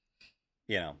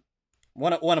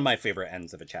 one of my favorite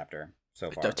ends of a chapter so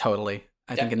far. Totally.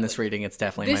 I think in this reading, it's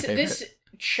definitely my favorite. This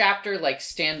chapter,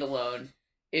 standalone,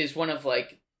 is one of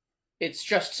it's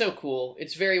just so cool.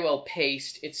 It's very well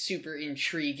paced. It's super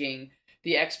intriguing.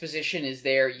 The exposition is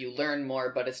there. You learn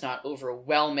more, but it's not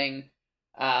overwhelming.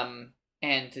 And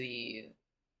the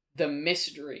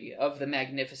mystery of the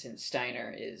Magnificent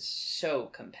Steiner is so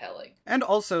compelling. And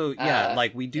also,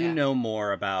 we do know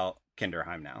more about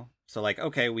Kinderheim now. So,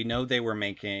 okay, we know they were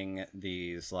making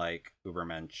these,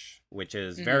 Ubermensch, which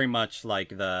is very much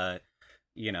the,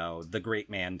 the great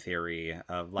man theory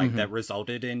of, that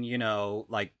resulted in,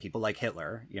 people like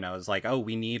Hitler. It's oh,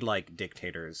 we need,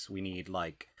 dictators. We need,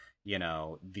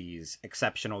 these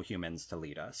exceptional humans to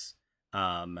lead us.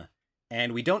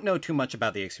 And we don't know too much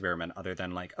about the experiment other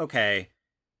than, okay,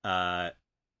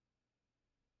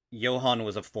 Johann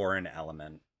was a foreign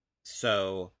element.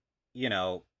 So,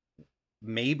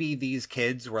 maybe these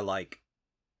kids were,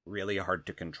 really hard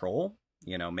to control.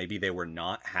 Maybe they were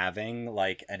not having,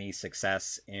 any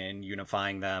success in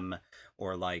unifying them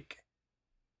or,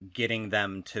 getting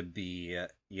them to be,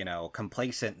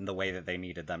 complacent in the way that they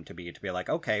needed them to be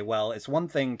okay, well, it's one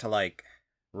thing to,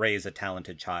 raise a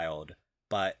talented child,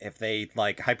 but if they,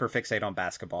 hyperfixate on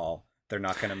basketball, they're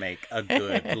not going to make a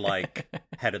good,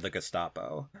 head of the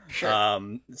Gestapo. Sure.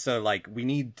 So, we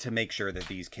need to make sure that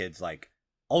these kids,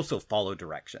 also follow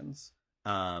directions.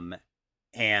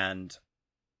 And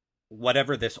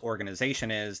whatever this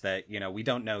organization is that, we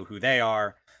don't know who they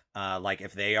are,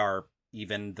 if they are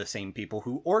even the same people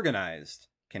who organized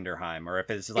Kinderheim, or if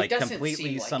it's like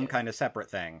completely some kind of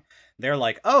separate thing. They're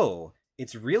like, oh,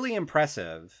 it's really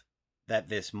impressive that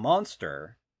this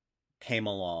monster came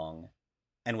along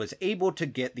and was able to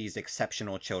get these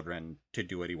exceptional children to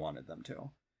do what he wanted them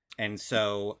to. And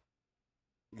so,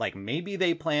 like, maybe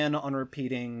they plan on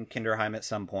repeating Kinderheim at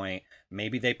some point.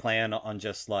 Maybe they plan on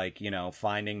just, like, you know,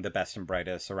 finding the best and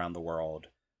brightest around the world.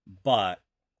 But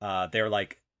they're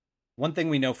like, one thing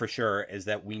we know for sure is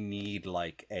that we need,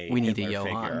 like, a Johann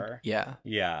figure.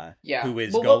 Yeah. Who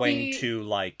is going to,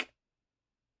 like,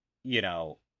 you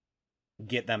know,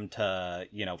 get them to,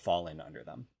 you know, fall in under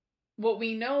them. What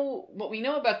we know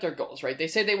about their goals, right? They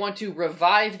say they want to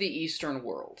revive the Eastern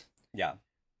world. Yeah.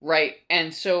 Right,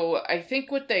 and so I think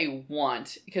what they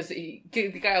want, because the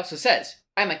guy also says,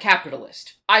 I'm a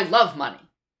capitalist. I love money.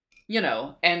 You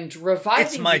know, and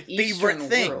reviving the Eastern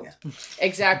world.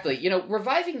 Exactly. You know,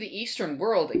 reviving the Eastern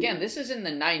world, again, this is in the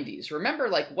 90s. Remember,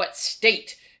 like, what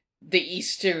state the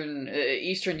Eastern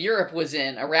Europe was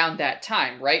in around that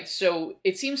time, right? So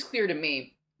it seems clear to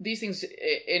me, these things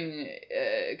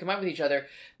combine with each other.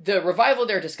 The revival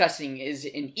they're discussing is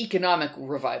an economic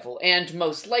revival, and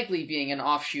most likely being an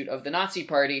offshoot of the Nazi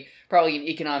Party, probably an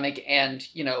economic and,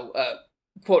 you know,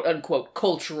 quote-unquote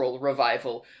cultural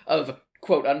revival of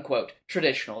quote-unquote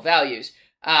traditional values.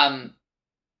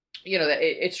 You know,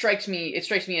 it strikes me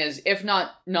as, if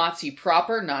not Nazi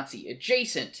proper, Nazi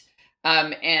adjacent,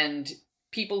 and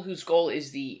people whose goal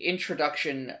is the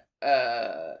introduction,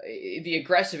 the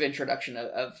aggressive introduction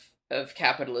of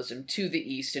capitalism to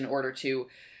the East in order to,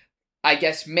 I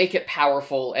guess, make it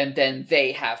powerful, and then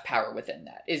they have power within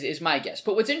that, is my guess.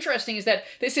 But what's interesting is that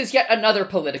this is yet another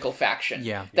political faction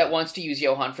that wants to use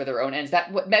Johann for their own ends.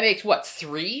 That makes, what,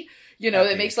 3? You know,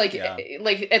 it makes, like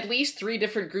at least 3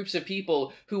 different groups of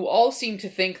people who all seem to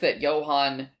think that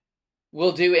Johann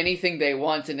will do anything they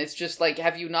want, and it's just like,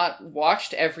 have you not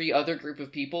watched every other group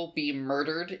of people be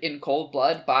murdered in cold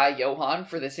blood by Johann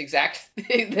for this exact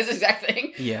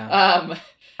thing? Yeah.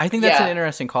 I think that's an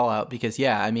interesting call out, because,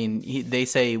 I mean, they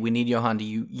say we need Johann to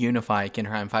unify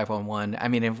Kinderheim 511. I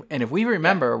mean, if we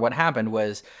remember, what happened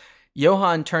was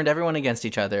Johann turned everyone against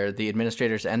each other, the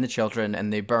administrators and the children,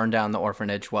 and they burned down the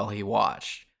orphanage while he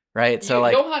watched, right? So,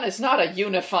 like, Johann is not a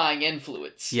unifying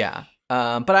influence. Yeah.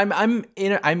 But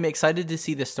I'm excited to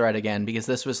see this thread again, because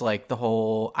this was like the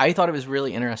whole. I thought it was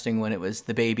really interesting when it was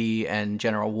the baby and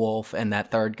General Wolf and that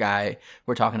third guy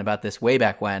were talking about this way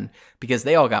back when, because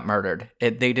they all got murdered. We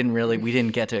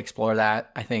didn't get to explore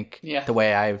that, I think, the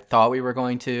way I thought we were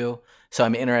going to. So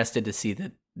I'm interested to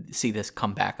see this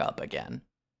come back up again.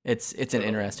 It's an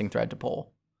interesting thread to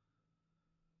pull.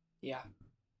 Yeah.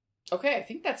 Okay, I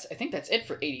think that's it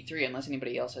for 83, unless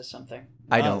anybody else has something.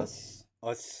 I don't.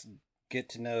 Let's get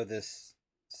to know this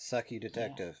sucky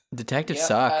detective. Detective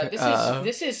suck.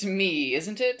 This is me,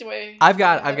 isn't it? I've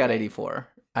got 84.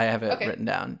 I have it written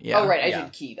down. Yeah. Oh right, I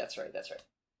did key. That's right.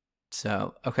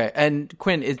 So okay, and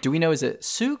Quinn, do we know, is it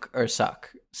Sook or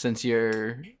Suck? Since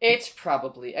you're, it's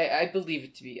probably. I believe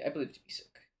it to be Sook.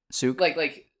 Sook,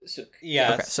 like Sook.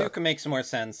 Yeah, okay, Sook makes more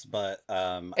sense, but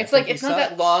it's like it's not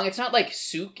that long. It's not like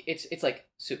Sook. It's like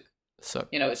Sook. Suck.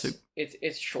 You know, it's Sook.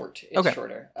 It's short. It's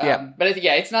shorter. But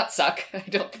it's not Suck. I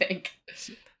don't think.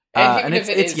 And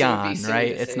it's Jan, right?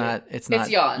 It's not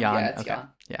Jan. Yeah, it's okay. Jan.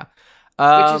 Yeah.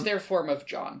 Which is their form of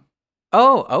John.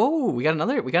 Oh, we got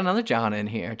another John in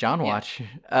here. John Watch.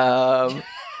 Okay,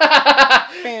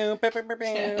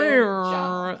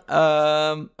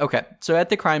 so at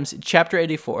the crime scene, chapter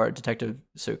 84, Detective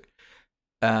Sook.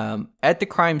 At the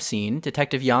crime scene,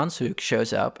 Detective Jan Sook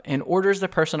shows up and orders the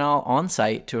personnel on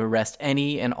site to arrest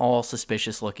any and all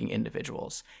suspicious-looking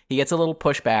individuals. He gets a little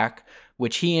pushback,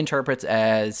 which he interprets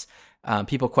as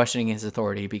people questioning his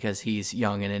authority because he's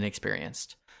young and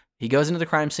inexperienced. He goes into the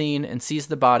crime scene and sees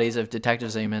the bodies of Detective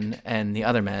Zeman and the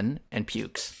other men and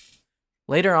pukes.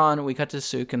 Later on, we cut to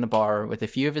Sook in the bar with a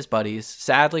few of his buddies,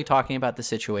 sadly talking about the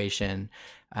situation,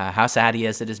 how sad he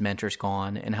is that his mentor's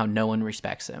gone, and how no one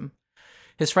respects him.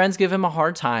 His friends give him a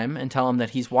hard time and tell him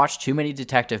that he's watched too many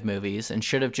detective movies and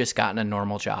should have just gotten a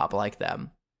normal job like them.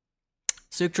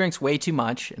 Sook drinks way too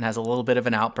much and has a little bit of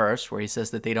an outburst where he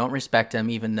says that they don't respect him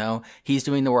even though he's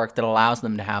doing the work that allows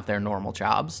them to have their normal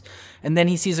jobs. And then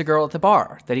he sees a girl at the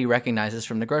bar that he recognizes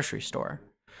from the grocery store.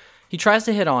 He tries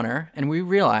to hit on her, and we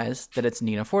realize that it's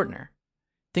Nina Fortner.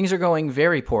 Things are going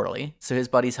very poorly, so his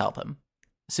buddies help him.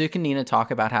 Sook and Nina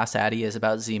talk about how sad he is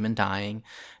about Zeman dying,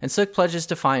 and Sook pledges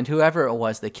to find whoever it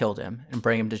was that killed him and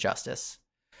bring him to justice.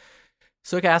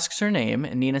 Sook asks her name,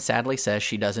 and Nina sadly says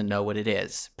she doesn't know what it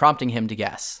is, prompting him to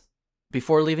guess,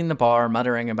 before leaving the bar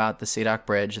muttering about the Sadok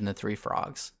Bridge and the 3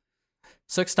 frogs.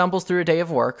 Sook stumbles through a day of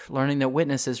work, learning that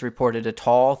witnesses reported a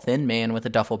tall, thin man with a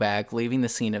duffel bag leaving the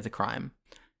scene of the crime.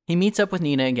 He meets up with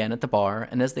Nina again at the bar,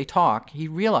 and as they talk, he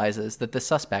realizes that the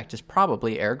suspect is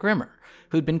probably Eric Grimmer,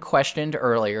 who'd been questioned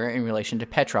earlier in relation to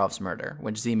Petrov's murder,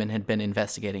 which Zeman had been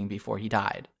investigating before he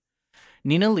died.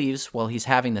 Nina leaves while he's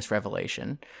having this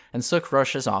revelation, and Sook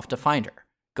rushes off to find her,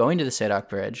 going to the Sadok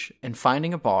Bridge and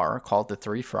finding a bar called the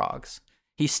Three Frogs.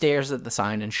 He stares at the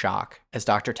sign in shock as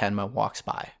Dr. Tenma walks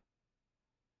by.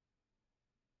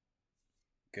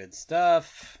 Good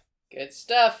stuff. Good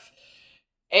stuff.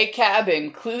 A cab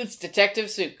includes Detective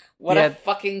Sook. What a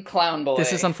fucking clown boy.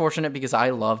 This is unfortunate because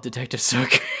I love Detective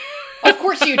Sook. Of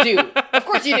course you do. Of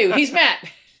course you do. He's Matt.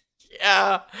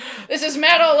 Yeah. This is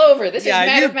Matt all over. This is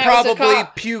Matt if Matt was a cop. You'd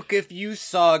probably puke if you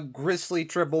saw Grisly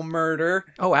triple murder.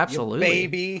 Oh, absolutely.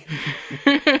 Baby.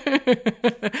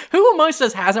 Who amongst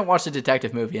us hasn't watched a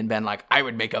detective movie and been like, I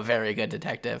would make a very good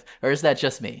detective? Or is that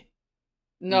just me?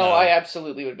 No, I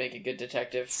absolutely would make a good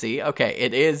detective. See, okay,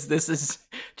 it is. This is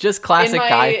just classic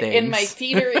guy things. In my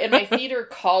theater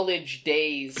college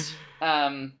days,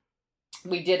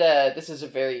 we did this is a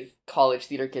very college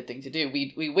theater kid thing to do.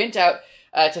 We went out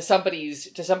to somebody's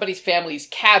family's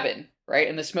cabin, right,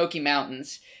 in the Smoky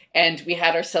Mountains, and we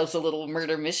had ourselves a little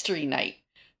murder mystery night.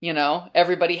 You know,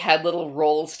 everybody had little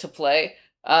roles to play.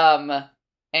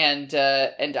 And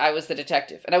I was the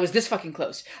detective. And I was this fucking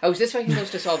close.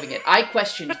 To solving it. I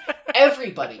questioned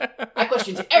everybody.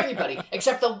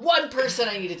 Except the one person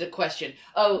I needed to question.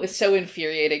 Oh, it's so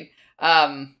infuriating.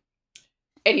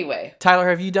 Anyway. Tyler,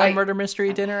 have you done murder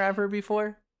mystery dinner ever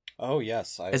before? Oh,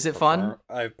 yes. Is it fun?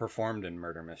 I've performed in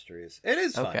murder mysteries. It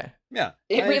is fun. Okay. Yeah.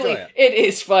 It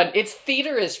is fun. It's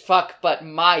theater as fuck, but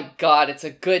my god, it's a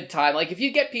good time. Like, if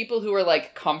you get people who are,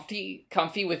 like, comfy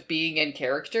with being in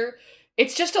character,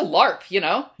 it's just a LARP, you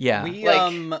know? Yeah. We,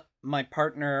 my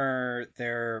partner,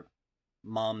 their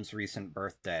mom's recent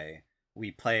birthday,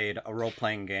 we played a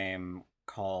role-playing game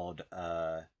called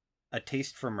A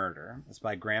Taste for Murder. It's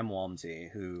by Graham Walmsley,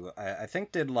 who I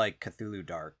think did, like, Cthulhu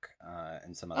Dark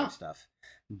and some other stuff.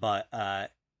 But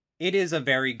it is a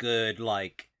very good,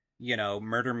 like, you know,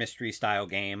 murder mystery style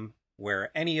game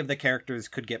where any of the characters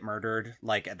could get murdered,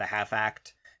 like, at the half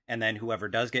act. And then whoever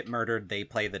does get murdered, they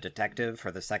play the detective for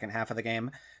the second half of the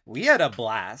game. We had a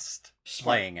blast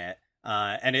playing it.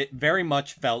 And it very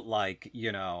much felt like,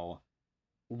 you know,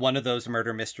 one of those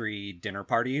murder mystery dinner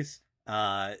parties.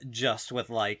 Just with,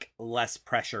 like, less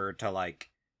pressure to, like,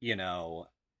 you know,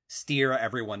 steer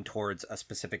everyone towards a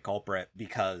specific culprit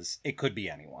because it could be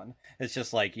anyone. It's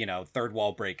just like, you know, third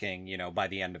wall breaking, you know, by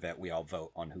the end of it, we all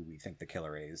vote on who we think the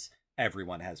killer is.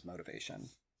 Everyone has motivation.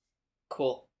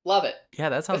 Cool. Love it. Yeah,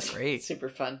 that sounds great. Super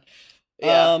fun.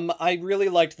 Yeah. I really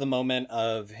liked the moment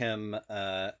of him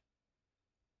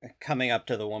coming up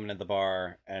to the woman at the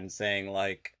bar and saying,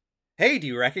 like, hey, do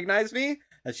you recognize me?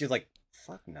 And she's like,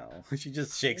 fuck no. She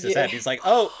just shakes his head. He's like,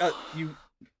 oh, you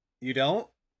don't?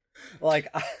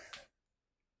 Like,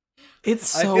 it's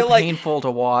so painful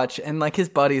to watch. And, like, his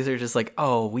buddies are just like,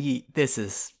 oh, this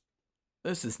is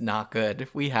not good.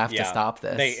 We have to stop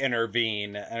this. They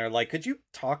intervene and are like, could you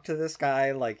talk to this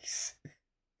guy? Like, he's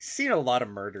seen a lot of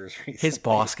murders recently. His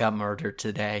boss got murdered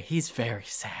today. He's very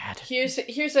sad. Here's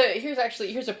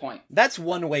a point. That's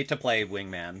one way to play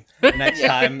wingman. Next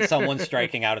time someone's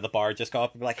striking out of the bar, just go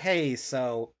up and be like, hey,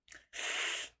 so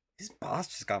his boss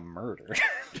just got murdered.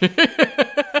 Here's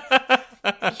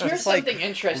something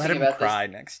interesting about this. Let him cry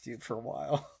next to you for a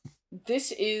while.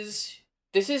 This is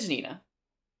Nina.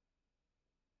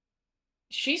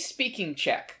 She's speaking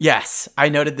Czech. Yes, I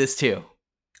noted this too.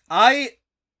 I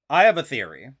have a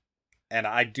theory, and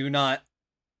I do not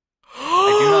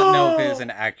know if it is an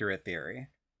accurate theory.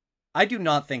 I do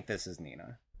not think this is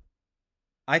Nina.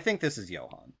 I think this is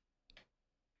Johan.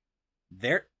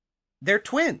 They're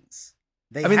twins.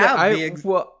 They have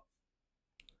the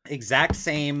exact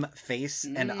same face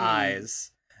and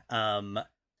eyes.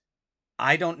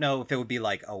 I don't know if it would be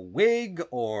like a wig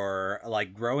or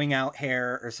like growing out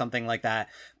hair or something like that,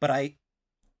 but I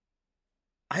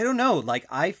don't know. Like,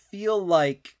 I feel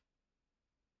like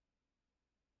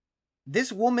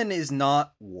this woman is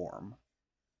not warm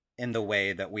in the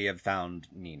way that we have found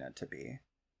Nina to be.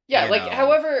 Yeah, like,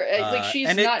 however, like,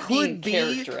 she's not being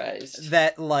characterized.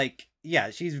 That, like, yeah,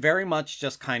 she's very much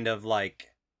just kind of like,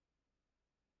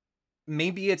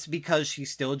 maybe it's because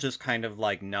she's still just kind of,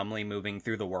 like, numbly moving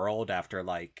through the world after,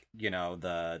 like, you know,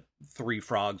 the Three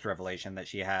Frogs revelation that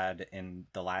she had in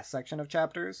the last section of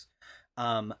chapters.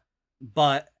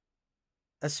 But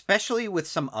especially with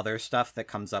some other stuff that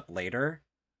comes up later,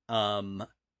 I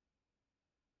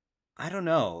don't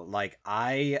know. Like,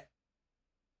 I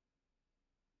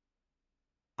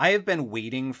I have been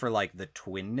waiting for like the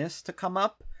twinness to come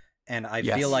up, and I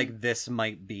feel like this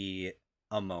might be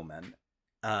a moment.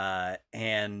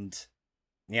 And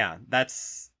yeah,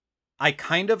 I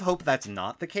kind of hope that's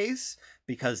not the case,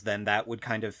 because then that would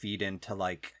kind of feed into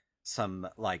like some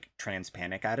like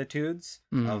transpanic attitudes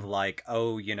of like,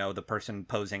 oh, you know, the person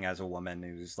posing as a woman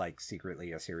who's like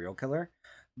secretly a serial killer.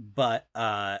 But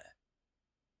I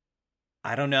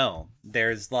don't know.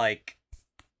 There's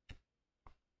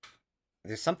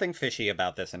something fishy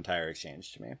about this entire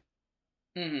exchange to me.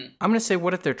 I'm gonna say,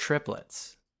 what if they're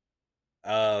triplets?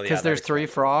 Oh, yeah. Because there's 3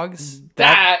 frogs.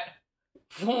 That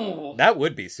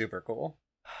would be super cool.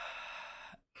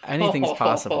 Anything's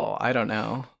possible. I don't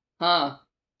know. Huh.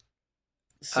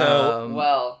 So,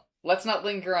 well, let's not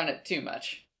linger on it too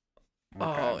much.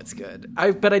 Okay. Oh, it's good.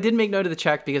 But I did make note of the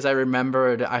check because I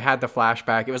remembered I had the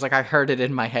flashback. It was like I heard it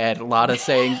in my head. Lada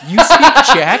saying, "You speak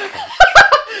Czech?"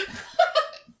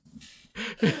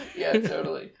 Yeah,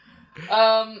 totally.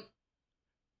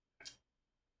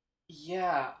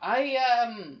 Yeah,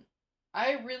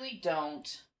 I really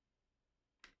don't.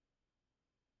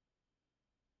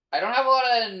 I don't have a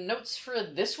lot of notes for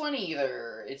this one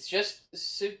either. It's just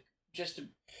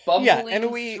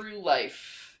bumbling through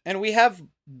life. And we have,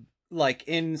 like,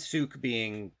 in Suk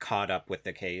being caught up with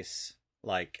the case,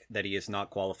 like, that he is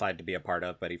not qualified to be a part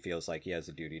of, but he feels like he has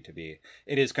a duty to be.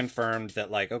 It is confirmed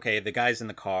that, like, okay, the guys in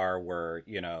the car were,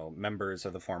 you know, members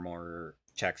of the former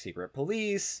Czech secret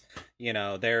police. You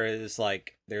know, there's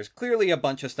clearly a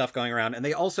bunch of stuff going around, and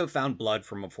they also found blood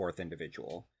from a 4th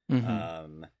individual.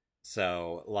 Mm-hmm.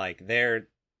 So, like,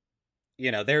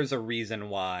 there's a reason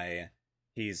why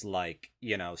he's, like,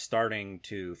 you know, starting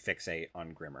to fixate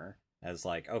on Grimmer as,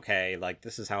 like, okay, like,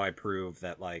 this is how I prove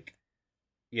that, like,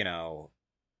 you know,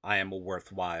 I am a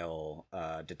worthwhile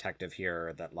detective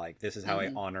here, that, like, this is how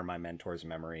I honor my mentor's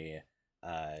memory,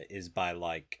 is by,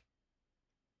 like,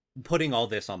 putting all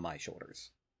this on my shoulders.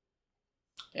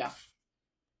 Yeah.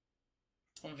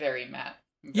 Very Matt.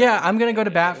 Yeah, I'm going to go to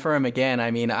bat for him again.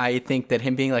 I mean, I think that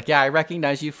him being like, yeah, I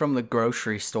recognize you from the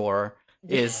grocery store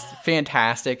is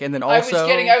fantastic. And then also...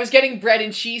 I was getting bread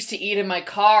and cheese to eat in my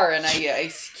car, and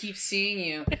I keep seeing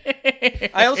you.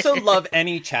 I also love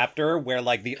any chapter where,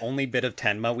 like, the only bit of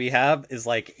Tenma we have is,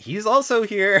 like, he's also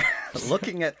here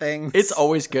looking at things. It's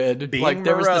always good. Being like,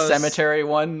 there was the morose. cemetery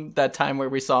one that time where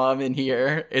we saw him in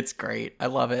here. It's great. I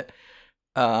love it.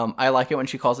 I like it when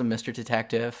she calls him Mr.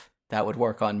 Detective. That would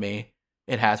work on me.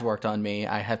 It has worked on me.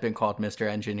 I have been called Mr.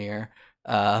 Engineer.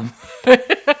 I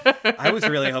was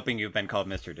really hoping you've been called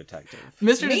Mr. Detective.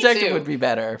 Mr. Me Detective too. would be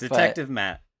better. Detective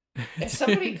Matt. If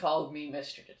somebody called me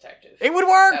Mr. Detective, It would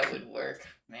work! That would work.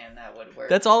 Man, that would work.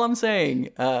 That's all I'm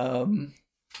saying.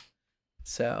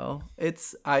 So,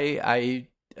 it's like I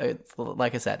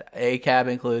said, ACAB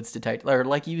includes Detective, or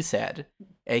like you said,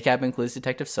 ACAB includes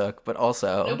Detective Sook, but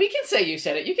also... No, we can say you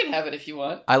said it. You can have it if you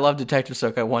want. I love Detective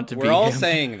Sook. I want to be We're all him.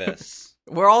 saying this.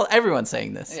 Everyone's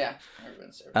saying this. Yeah,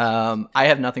 everyone's saying I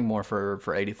have nothing more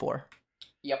for 84.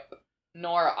 Yep.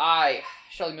 Nor I.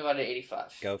 Shall we move on to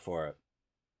 85? Go for it.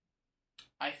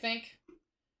 I think,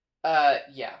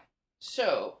 yeah.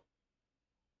 So,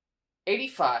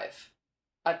 85,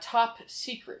 a top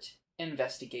secret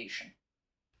investigation.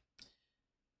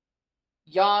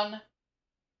 Jan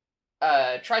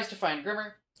tries to find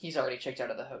Grimmer. He's already checked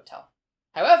out of the hotel.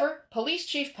 However, Police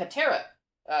Chief Patera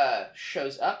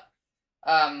shows up.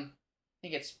 I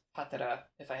think it's Patera,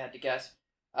 if I had to guess.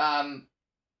 And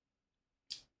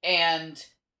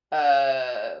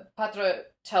Patera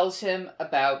tells him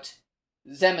about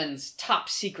Zeman's top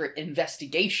secret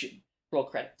investigation, roll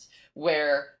credits,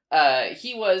 where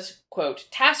he was, quote,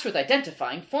 tasked with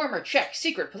identifying former Czech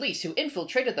secret police who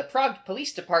infiltrated the Prague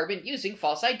police department using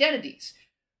false identities.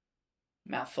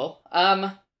 Mouthful.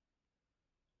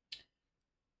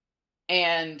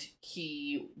 And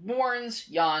he warns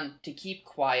Jan to keep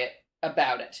quiet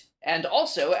about it. And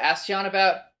also asks Jan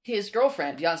about his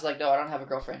girlfriend. Jan's like, no, I don't have a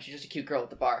girlfriend. She's just a cute girl at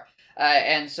the bar.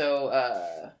 And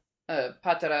so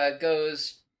Patera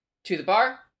goes to the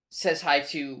bar, says hi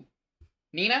to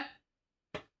Nina,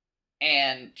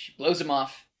 and she blows him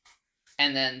off.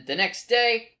 And then the next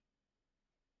day,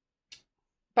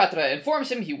 Patera informs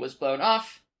him he was blown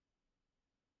off,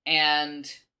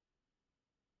 and...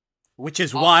 Which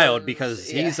is wild, because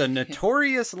he's a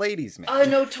notorious ladies' man. A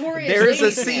notorious There's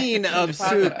ladies' a scene man. of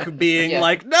Suk being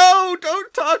like, no,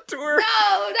 don't talk to her.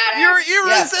 No, not You're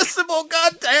irresistible,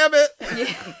 God damn it.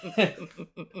 Yeah.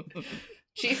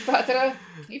 Chief Patera,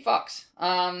 he fucks.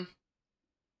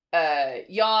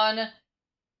 Jan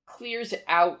clears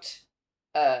out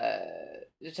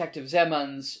Detective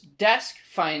Zeman's desk,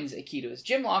 finds a key to his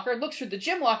gym locker, looks through the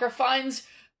gym locker, finds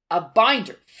a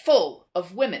binder full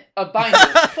of women, a binder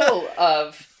full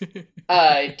of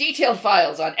detailed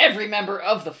files on every member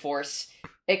of the Force,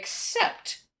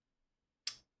 except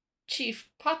Chief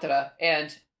Patra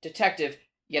and Detective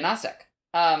Yanasek.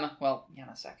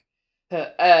 Yanasek.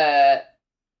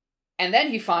 And then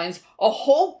he finds a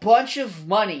whole bunch of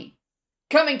money,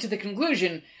 coming to the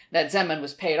conclusion that Zenman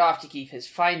was paid off to keep his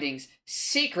findings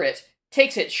secret,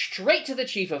 takes it straight to the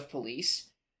Chief of Police,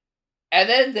 and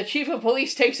then the Chief of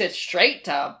Police takes it straight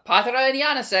to Patra and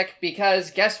Yanasek, because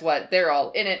guess what? They're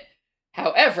all in it.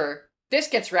 However, this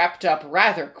gets wrapped up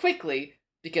rather quickly,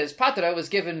 because Patra was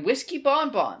given whiskey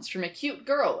bonbons from a cute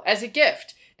girl as a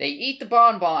gift. They eat the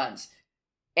bonbons,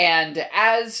 and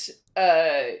as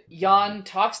Jan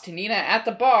talks to Nina at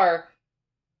the bar,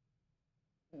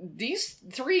 these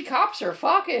 3 cops are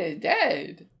fucking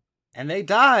dead. And they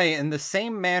die in the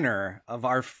same manner of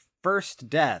our first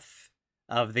death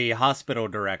of the hospital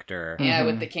director. Yeah,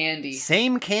 with the candy.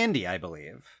 Same candy, I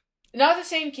believe. Not the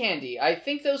same candy. I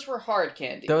think those were hard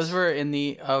candies. Those were in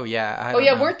the... Oh, yeah.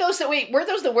 Weren't those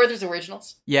the Werther's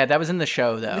originals? Yeah, that was in the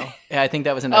show, though. I think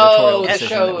that was an editorial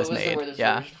decision that was made.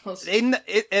 The Originals.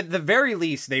 At the very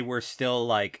least, they were still,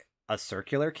 like, a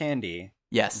circular candy.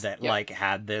 Yes. That, like,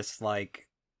 had this, like,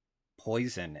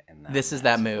 poison in them. This is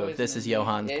that move. This is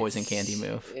Johann's poison candy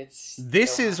move.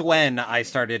 This is when I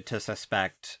started to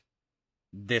suspect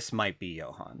this might be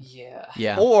Johann. Yeah.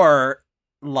 Yeah. Or,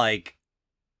 like...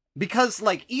 Because,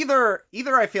 like, either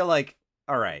I feel like,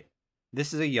 all right,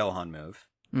 this is a Johann move,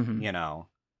 you know.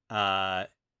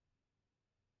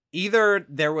 Either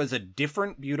there was a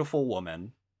different beautiful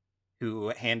woman who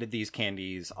handed these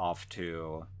candies off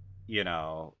to, you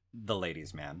know, the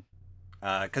ladies' man.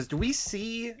 Because do we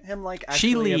see him, like, actually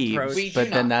She leaves, approach? but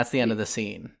then that's the end of the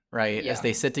scene, right? Yeah. As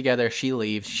they sit together, she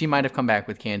leaves. She might have come back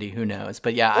with candy, who knows?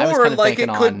 But yeah, I was Or, kind of like,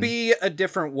 thinking it could be a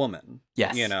different woman.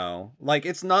 Yes. You know? Like,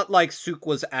 it's not like Suk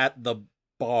was at the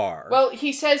bar. Well,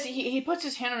 he says, he puts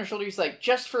his hand on her shoulder, he's like,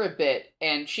 just for a bit,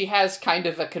 and she has kind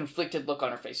of a conflicted look on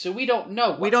her face, so we don't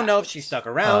know we don't know if she stuck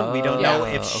around. We don't know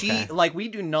if okay. she, like, we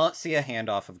do not see a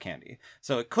handoff of candy.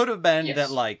 So it could have been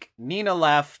that, like, Nina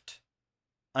left,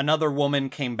 another woman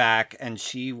came back, and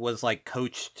she was, like,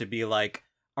 coached to be like,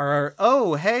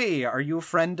 hey, are you a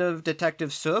friend of Detective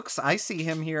Sooks? I see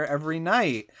him here every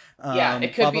night.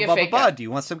 It could be a fake out. Do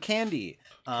you want some candy?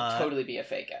 Could totally be a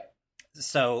fake out.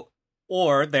 So,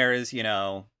 or there is, you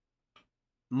know,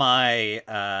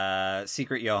 my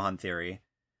secret Johann theory.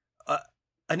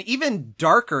 An even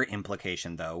darker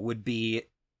implication, though, would be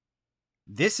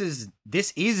this is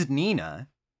Nina,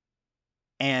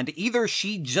 and either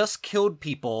she just killed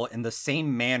people in the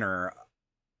same manner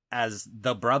as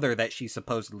the brother that she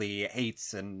supposedly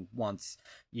hates and wants,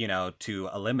 you know, to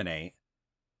eliminate,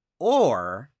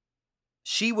 or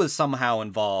she was somehow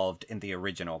involved in the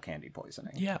original candy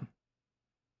poisoning. Yeah.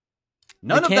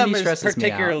 None of them is stresses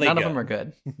particularly me out. None good. of them are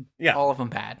good. Yeah. All of them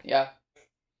bad. Yeah.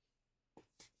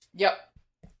 Yep.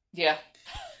 Yeah.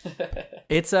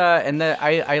 It's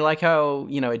I like how,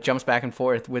 you know, it jumps back and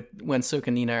forth with when Suk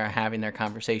and Nina are having their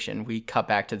conversation. We cut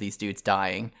back to these dudes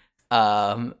dying.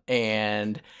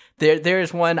 And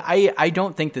there's one, I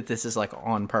don't think that this is like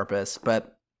on purpose,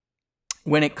 but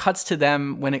when it cuts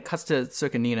to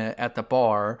Suk and Nina at the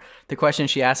bar, the question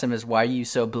she asks him is, "Why are you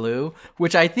so blue?"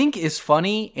 Which I think is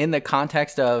funny in the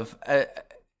context of, I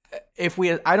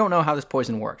don't know how this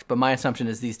poison works, but my assumption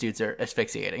is these dudes are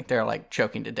asphyxiating. They're like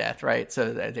choking to death, right?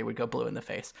 So that they would go blue in the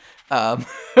face.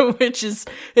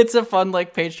 It's a fun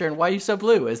like page turn. Why are you so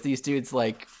blue? As these dudes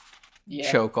like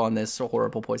choke on this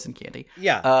horrible poison candy.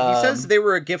 Yeah, he says they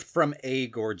were a gift from a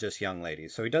gorgeous young lady.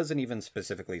 So he doesn't even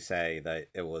specifically say that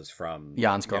it was from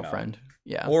Jan's girlfriend.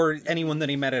 Yeah. Or anyone that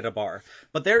he met at a bar.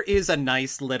 But there is a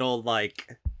nice little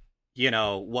like, you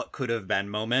know, what could have been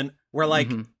moment where like,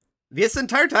 this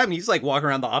entire time, he's like walking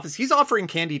around the office. He's offering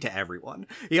candy to everyone.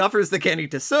 He offers the candy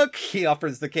to Suk. He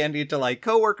offers the candy to like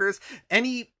coworkers.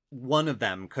 Any one of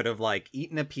them could have like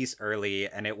eaten a piece early,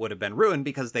 and it would have been ruined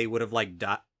because they would have like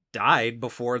died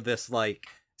before this like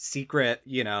secret,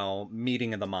 you know,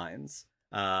 meeting of the minds.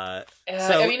 So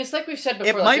I mean, it's like we've said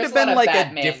before. It might have been like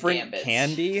a different gambits.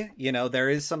 candy. You know, there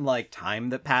is some like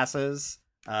time that passes.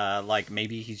 Like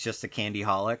maybe he's just a candy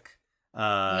holic.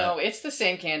 No, it's the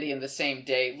same candy in the same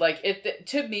day. Like,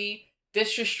 to me,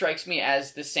 this just strikes me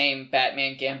as the same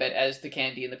Batman gambit as the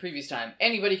candy in the previous time.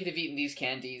 Anybody could have eaten these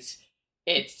candies.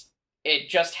 It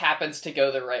just happens to go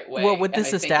the right way. Well, what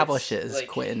this establishes, like,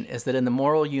 Quinn, is that in the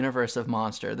moral universe of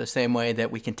Monster, the same way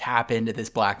that we can tap into this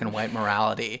black and white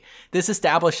morality, this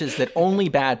establishes that only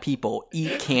bad people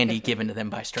eat candy given to them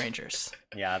by strangers.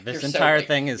 Yeah, this entire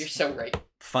thing is You're so right.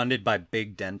 funded by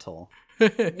Big Dental.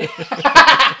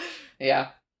 Yeah.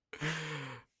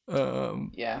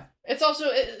 Um, Yeah. It's also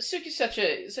Suki's such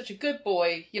a good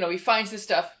boy. You know, he finds this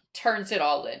stuff, turns it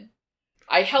all in.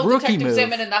 I held Rookie Detective move.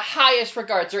 Zeman in the highest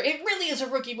regard, sir. It really is a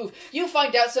rookie move. You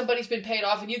find out somebody's been paid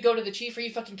off, and you go to the chief. Are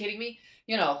you fucking kidding me?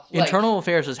 You know, like, Internal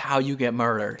affairs is how you get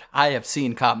murdered. I have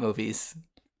seen cop movies.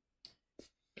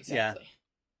 Exactly. Yeah.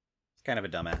 Kind of a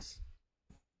dumbass.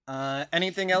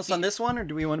 Anything else on this one, or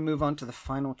do we want to move on to the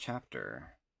final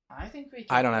chapter? I think we.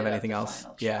 I don't have anything else.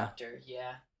 Yeah.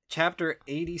 Yeah. Chapter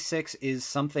 86 is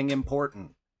Something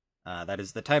Important. That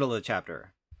is the title of the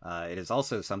chapter. It is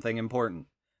also something important.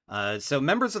 So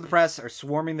members of the press are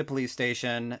swarming the police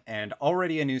station, and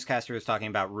already a newscaster is talking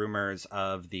about rumors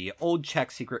of the old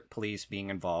Czech secret police being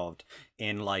involved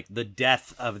in, like, the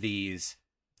death of these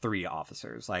 3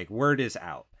 officers. Like, word is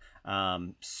out.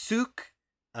 Suk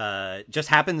just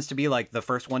happens to be, like, the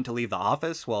first one to leave the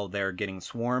office while they're getting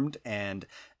swarmed, and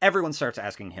everyone starts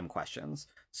asking him questions.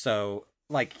 So,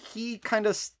 like, he kind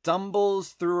of stumbles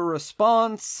through a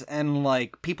response, and,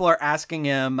 like, people are asking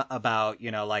him about,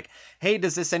 you know, like, hey,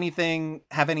 does this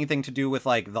have anything to do with,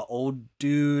 like, the old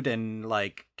dude and,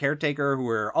 like, caretaker who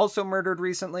were also murdered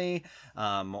recently?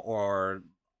 Or,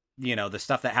 you know, the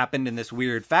stuff that happened in this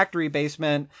weird factory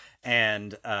basement.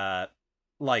 And,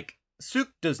 like, Suk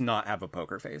does not have a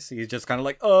poker face. He's just kind of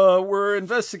like, we're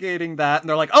investigating that. And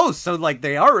they're like, oh, so, like,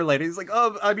 they are related. He's like,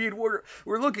 I mean, we're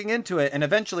looking into it. And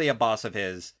eventually a boss of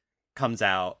his comes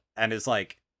out and is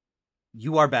like,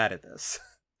 you are bad at this.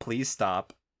 Please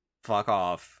stop. Fuck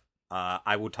off.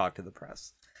 I will talk to the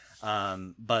press.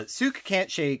 But Suk can't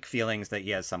shake feelings that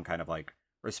he has some kind of, like,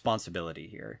 responsibility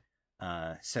here.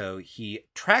 So he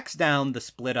tracks down the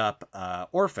split up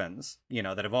orphans, you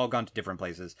know, that have all gone to different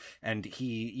places. And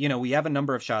he, you know, we have a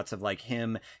number of shots of, like,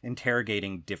 him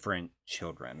interrogating different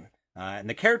children. And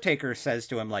the caretaker says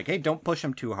to him, like, hey, don't push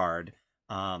him too hard.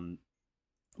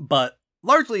 But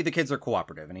largely the kids are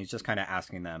cooperative, and he's just kind of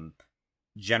asking them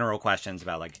general questions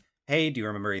about, like, hey, do you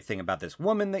remember anything about this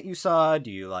woman that you saw? Do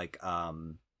you, like,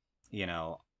 you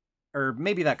know, or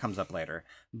maybe that comes up later.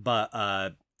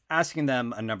 But, asking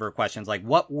them a number of questions, like,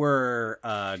 what were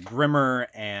Grimmer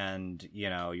and, you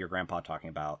know, your grandpa talking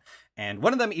about? And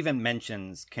one of them even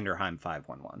mentions Kinderheim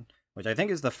 511, which I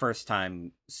think is the first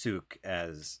time Suk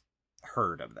has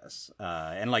heard of this.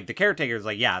 And, like, the caretaker is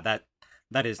like, yeah,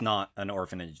 that is not an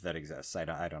orphanage that exists. I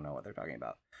don't know what they're talking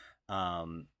about.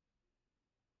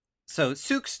 So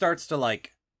Suk starts to,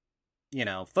 like, you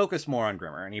know, focus more on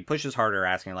Grimmer, and he pushes harder,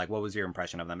 asking, like, what was your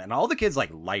impression of them? And all the kids, like,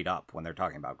 light up when they're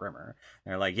talking about Grimmer.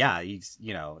 They're like, yeah, he's,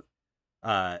 you know,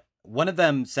 one of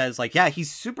them says, like, yeah, he's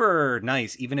super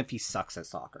nice, even if he sucks at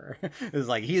soccer. It's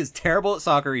like, he is terrible at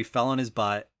soccer, he fell on his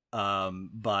butt,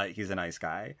 but he's a nice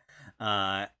guy.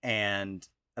 And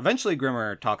eventually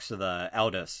Grimmer talks to the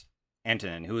eldest,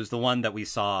 Antonin, who is the one that we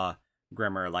saw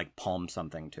Grimmer, like, palm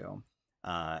something to.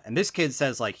 And this kid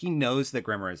says, like, he knows that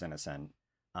Grimmer is innocent.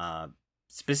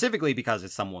 Specifically because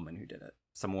it's some woman who did it.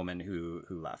 Some woman who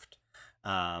left.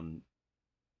 And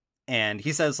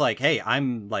he says, like, hey,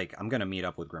 I'm gonna meet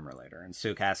up with Grimmer later. And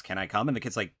Suk asks, can I come? And the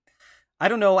kid's like, I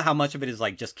don't know how much of it is,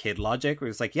 like, just kid logic. Where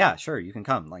it's like, yeah, sure, you can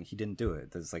come. Like, he didn't do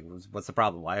it. It's like, what's the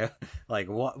problem? Why, like,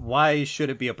 why should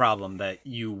it be a problem that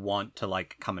you want to,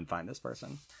 like, come and find this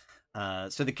person?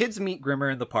 So the kids meet Grimmer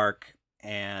in the park,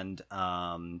 and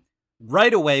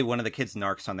right away, one of the kids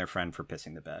narks on their friend for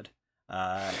pissing the bed.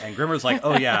 And Grimmer's like,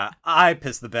 oh yeah, I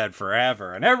piss the bed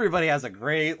forever. And everybody has a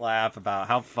great laugh about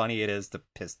how funny it is to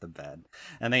piss the bed.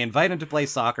 And they invite him to play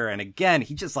soccer. And again,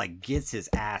 he just, like, gets his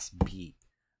ass beat.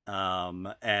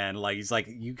 And, like, he's like,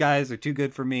 you guys are too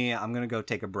good for me. I'm going to go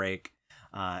take a break.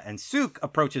 And Suk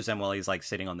approaches him while he's, like,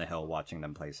 sitting on the hill watching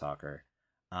them play soccer.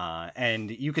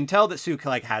 And you can tell that Suk,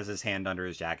 like, has his hand under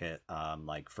his jacket,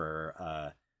 like,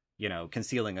 for, you know,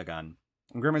 concealing a gun.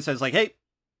 And Grimmer says, like, hey,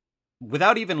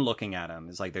 without even looking at him,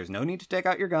 is like, there's no need to take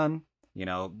out your gun, you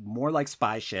know, more like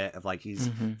spy shit of, like, he's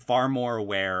far more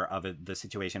aware of the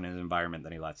situation and his environment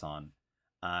than he lets on.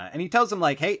 And he tells him,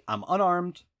 like, hey, I'm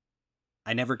unarmed.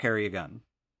 I never carry a gun.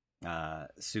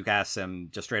 Suk asks him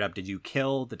just straight up, did you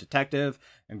kill the detective?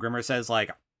 And Grimmer says,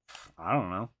 like, I don't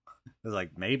know. He's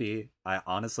like, maybe.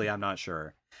 I'm not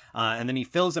sure. And then he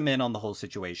fills him in on the whole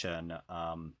situation.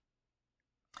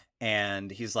 And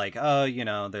he's like, oh, you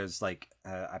know, there's, like,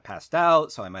 I passed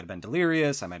out, so I might have been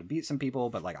delirious. I might have beat some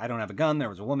people, but, like, I don't have a gun. There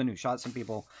was a woman who shot some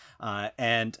people.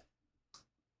 And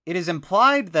it is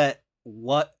implied that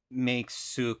what makes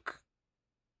Suk,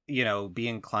 you know, be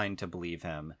inclined to believe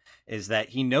him is that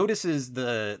he notices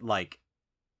the, like,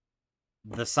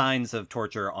 the signs of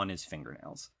torture on his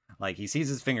fingernails. Like, he sees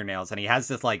his fingernails and he has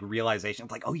this, like, realization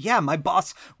of, like, oh yeah, my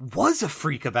boss was a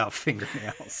freak about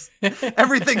fingernails.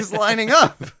 Everything's lining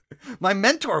up. My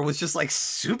mentor was just, like,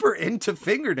 super into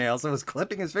fingernails and was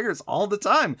clipping his fingers all the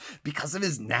time because of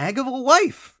his nag of a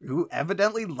wife who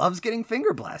evidently loves getting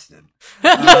finger blasted.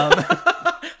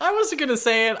 I wasn't going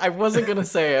to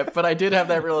say it, but I did have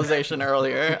that realization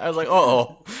earlier. I was like,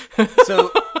 oh.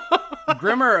 So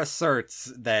Grimmer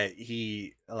asserts that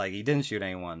he didn't shoot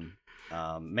anyone.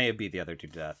 May have beat the other two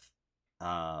to death.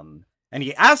 And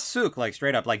he asks Suk, like,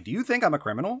 straight up, like, do you think I'm a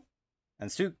criminal?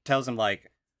 And Suk tells him,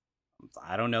 like,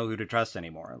 I don't know who to trust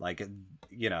anymore. Like,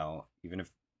 you know, even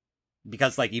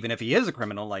if he is a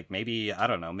criminal, like, maybe, I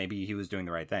don't know, maybe he was doing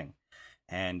the right thing.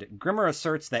 And Grimmer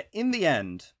asserts that in the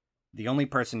end, the only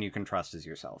person you can trust is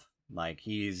yourself. Like,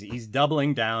 he's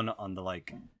doubling down on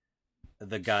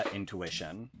the gut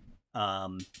intuition.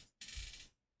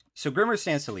 So Grimmer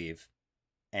stands to leave.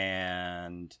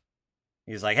 And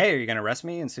he's like, hey, are you going to arrest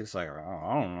me? And Suk's like, oh,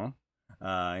 I don't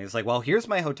know. He's like, well, here's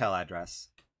my hotel address.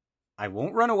 I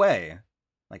won't run away.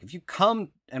 Like, if you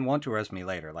come and want to arrest me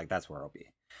later, like, that's where I'll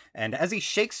be. And as he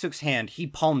shakes Suk's hand, he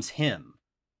palms him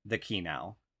the key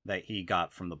now that he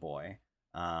got from the boy.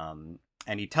 And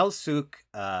he tells Suk,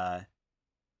 the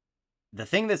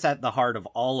thing that's at the heart of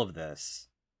all of this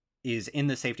is in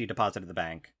the safety deposit of the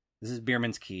bank. This is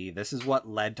Bierman's key. This is what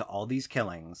led to all these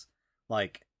killings.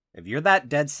 Like, if you're that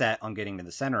dead set on getting to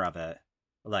the center of it,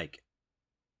 like,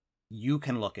 you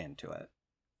can look into it.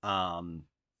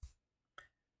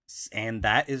 And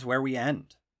that is where we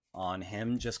end, on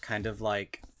him just kind of,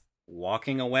 like,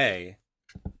 walking away,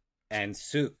 and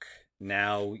Suk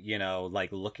now, you know,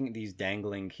 like, looking at these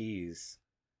dangling keys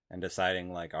and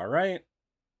deciding, like, all right,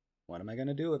 what am I going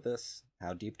to do with this?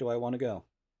 How deep do I want to go?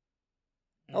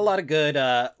 A lot of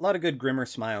good Grimmer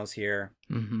smiles here.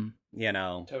 Mm-hmm. You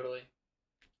know. Totally.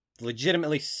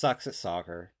 Legitimately sucks at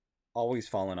soccer. Always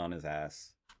falling on his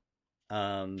ass.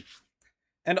 And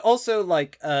also,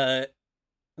 like,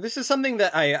 this is something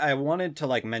that I wanted to,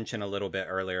 like, mention a little bit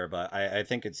earlier, but I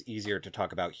think it's easier to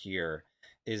talk about here,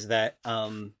 is that,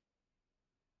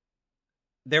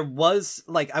 there was,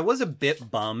 like, I was a bit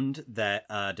bummed that,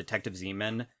 Detective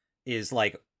Zeman is,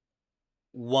 like,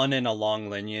 one in a long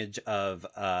lineage of,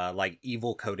 like,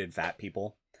 evil-coded fat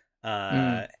people.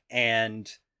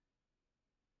 And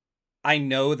I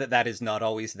know that is not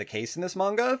always the case in this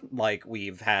manga. Like,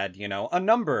 we've had, you know, a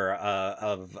number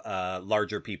of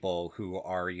larger people who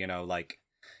are, you know, like,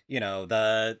 you know,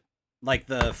 the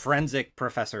forensic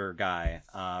professor guy,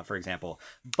 for example.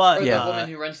 But or the woman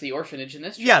who runs the orphanage in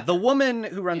this chapter. Yeah, the woman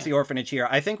who runs the orphanage here.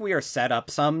 I think we are set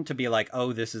up some to be like,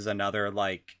 oh, this is another,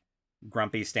 like,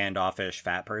 grumpy, standoffish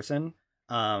fat person.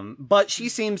 But she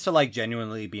seems to, like,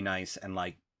 genuinely be nice and,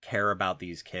 like, care about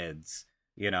these kids,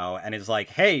 you know, and is like,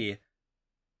 hey,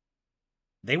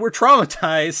 they were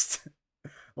traumatized.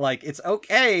 Like, it's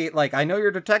okay. Like, I know you're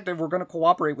a detective. We're going to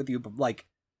cooperate with you. But, like,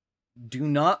 do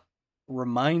not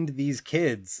remind these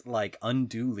kids, like,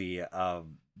 unduly of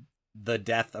the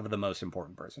death of the most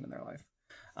important person in their life.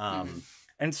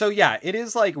 And so, yeah, it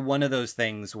is, like, one of those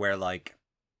things where, like,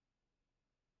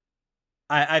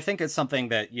 I think it's something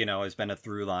that, you know, has been a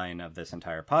through line of this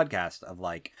entire podcast of,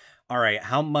 like, all right,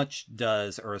 how much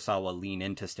does Urasawa lean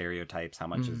into stereotypes? How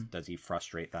much does he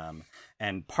frustrate them?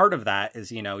 And part of that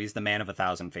is, you know, he's the man of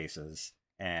 1,000 faces.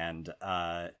 And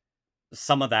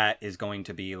some of that is going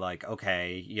to be like,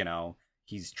 okay, you know,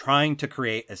 he's trying to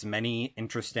create as many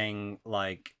interesting,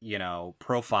 like, you know,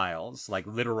 profiles, like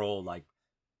literal, like,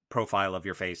 profile of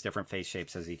your face, different face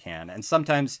shapes as he can. And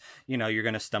sometimes, you know, you're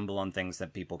going to stumble on things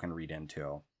that people can read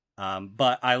into.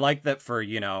 But I like that for,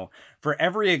 you know, for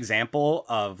every example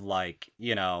of, like,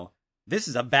 you know, this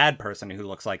is a bad person who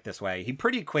looks like this way, he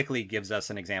pretty quickly gives us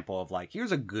an example of, like,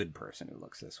 here's a good person who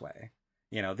looks this way.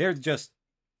 You know, there's just,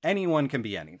 anyone can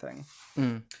be anything.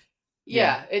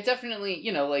 Yeah, it definitely,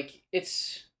 you know, like,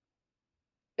 it's,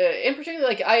 in particular,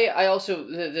 like, I also,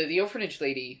 the orphanage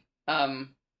lady,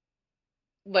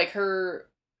 like, her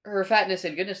fatness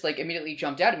and goodness, like, immediately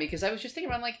jumped out at me, because I was just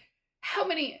thinking around, like, how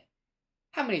many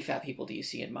fat people do you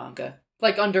see in manga?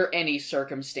 Like, under any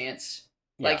circumstance.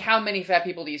 Yeah. Like, how many fat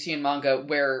people do you see in manga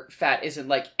where fat isn't,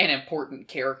 like, an important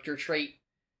character trait?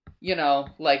 You know,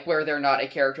 like, where they're not a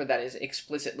character that is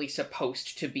explicitly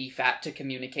supposed to be fat to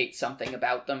communicate something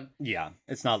about them. Yeah,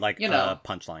 it's not like, you know, a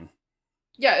punchline.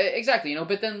 Yeah, exactly, you know,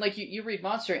 but then, like, you read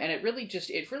Monster, and it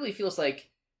really feels like,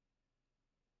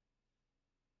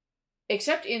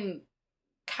 except in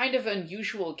kind of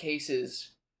unusual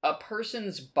cases, a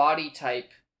person's body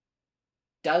type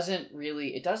doesn't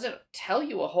tell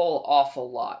you a whole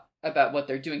awful lot about what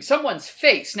they're doing. Someone's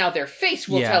face. Now their face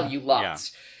will tell you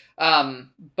lots. Yeah.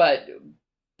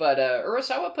 But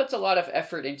Urasawa puts a lot of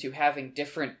effort into having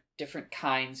different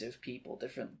kinds of people,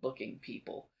 different looking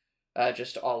people,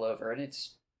 just all over, and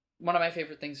it's one of my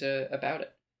favorite things about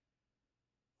it.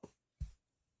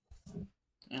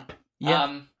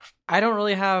 Yeah. I don't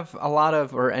really have a lot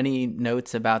of or any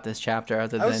notes about this chapter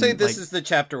other than... I would say this is the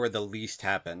chapter where the least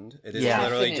happened. It is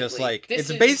literally just like...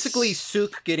 basically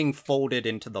Suk getting folded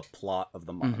into the plot of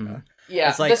the manga. Mm-hmm. Yeah,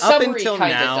 it's like, the summary up until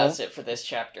kind of now, does it for this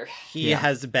chapter. He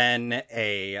has been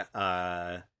a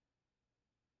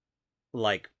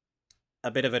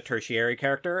bit of a tertiary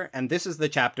character, and this is the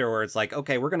chapter where it's like,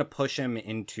 okay, we're going to push him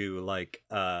into, like,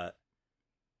 no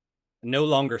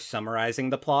longer summarizing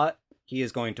the plot. He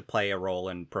is going to play a role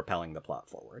in propelling the plot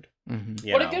forward.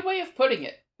 Mm-hmm. What a good way of putting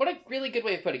it. What a really good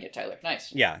way of putting it, Tyler.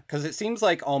 Nice. Yeah, because it seems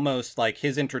like almost like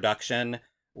his introduction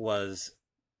was...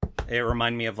 It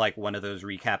reminded me of like one of those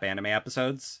recap anime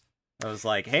episodes. I was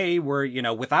like, hey, we're,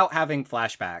 without having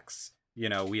flashbacks,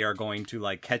 we are going to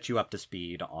like catch you up to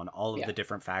speed on all of the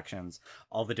different factions,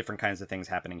 all the different kinds of things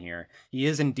happening here. He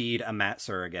is indeed a Matt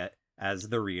surrogate as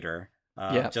the reader.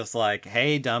 Just like,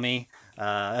 hey, dummy,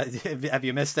 have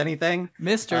you missed anything?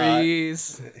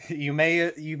 Mysteries. You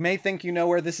may think you know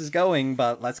where this is going,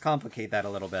 but let's complicate that a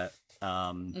little bit.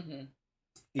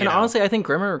 And honestly, I think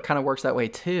Grimmer kind of works that way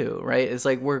too, right? It's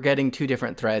like we're getting two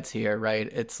different threads here, right?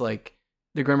 It's like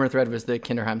the Grimmer thread was the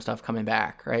Kinderheim stuff coming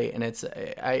back, right? And it's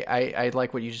I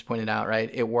like what you just pointed out, right?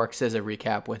 It works as a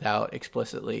recap without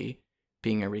explicitly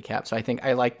being a recap. So I think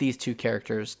I like these two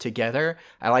characters together.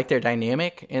 I like their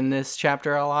dynamic in this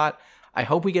chapter a lot. I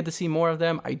hope we get to see more of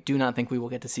them. I do not think we will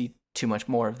get to see too much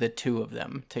more of the two of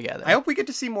them together. I hope we get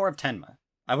to see more of Tenma.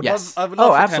 I would love for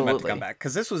Tenma to come back,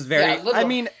 because this was very...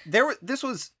 this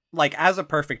was, like, as a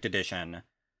perfect addition,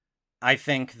 I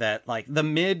think that, like, the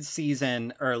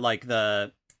mid-season, or, like,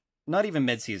 not even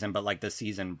mid-season, but, like, the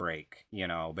season break,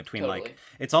 between, like...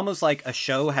 It's almost like a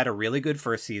show had a really good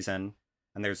first season,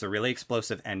 and there's a really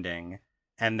explosive ending,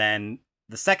 and then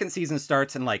the second season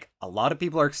starts, and, like, a lot of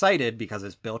people are excited because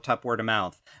it's built up word of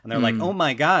mouth, and they're like, oh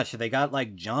my gosh, they got,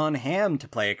 like, John Hamm to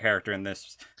play a character in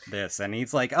this, and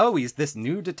he's like, oh, he's this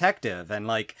new detective, and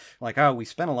like, oh, we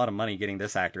spent a lot of money getting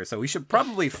this actor, so we should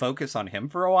probably focus on him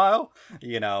for a while,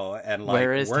 and, like,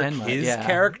 work Tenma? His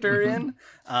character in,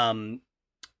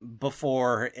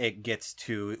 before it gets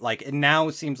to, like, it now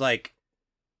seems like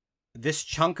this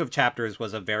chunk of chapters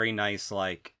was a very nice,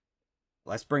 like,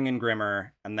 let's bring in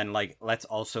Grimmer, and then, like, let's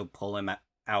also pull him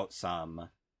out some.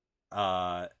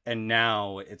 And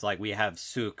now it's like we have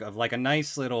Suk of, like, a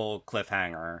nice little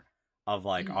cliffhanger of,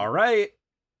 like, all right,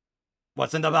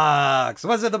 what's in the box?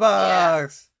 What's in the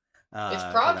box? Yeah. It's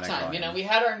prog time. We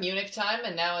had our Munich time,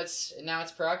 and now it's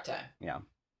prog time. Yeah.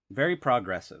 Very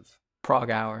progressive.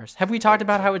 Prog hours. Have we talked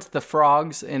about how it's the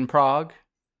frogs in Prague?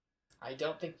 I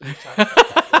don't think we've talked about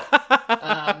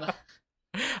that.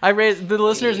 The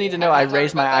listeners need to know I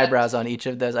raised my eyebrows on each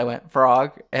of those. I went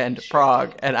frog and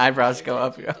Prague, and eyebrows go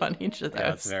up on each of those. Yeah,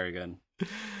 that's very good.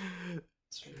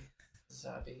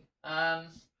 Zabi.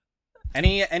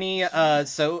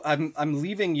 So I'm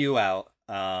leaving you out,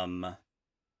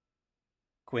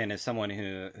 Quinn, as someone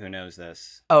who knows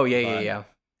this. Oh yeah.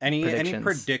 Any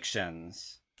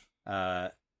predictions?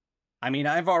 I mean,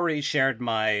 I've already shared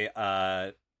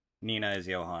my Nina is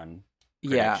Johan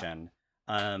prediction.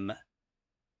 Yeah.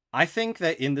 I think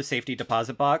that in the safety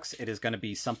deposit box, it is going to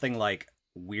be something like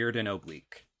weird and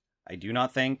oblique. I do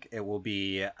not think it will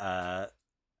be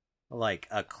like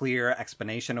a clear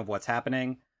explanation of what's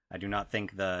happening. I do not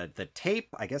think the tape,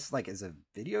 I guess, like, is a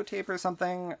videotape or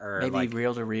something, or maybe like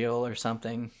reel to reel or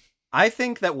something. I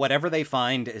think that whatever they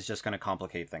find is just going to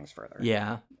complicate things further.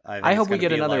 Yeah. I hope we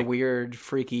get another weird,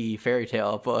 freaky fairy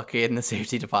tale book in the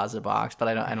safety deposit box, but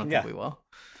I don't think we will.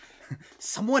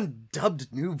 Someone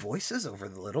dubbed new voices over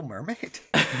The Little Mermaid.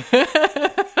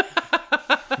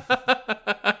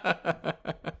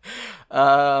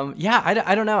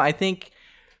 I don't know. I think,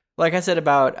 like I said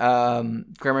about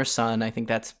Grimmer's son, I think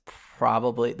that's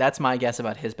my guess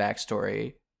about his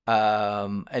backstory.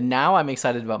 And now I'm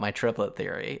excited about my triplet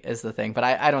theory is the thing, but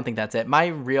I don't think that's it. My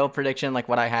real prediction, like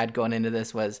what I had going into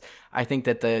this, was I think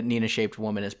that the Nina-shaped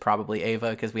woman is probably Ava,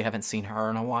 because we haven't seen her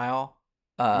in a while.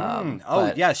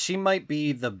 Yeah, she might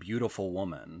be the beautiful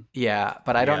woman. Yeah,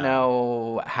 but I don't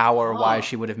know how or why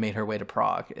she would have made her way to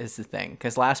Prague is the thing.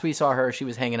 Because last we saw her, she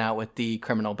was hanging out with the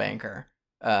criminal banker,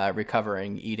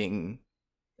 eating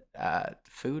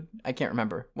food. I can't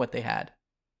remember what they had.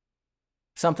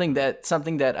 Something that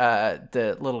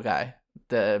the little guy,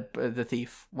 the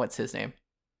thief, what's his name?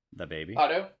 The baby?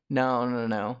 Otto?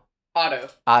 No. Otto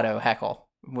Otto Heckel.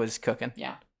 was cooking.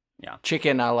 Yeah.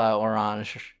 Chicken a la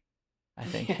orange, I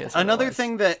think. Is Another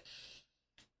thing that...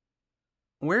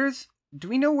 Do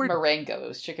we know where... Marengo. It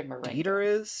was chicken Marengo. Dieter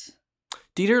is?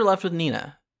 Dieter left with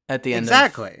Nina at the end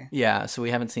Exactly. Yeah, so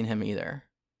we haven't seen him either.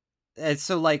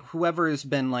 So, like, whoever has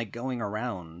been, like, going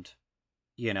around,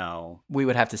 you know... We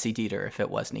would have to see Dieter if it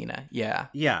was Nina, yeah.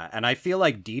 Yeah, and I feel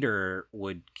like Dieter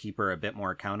would keep her a bit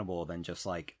more accountable than just,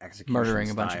 like, execution murdering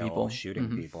a style, bunch of people.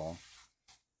 shooting people.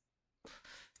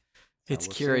 It's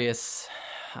curious.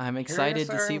 I'm excited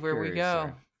to see where we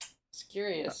go. It's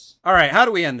curious. All right, how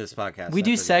do we end this podcast? We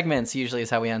do segments usually is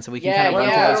how we end, so we can Yeah, kind of run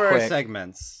yeah. through What those are our quick.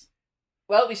 segments?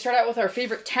 Well, we start out with our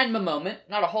favorite Tenma moment.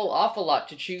 Not a whole awful lot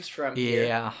to choose from here.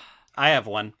 Yeah. I have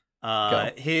one.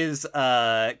 Go. His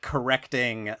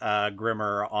correcting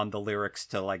Grimmer on the lyrics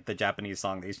to like the Japanese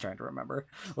song that he's trying to remember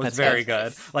was That's very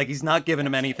nice. good. Like he's not giving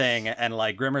him anything, and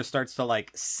like Grimmer starts to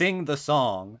like sing the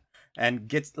song and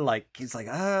gets like he's like,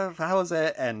 how is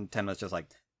it? And Tenma's just like,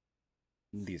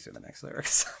 these are the next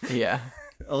lyrics. Yeah.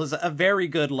 It was a very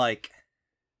good like,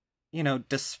 you know,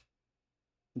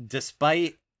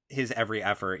 despite his every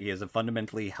effort, he is a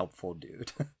fundamentally helpful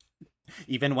dude.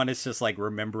 Even when it's just like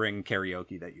remembering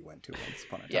karaoke that you went to once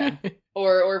upon a time. Yeah.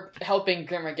 Or helping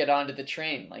Grimmer get onto the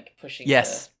train, like pushing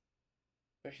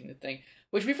pushing the thing.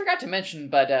 Which we forgot to mention,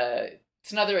 but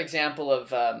it's another example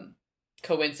of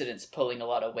coincidence pulling a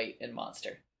lot of weight in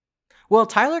Monster. Well,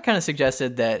 Tyler kind of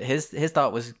suggested that his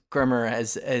thought was Grimmer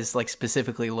as like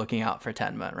specifically looking out for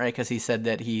Tenma, right? Because he said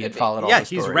that he had followed all the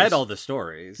stories. Yeah, he's read all the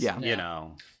stories. Yeah. You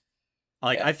know.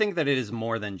 Like, I think that it is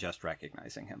more than just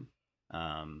recognizing him.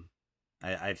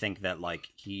 I think that, like,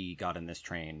 he got in this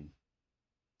train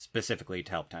specifically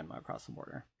to help Tenma across the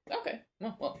border. Okay.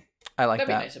 Well, I like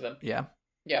that'd that. be nice of him. Yeah.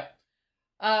 Yeah.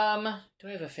 Do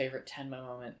I have a favorite Tenma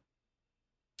moment?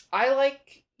 I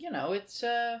like, it's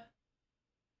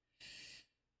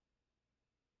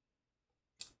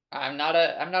I'm not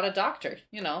a doctor,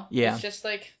 Yeah. It's just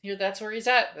like that's where he's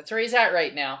at. That's where he's at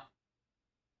right now.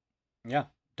 Yeah.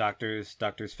 Doctors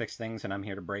fix things, and I'm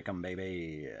here to break them,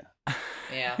 baby.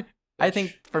 Yeah. I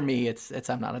think for me, it's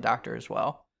I'm not a doctor as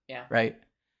well. Yeah. Right.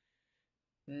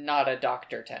 Not a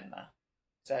Doctor Tenma.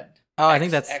 Is that? I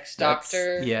think that's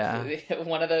Ex-Doctor. Yeah.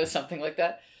 One of those, something like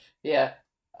that. Yeah.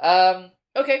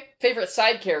 Okay. Favorite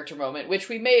side character moment, which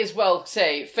we may as well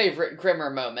say favorite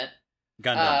Grimmer moment.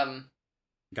 Gundam.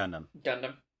 Gundam.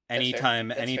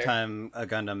 Anytime a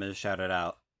Gundam is shouted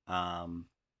out.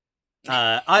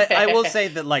 I will say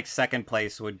that like second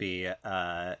place would be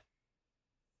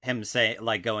him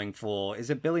going full. Is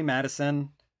it Billy Madison?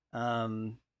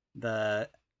 The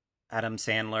Adam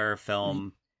Sandler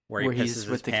film where he pisses he's his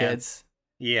with the pants. kids.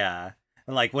 Yeah.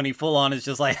 And like when he full on is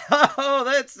just like,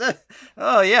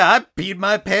 oh yeah, I peed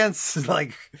my pants.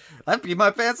 Like I peed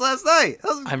my pants last night. That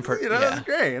was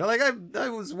great. Like I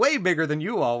was way bigger than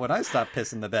you all when I stopped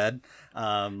pissing the bed.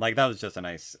 Like that was just a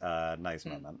nice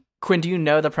moment. Quinn, do you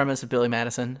know the premise of Billy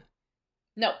Madison?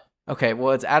 No. Okay,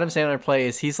 well, it's Adam Sandler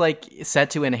plays. He's like set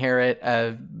to inherit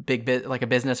a big bit, like a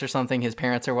business or something. His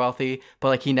parents are wealthy, but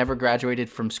like he never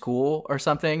graduated from school or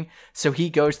something. So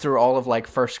he goes through all of like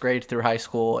first grade through high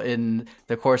school in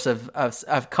the course of a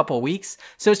couple weeks.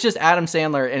 So it's just Adam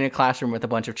Sandler in a classroom with a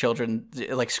bunch of children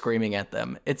like screaming at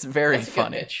them. It's very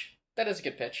funny. Good pitch. That is a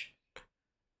good pitch.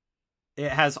 It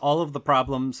has all of the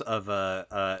problems of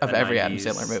every 90s, Adam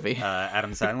Sandler movie,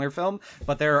 Adam Sandler film,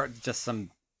 but there are just some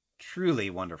truly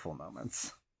wonderful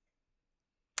moments.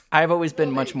 I've always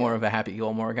been much more of a Happy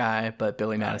Gilmore guy, but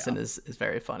Billy Madison is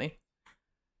very funny.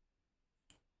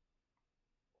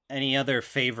 Any other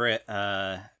favorite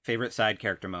side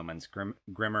character moments,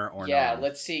 Grimmer or not? Yeah,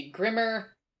 let's see.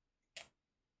 Grimmer,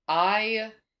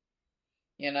 we're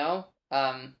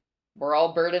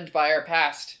all burdened by our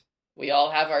past. We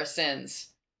all have our sins.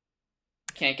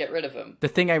 Can't get rid of them. The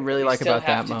thing I really like about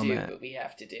that moment, but we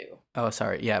have to do. Oh,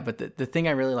 sorry. Yeah, but the thing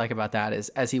I really like about that is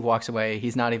as he walks away,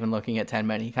 he's not even looking at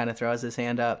Tenma. He kind of throws his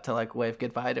hand up to like wave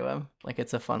goodbye to him. Like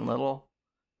it's a fun little.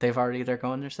 They're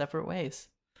going their separate ways.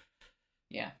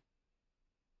 Yeah.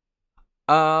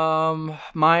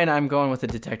 Mine. I'm going with the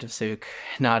Detective Sook,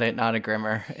 not a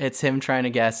Grimmer. It's him trying to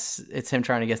guess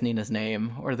Nina's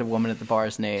name or the woman at the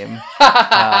bar's name.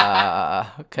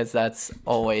 Because that's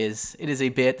always. It is a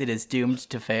bit that is doomed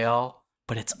to fail,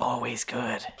 but it's always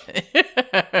good.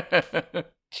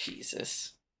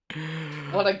 Jesus.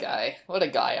 What a guy,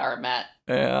 our Matt.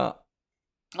 Yeah.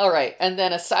 All right, and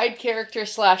then a side character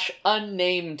 /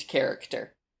 unnamed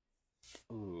character.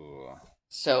 Ooh.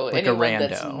 So like anyone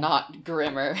that's not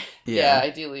Grimmer. Yeah,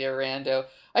 ideally a rando.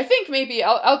 I think maybe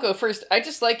I'll go first. I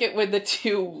just like it when the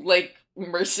two like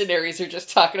mercenaries are just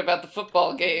talking about the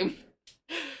football game.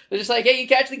 They're just like, hey, you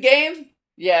catch the game?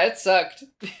 Yeah, it sucked.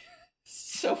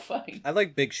 So funny. I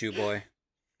like Big Shoe Boy.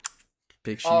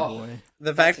 Big Shoe Boy.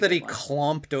 The fact that he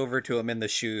clomped over to him in the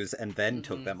shoes and then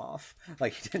took them off.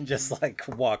 Like, he didn't just, like,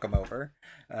 walk him over.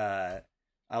 I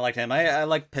liked him. I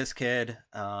like Piss Kid.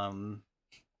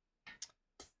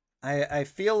 I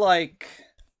feel like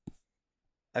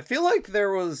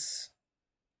there was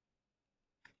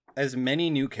as many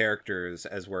new characters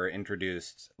as were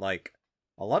introduced. Like,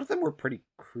 a lot of them were pretty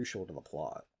crucial to the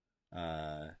plot.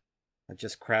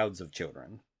 Just crowds of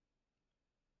children.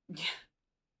 Yeah.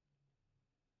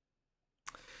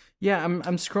 Yeah, I'm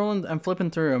scrolling, I'm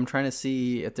flipping through. I'm trying to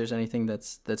see if there's anything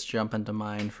that's jumping to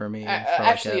mind for me.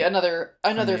 Actually, another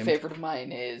favorite of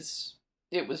mine is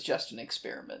It Was Just an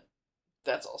Experiment.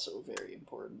 That's also a very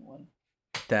important one.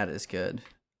 That is good.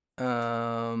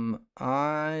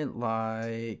 I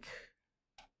like.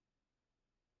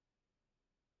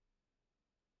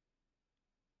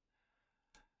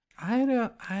 I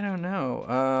don't know.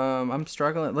 I'm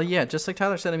struggling. Like, yeah, just like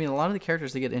Tyler said, I mean, a lot of the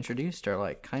characters that get introduced are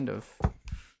like kind of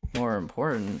more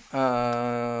important.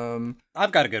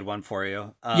 I've got a good one for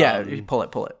you. Yeah, pull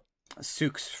it.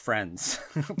 Sook's friends.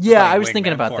 Yeah, I was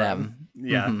thinking about them.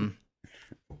 Yeah. Mm-hmm.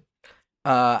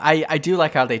 I do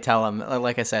like how they tell him,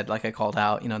 like I said, like I called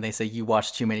out, they say you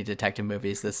watch too many detective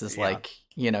movies. This is like,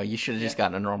 you should have just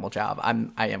gotten a normal job.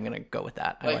 I am going to go with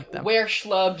that. I like them. We're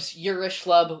schlubs. You're a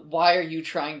schlub. Why are you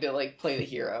trying to like play the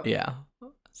hero? Yeah.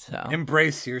 So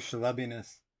embrace your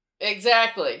schlubbiness.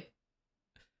 Exactly.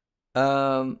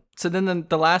 So then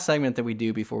the last segment that we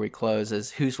do before we close is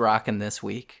Who's Rockin' This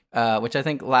Week, which I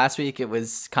think last week it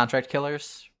was Contract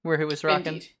Killers where who was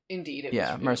rocking. Indeed. It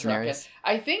was Mercenaries.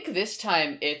 I think this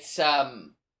time it's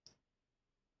I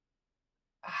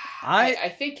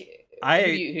think who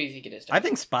do you think it is? I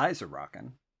think Spies are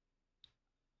rocking.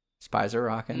 Spies are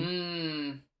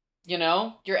rocking.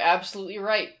 You're absolutely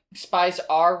right. Spies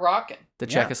are rocking. The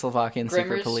Czechoslovakian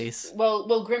secret police. Well,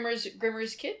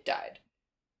 Grimmer's kid died.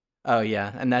 Oh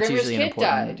yeah, and that's Grimmer's usually an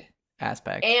important died,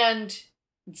 aspect. And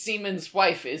Seaman's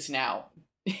wife is now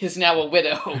a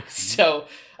widow. So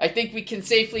I think we can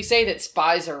safely say that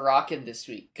Spies are rocking this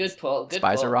week. Good pull.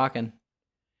 Spies are rocking.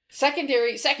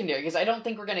 Secondary, because I don't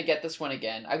think we're going to get this one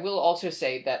again. I will also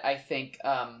say that I think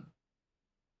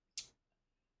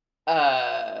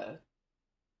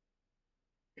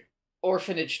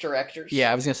orphanage directors.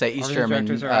 Yeah, I was going to say East German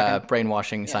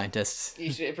brainwashing scientists.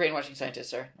 Brainwashing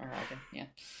scientists are rocking, yeah.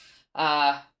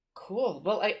 Cool.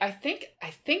 Well, I think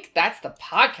that's the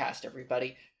podcast,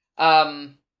 everybody.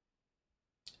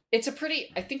 It's a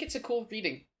cool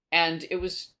reading, and it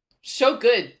was so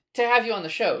good to have you on the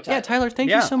show, Tyler. Yeah, Tyler,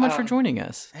 thank you so much for joining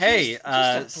us. Hey,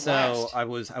 so I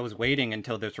was waiting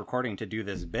until this recording to do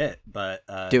this bit, but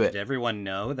did everyone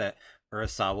know that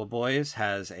Urasawa Boys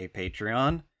has a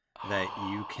Patreon that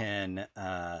you can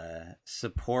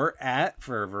support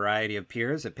for a variety of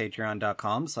peers at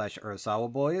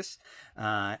patreon.com/UrasawaBoys.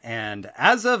 And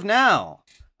as of now,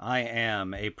 I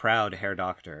am a proud hair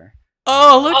doctor.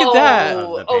 Oh, look at that!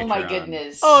 Oh my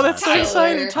goodness! Oh, that's so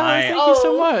exciting, Tyler. Thank you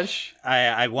so much.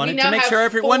 I wanted to make sure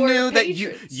everyone knew that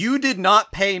you did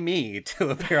not pay me to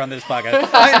appear on this podcast.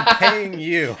 I'm paying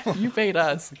you. You paid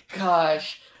us.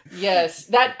 Gosh. Yes,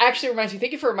 that actually reminds me.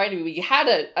 Thank you for reminding me. We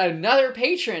had another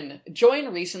patron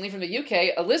join recently from the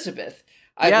UK, Elizabeth.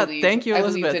 I believe. Thank you,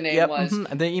 Elizabeth. I believe the name was.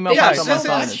 Mm-hmm. The email popped on my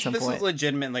phone at some point. This is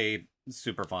legitimately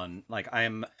super fun. Like I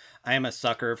am a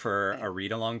sucker for a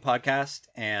read along podcast,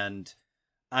 and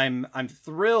I'm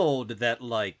thrilled that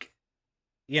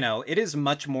it is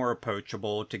much more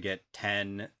approachable to get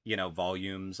 10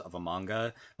 volumes of a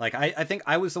manga. Like I think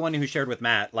I was the one who shared with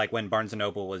Matt, like when Barnes &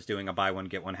 Noble was doing a buy one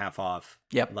get one half off.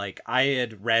 Yep. Like I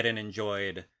had read and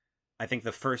enjoyed I think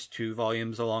the first 2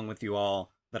 volumes along with you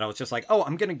all, that I was just like, oh,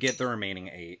 I'm gonna get the remaining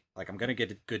 8. Like I'm gonna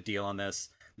get a good deal on this.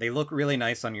 They look really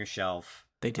nice on your shelf.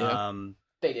 They do.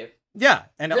 They do. Yeah,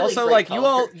 and really also like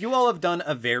color. you all have done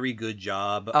a very good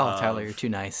job. Oh, Tyler, you're too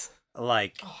nice.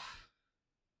 Like,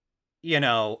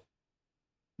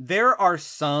 there are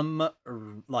some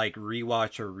like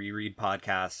rewatch or reread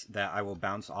podcasts that I will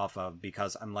bounce off of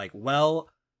because I'm like, well,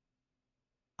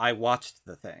 I watched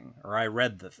the thing or I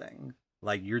read the thing.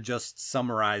 Like, you're just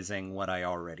summarizing what I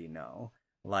already know.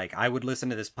 Like, I would listen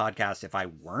to this podcast if I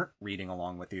weren't reading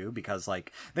along with you because,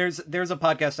 like, there's a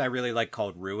podcast I really like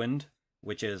called Ruined,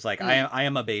 which is like I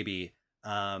Am a Baby.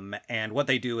 And what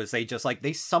they do is they just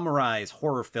they summarize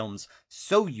horror films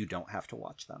so you don't have to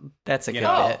watch them. That's a good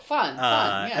bit. Fun,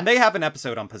 yeah. And they have an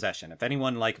episode on Possession. If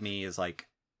anyone like me is like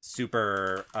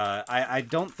super, I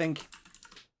don't think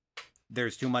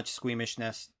there's too much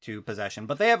squeamishness to Possession,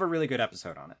 but they have a really good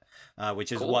episode on it,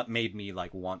 which is what made me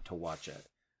like want to watch it.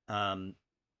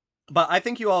 But I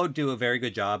think you all do a very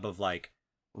good job of like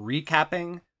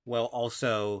recapping while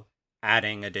also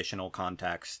adding additional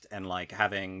context and like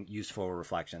having useful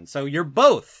reflection. So you're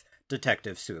both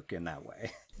Detective Sook in that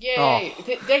way. Yay!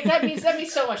 Oh. That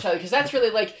means so much, because that's really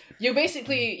like you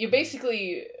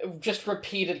basically just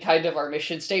repeated kind of our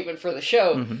mission statement for the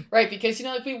show, right? Because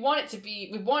like we want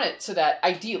it so that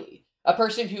ideally a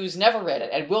person who's never read it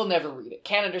and will never read it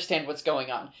can understand what's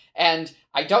going on. And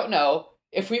I don't know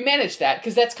if we manage that,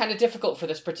 because that's kind of difficult for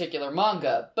this particular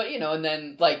manga. But and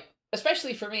then like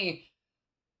especially for me,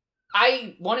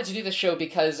 I wanted to do this show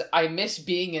because I miss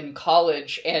being in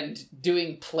college and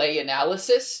doing play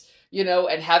analysis,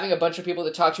 and having a bunch of people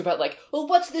to talk to about, like, well,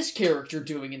 what's this character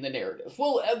doing in the narrative?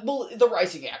 Well, the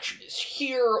rising action is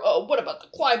here. What about the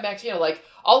climax? Like,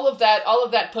 all of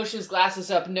that pushes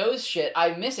glasses up nose shit.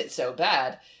 I miss it so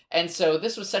bad. And so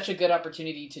this was such a good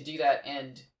opportunity to do that,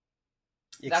 and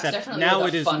that's definitely now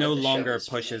it is no longer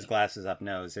pushes glasses up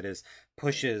nose. It is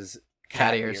pushes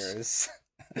cat ears.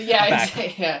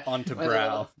 Yeah, onto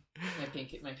brow. My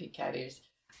pink cat ears.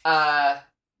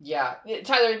 Yeah,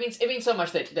 Tyler, it means so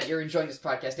much that you're enjoying this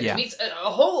podcast. It means a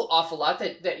whole awful lot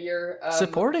that you're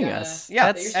supporting us.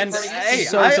 Yeah, hey,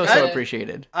 so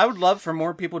appreciated. I would love for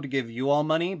more people to give you all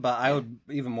money, but I would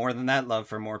even more than that love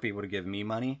for more people to give me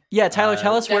money. Yeah, Tyler,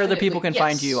 tell us where the people can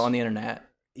find you on the internet.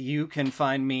 You can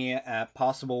find me at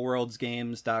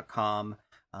possibleworldsgames.com.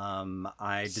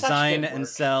 I design and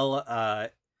sell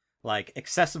like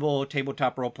accessible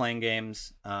tabletop role-playing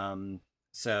games.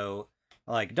 So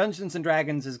like Dungeons and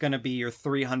Dragons is going to be your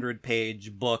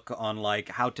 300-page book on like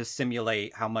how to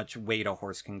simulate how much weight a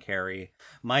horse can carry.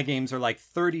 My games are like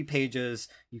 30 pages.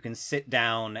 You can sit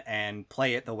down and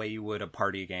play it the way you would a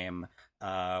party game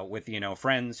with,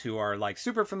 friends who are like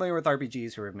super familiar with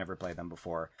RPGs who have never played them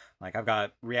before. Like I've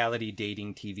got reality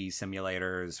dating TV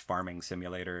simulators, farming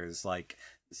simulators, like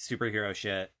superhero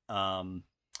shit.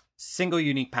 Single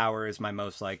Unique Power is my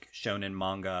most like shonen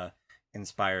manga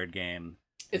inspired game.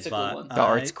 It's a cool one. The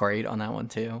art's great on that one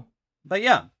too. But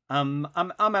yeah, I'm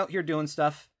out here doing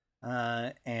stuff,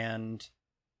 and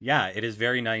yeah, it is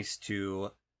very nice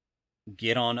to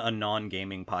get on a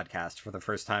non-gaming podcast for the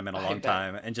first time in a long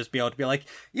time and just be able to be like,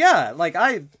 yeah, like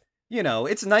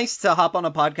it's nice to hop on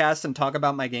a podcast and talk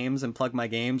about my games and plug my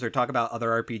games or talk about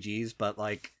other RPGs, but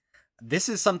like this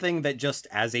is something that just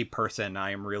as a person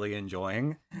I am really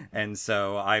enjoying, and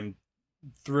so I'm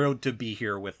thrilled to be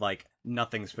here with like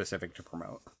nothing specific to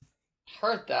promote.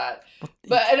 Heard that,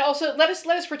 and also let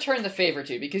us return the favor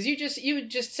too, because you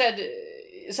just said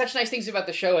such nice things about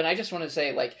the show, and I just want to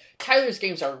say like Tyler's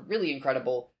games are really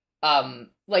incredible.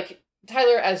 Like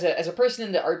Tyler as a person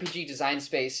in the RPG design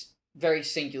space, very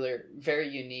singular, very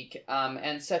unique,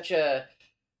 and such a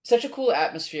cool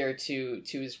atmosphere to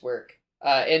his work.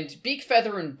 And Beak,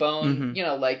 Feather, and Bone,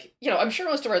 I'm sure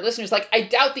most of our listeners, like, I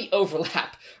doubt the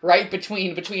overlap, right,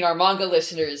 between our manga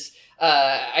listeners.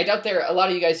 I doubt a lot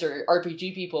of you guys are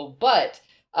RPG people, but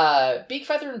Beak,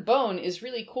 Feather, and Bone is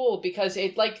really cool because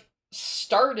it, like,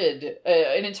 started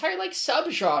an entire, like,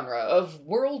 subgenre of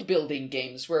world-building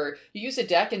games where you use a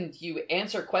deck and you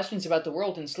answer questions about the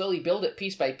world and slowly build it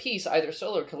piece by piece, either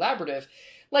solo or collaborative.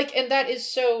 Like, and that is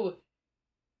so...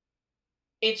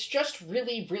 It's just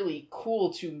really, really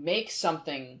cool to make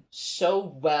something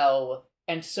so well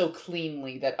and so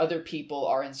cleanly that other people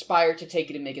are inspired to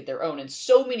take it and make it their own. And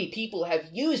so many people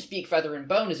have used Beak, Feather, and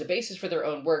Bone as a basis for their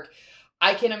own work.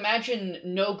 I can imagine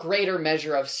no greater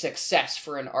measure of success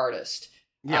for an artist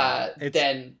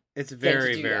than it's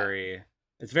very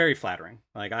it's very flattering.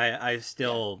 Like I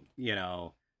still,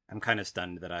 I'm kind of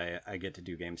stunned that I get to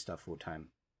do game stuff full time.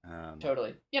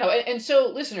 Totally. And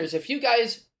so listeners, if you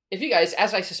guys,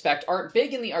 as I suspect, aren't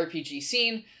big in the RPG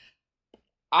scene,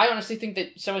 I honestly think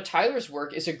that some of Tyler's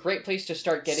work is a great place to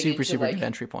start getting into, super good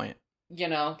entry point.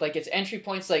 Like it's entry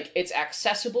points, like it's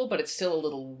accessible, but it's still a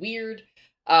little weird.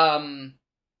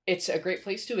 It's a great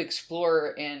place to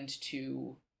explore and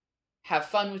to have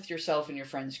fun with yourself and your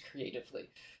friends creatively.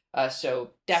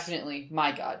 So definitely,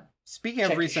 my God. Speaking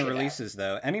of recent releases,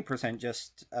 though, Any%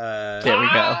 just... There we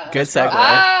go. Good segue.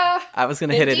 I was going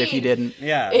to hit it if you didn't.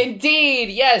 Yeah. Indeed,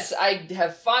 yes. I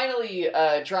have finally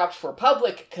dropped for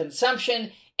public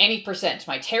consumption Any%,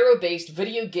 my tarot-based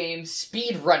video game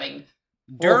speedrunning.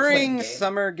 During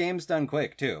Summer Games Done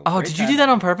Quick, too. Oh, did you do that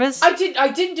on purpose? I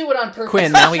didn't do it on purpose.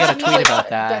 Quinn, now we got to tweet about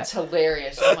that. That's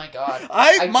hilarious. Oh my God.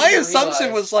 My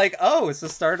assumption was like, it's the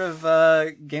start of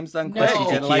Games Done Quick. No,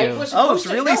 and like, it's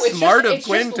really smart of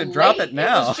Quinn to drop it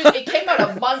now. It came out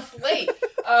a month late.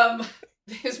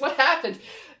 Is what happened.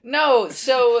 No,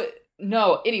 so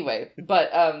no, anyway,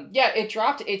 but yeah, it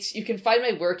dropped. You can find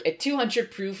my work at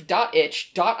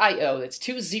 200proof.itch.io. That's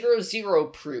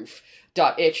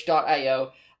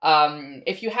 200proof.itch.io.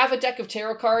 If you have a deck of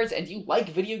tarot cards and you like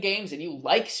video games and you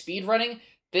like speedrunning,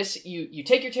 you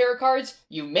take your tarot cards,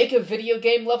 you make a video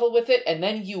game level with it, and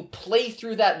then you play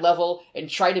through that level and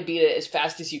try to beat it as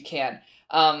fast as you can.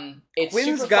 It's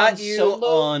Quinn's super got fun you solo.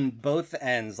 on both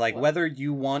ends, like whether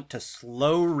you want to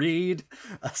slow read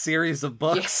a series of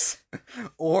books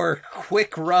or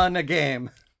quick run a game.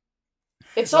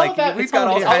 It's all about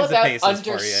paces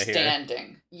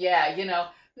understanding. Yeah,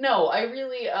 no, I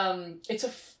really it's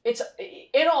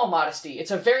in all modesty,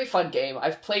 it's a very fun game.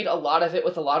 I've played a lot of it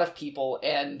with a lot of people,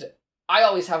 and I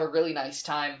always have a really nice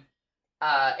time.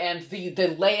 And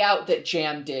the layout that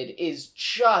Jam did is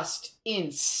just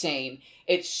insane.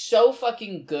 It's so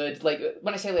fucking good. Like,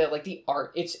 when I say layout, like the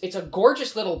art, it's a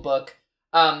gorgeous little book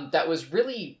that was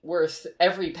really worth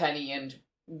every penny and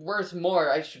worth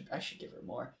more. I should give her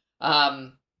more.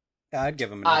 I'd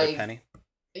give him another penny.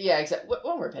 Yeah, exactly.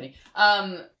 One more penny.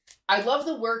 I love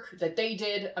the work that they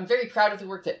did. I'm very proud of the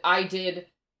work that I did.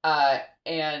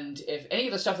 And if any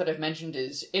of the stuff that I've mentioned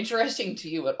is interesting to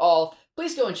you at all,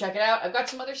 please go and check it out. I've got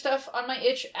some other stuff on my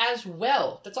itch as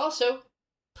well that's also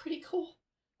pretty cool.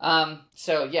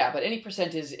 So yeah, but any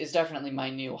percent is definitely my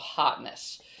new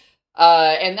hotness.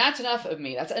 And that's enough of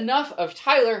me. That's enough of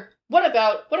Tyler. What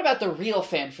about the real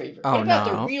fan favorite? What about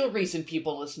the real reason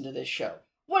people listen to this show?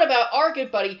 What about our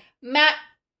good buddy Matt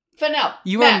Fennell?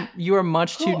 You are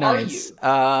much too nice. Who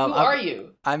are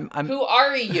you? Who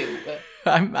are you?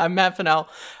 I'm Matt Fennell.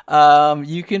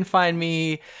 You can find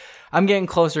me. I'm getting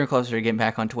closer and closer to getting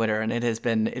back on Twitter, and it has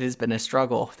been a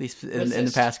struggle in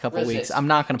the past couple weeks. I'm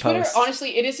not going to post. Twitter,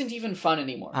 honestly, it isn't even fun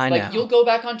anymore. I know. Like, you'll go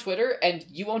back on Twitter and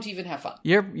you won't even have fun.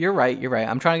 You're right.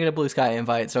 I'm trying to get a Blue Sky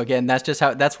invite. So again,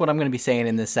 that's what I'm going to be saying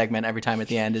in this segment every time at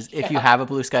the end is if you have a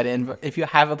Blue Sky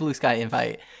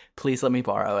invite, please let me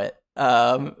borrow it.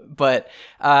 But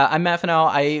I'm Matt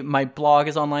Fennell. My blog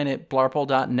is online at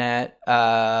blarple.net.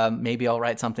 Maybe I'll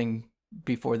write something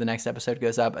before the next episode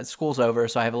goes up. School's over,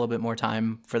 so I have a little bit more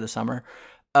time for the summer.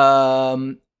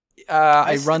 I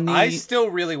still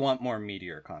really want more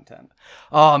Meteor content.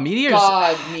 Oh, Meteors.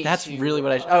 God, that's too. really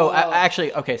what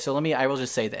actually, okay, so I will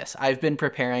just say this. I've been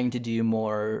preparing to do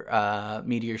more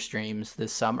Meteor streams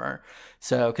this summer.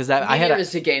 So, because Meteor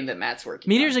is a game that Matt's working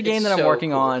on. Meteor's a game that I'm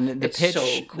working on.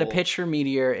 The pitch for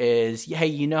Meteor is, hey,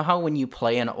 you know how when you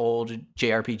play an old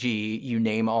JRPG, you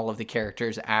name all of the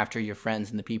characters after your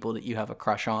friends and the people that you have a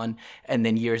crush on, and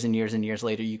then years and years and years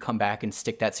later, you come back and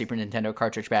stick that Super Nintendo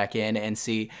cartridge back in and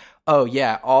see, oh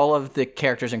yeah, all of the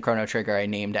characters in Chrono Trigger I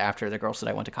named after the girls that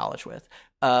I went to college with.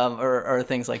 Or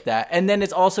things like that. And then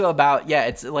it's also about,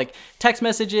 it's like text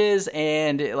messages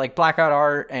and like blackout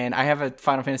art. And I have a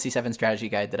Final Fantasy VII strategy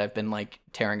guide that I've been like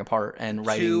tearing apart and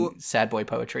writing sad boy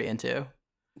poetry into.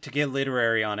 To get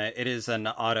literary on it, it is an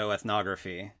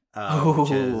autoethnography,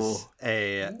 which is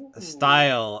a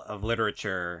style of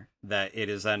literature that it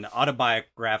is an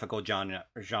autobiographical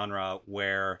genre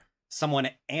where someone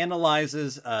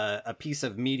analyzes a piece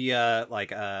of media,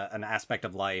 like an aspect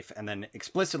of life, and then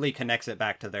explicitly connects it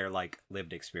back to their like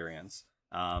lived experience.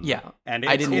 And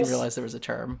I didn't even realize there was a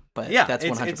term, but that's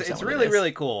 100%. It's really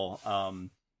really cool.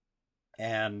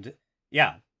 And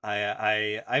yeah,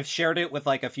 I've shared it with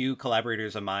like a few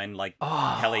collaborators of mine, like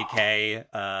Kelly K,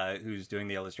 who's doing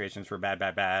the illustrations for Bad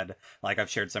Bad Bad. Like I've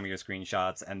shared some of your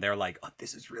screenshots, and they're like, "Oh,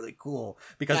 this is really cool,"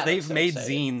 because they've made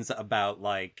zines about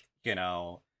like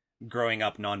growing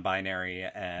up non-binary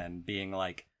and being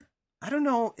like, I don't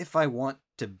know if I want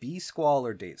to be Squall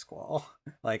or date Squall.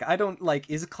 Like, I don't, like,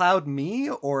 is Cloud me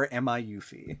or am I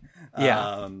Yuffie?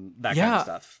 That kind of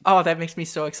stuff. Oh, that makes me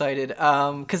so excited.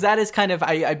 Because that is kind of,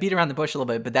 I beat around the bush a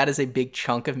little bit, but that is a big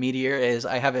chunk of Meteor. Is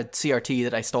I have a CRT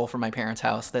that I stole from my parents'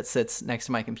 house that sits next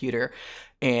to my computer.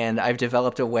 And I've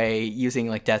developed a way using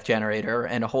like Death Generator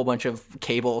and a whole bunch of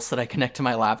cables that I connect to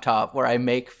my laptop where I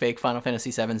make fake Final Fantasy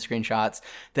VII screenshots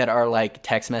that are like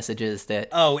text messages that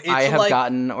I have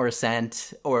gotten or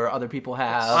sent or other people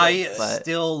have.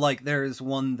 Still like, there's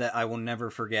one that I will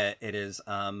never forget. It is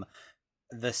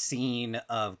the scene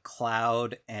of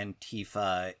Cloud and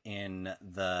Tifa in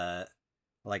the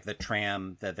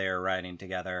tram that they're riding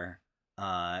together.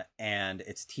 And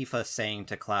it's Tifa saying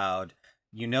to Cloud,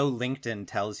 "You know LinkedIn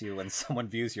tells you when someone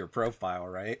views your profile,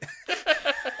 right?"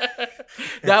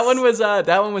 That one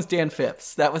was Dan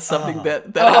Phipps. That was something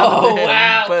that happened to him.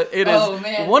 Wow. But it is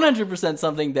 100%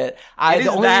 something that the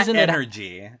only reason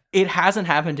energy. It hasn't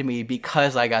happened to me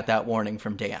because I got that warning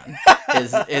from Dan.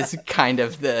 is kind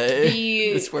of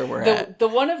is where we're at. The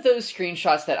one of those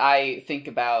screenshots that I think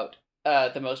about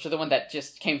the most, or the one that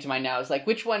just came to mind now, is like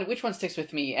which one sticks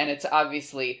with me, and it's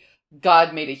obviously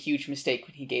God made a huge mistake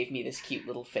when he gave me this cute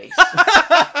little face.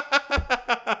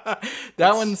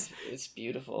 It's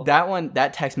beautiful.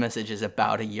 That text message is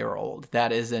about a year old.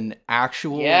 That is an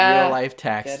actual real life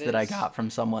text that I got from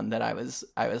someone that I was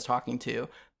talking to.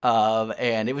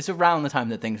 And it was around the time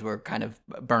that things were kind of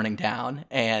burning down,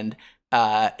 and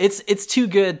it's too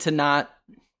good to not.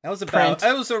 That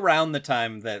was around the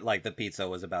time that like the pizza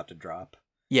was about to drop.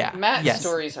 Yeah, Matt's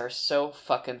stories are so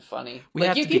fucking funny. We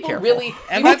have to be careful.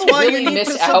 And that's why you need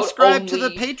to subscribe to the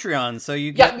Patreon, so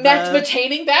you get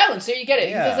maintaining balance. There you get it.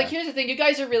 Yeah. Because like here's the thing, you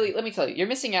guys are really, let me tell you, you're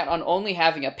missing out on only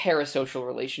having a parasocial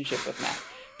relationship with Matt.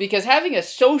 Because having a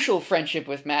social friendship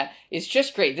with Matt is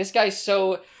just great. This guy's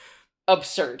so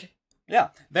absurd. Yeah,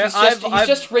 he's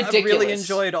just ridiculous. I've really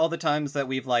enjoyed all the times that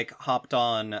we've like hopped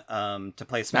on to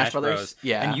play Smash Bros.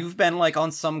 Yeah, and you've been like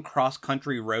on some cross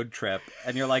country road trip,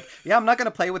 and you're like, "Yeah, I'm not gonna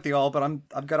play with you all, but I'm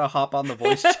gonna hop on the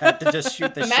voice chat to just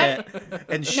shoot the shit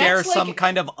and share some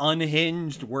kind of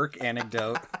unhinged work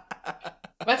anecdote."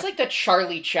 That's like the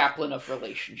Charlie Chaplin of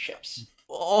relationships.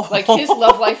 Oh. Like his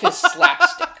love life is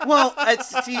slapstick. Well,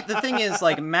 see, the thing is,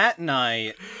 like Matt and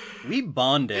I, we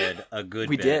bonded a good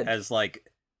bit as like.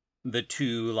 The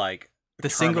two like the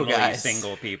single guys,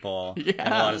 single people in a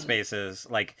lot of spaces,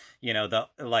 like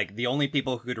the only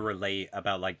people who could relate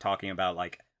about like talking about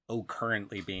like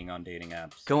currently being on dating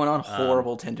apps, going on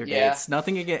horrible Tinder dates.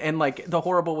 Nothing again, and like the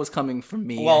horrible was coming from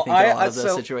me. Well, I think a lot of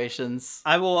those situations.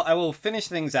 I will finish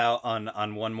things out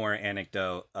on one more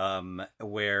anecdote,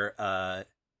 where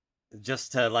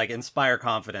just to like inspire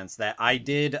confidence that I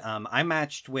did. I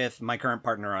matched with my current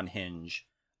partner on Hinge.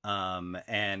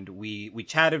 And we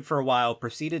chatted for a while,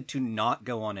 proceeded to not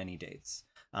go on any dates,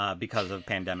 because of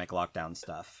pandemic lockdown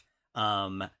stuff.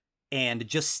 And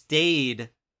just stayed,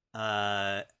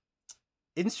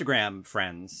 Instagram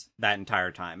friends that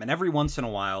entire time. And every once in a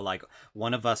while, like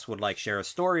one of us would like share a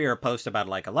story or a post about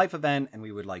like a life event, and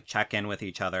we would like check in with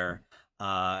each other.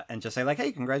 And just say like,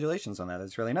 hey, congratulations on that.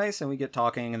 That's really nice. And we get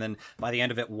talking. And then by the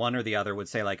end of it, one or the other would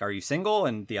say like, are you single?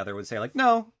 And the other would say like,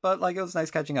 no, but like, it was nice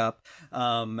catching up.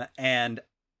 And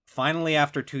finally,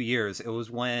 after 2 years, it was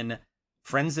when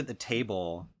Friends at the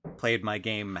Table played my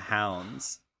game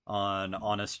Hounds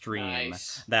on a stream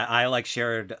that I like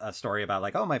shared a story about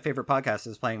like, oh, my favorite podcast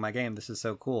is playing my game. This is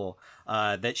so cool.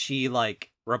 That she like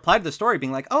replied to the story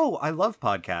being like, oh, I love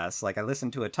podcasts. Like I listen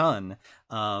to a ton.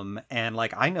 And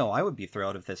like, I know I would be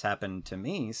thrilled if this happened to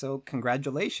me. So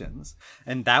congratulations.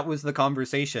 And that was the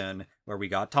conversation where we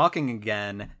got talking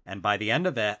again. And by the end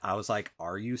of it, I was like,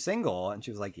 are you single? And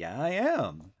she was like, yeah, I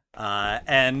am.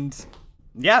 And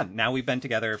yeah, now we've been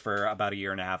together for about 1.5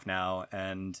 years now,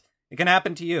 and it can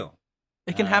happen to you.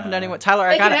 It can happen to anyone. Tyler,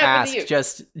 I gotta ask,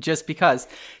 just because,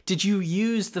 did you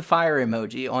use the fire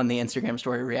emoji on the Instagram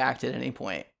story react at any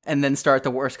point, and then start the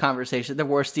worst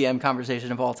DM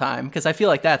conversation of all time? Because I feel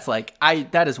like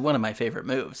that is one of my favorite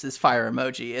moves, is fire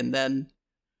emoji, and then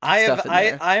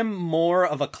I'm more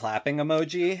of a clapping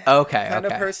emoji kind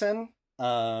of person.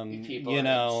 I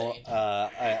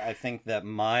think that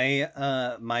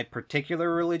my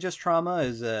particular religious trauma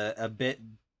is a bit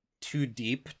too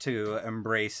deep to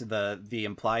embrace the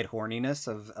implied horniness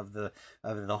of the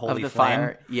holy flame.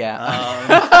 Fire.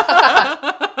 Yeah.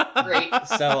 Great.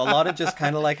 So a lot of just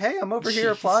kind of like, hey, I'm over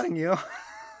here applauding you.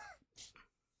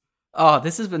 Oh,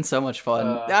 this has been so much fun.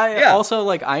 Also,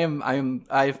 like,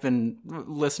 I've been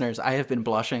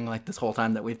blushing like this whole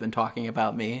time that we've been talking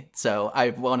about me. So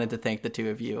I wanted to thank the two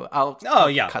of you. I'll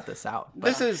cut this out.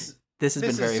 This has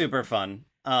been super fun.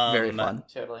 Very fun.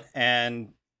 Totally.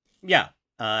 And yeah,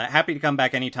 happy to come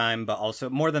back anytime. But also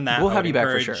more than that, we'll have you back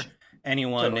for sure.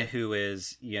 Anyone who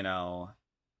is,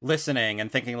 listening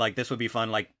and thinking like this would be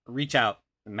fun, like reach out.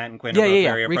 Matt and Quinn are both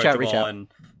very approachable, reach out. And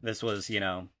this was,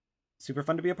 super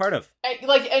fun to be a part of. And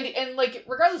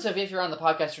regardless of if you're on the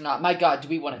podcast or not, my God, do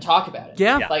we want to talk about it?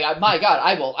 Yeah. Like, my God,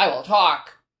 I will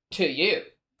talk to you.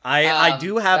 I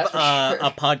do have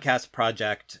a podcast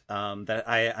project that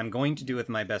I'm going to do with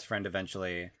my best friend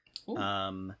eventually.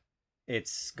 Ooh.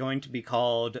 It's going to be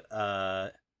called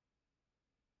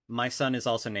My Son Is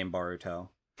Also Named Boruto.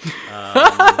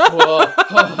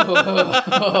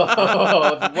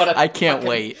 I can't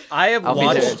wait. I have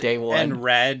watched and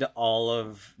read all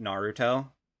of Naruto.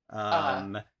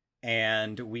 And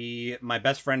my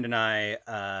best friend and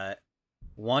I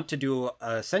want to do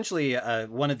essentially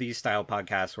one of these style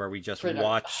podcasts where we just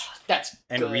watch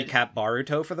and recap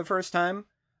Boruto for the first time.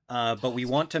 But we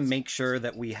want to make sure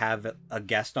that we have a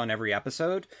guest on every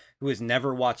episode who has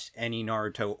never watched any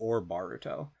Naruto or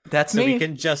Boruto. That's me. So me. we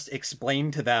can just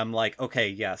explain to them, like, okay,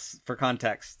 yes, for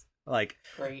context. Like,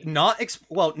 Great. not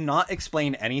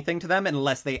explain anything to them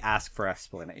unless they ask for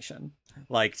explanation.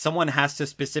 Like, someone has to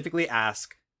specifically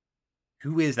ask,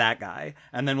 who is that guy?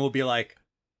 And then we'll be like,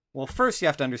 well, first you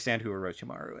have to understand who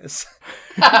Orochimaru is.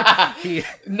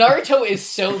 Naruto is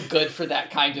so good for that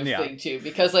kind of thing, too.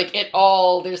 Because, like,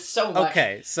 there's so much.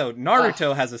 Okay, so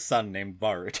Naruto has a son named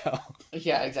Boruto.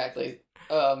 Yeah, exactly.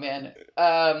 Oh, man.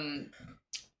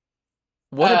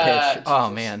 What a pitch. Jesus. Oh,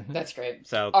 man. That's great.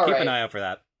 So All keep right. an eye out for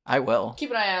that. I will.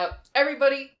 Keep an eye out.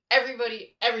 Everybody.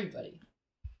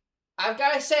 I've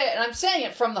got to say it, and I'm saying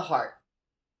it from the heart.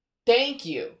 Thank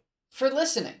you for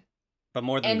listening. But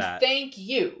more than that. And thank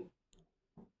you.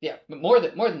 Yeah, but more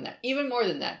than that. Even more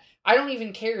than that. I don't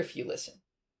even care if you listen.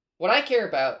 What I care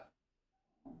about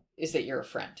is that you're a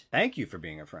friend. Thank you for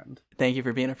being a friend. Thank you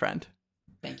for being a friend.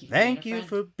 Thank you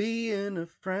for being a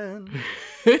friend.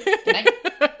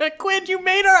 Quinn, you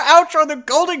made our outro the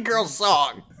Golden Girls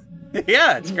song.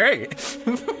 Yeah, it's great.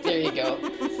 There you go.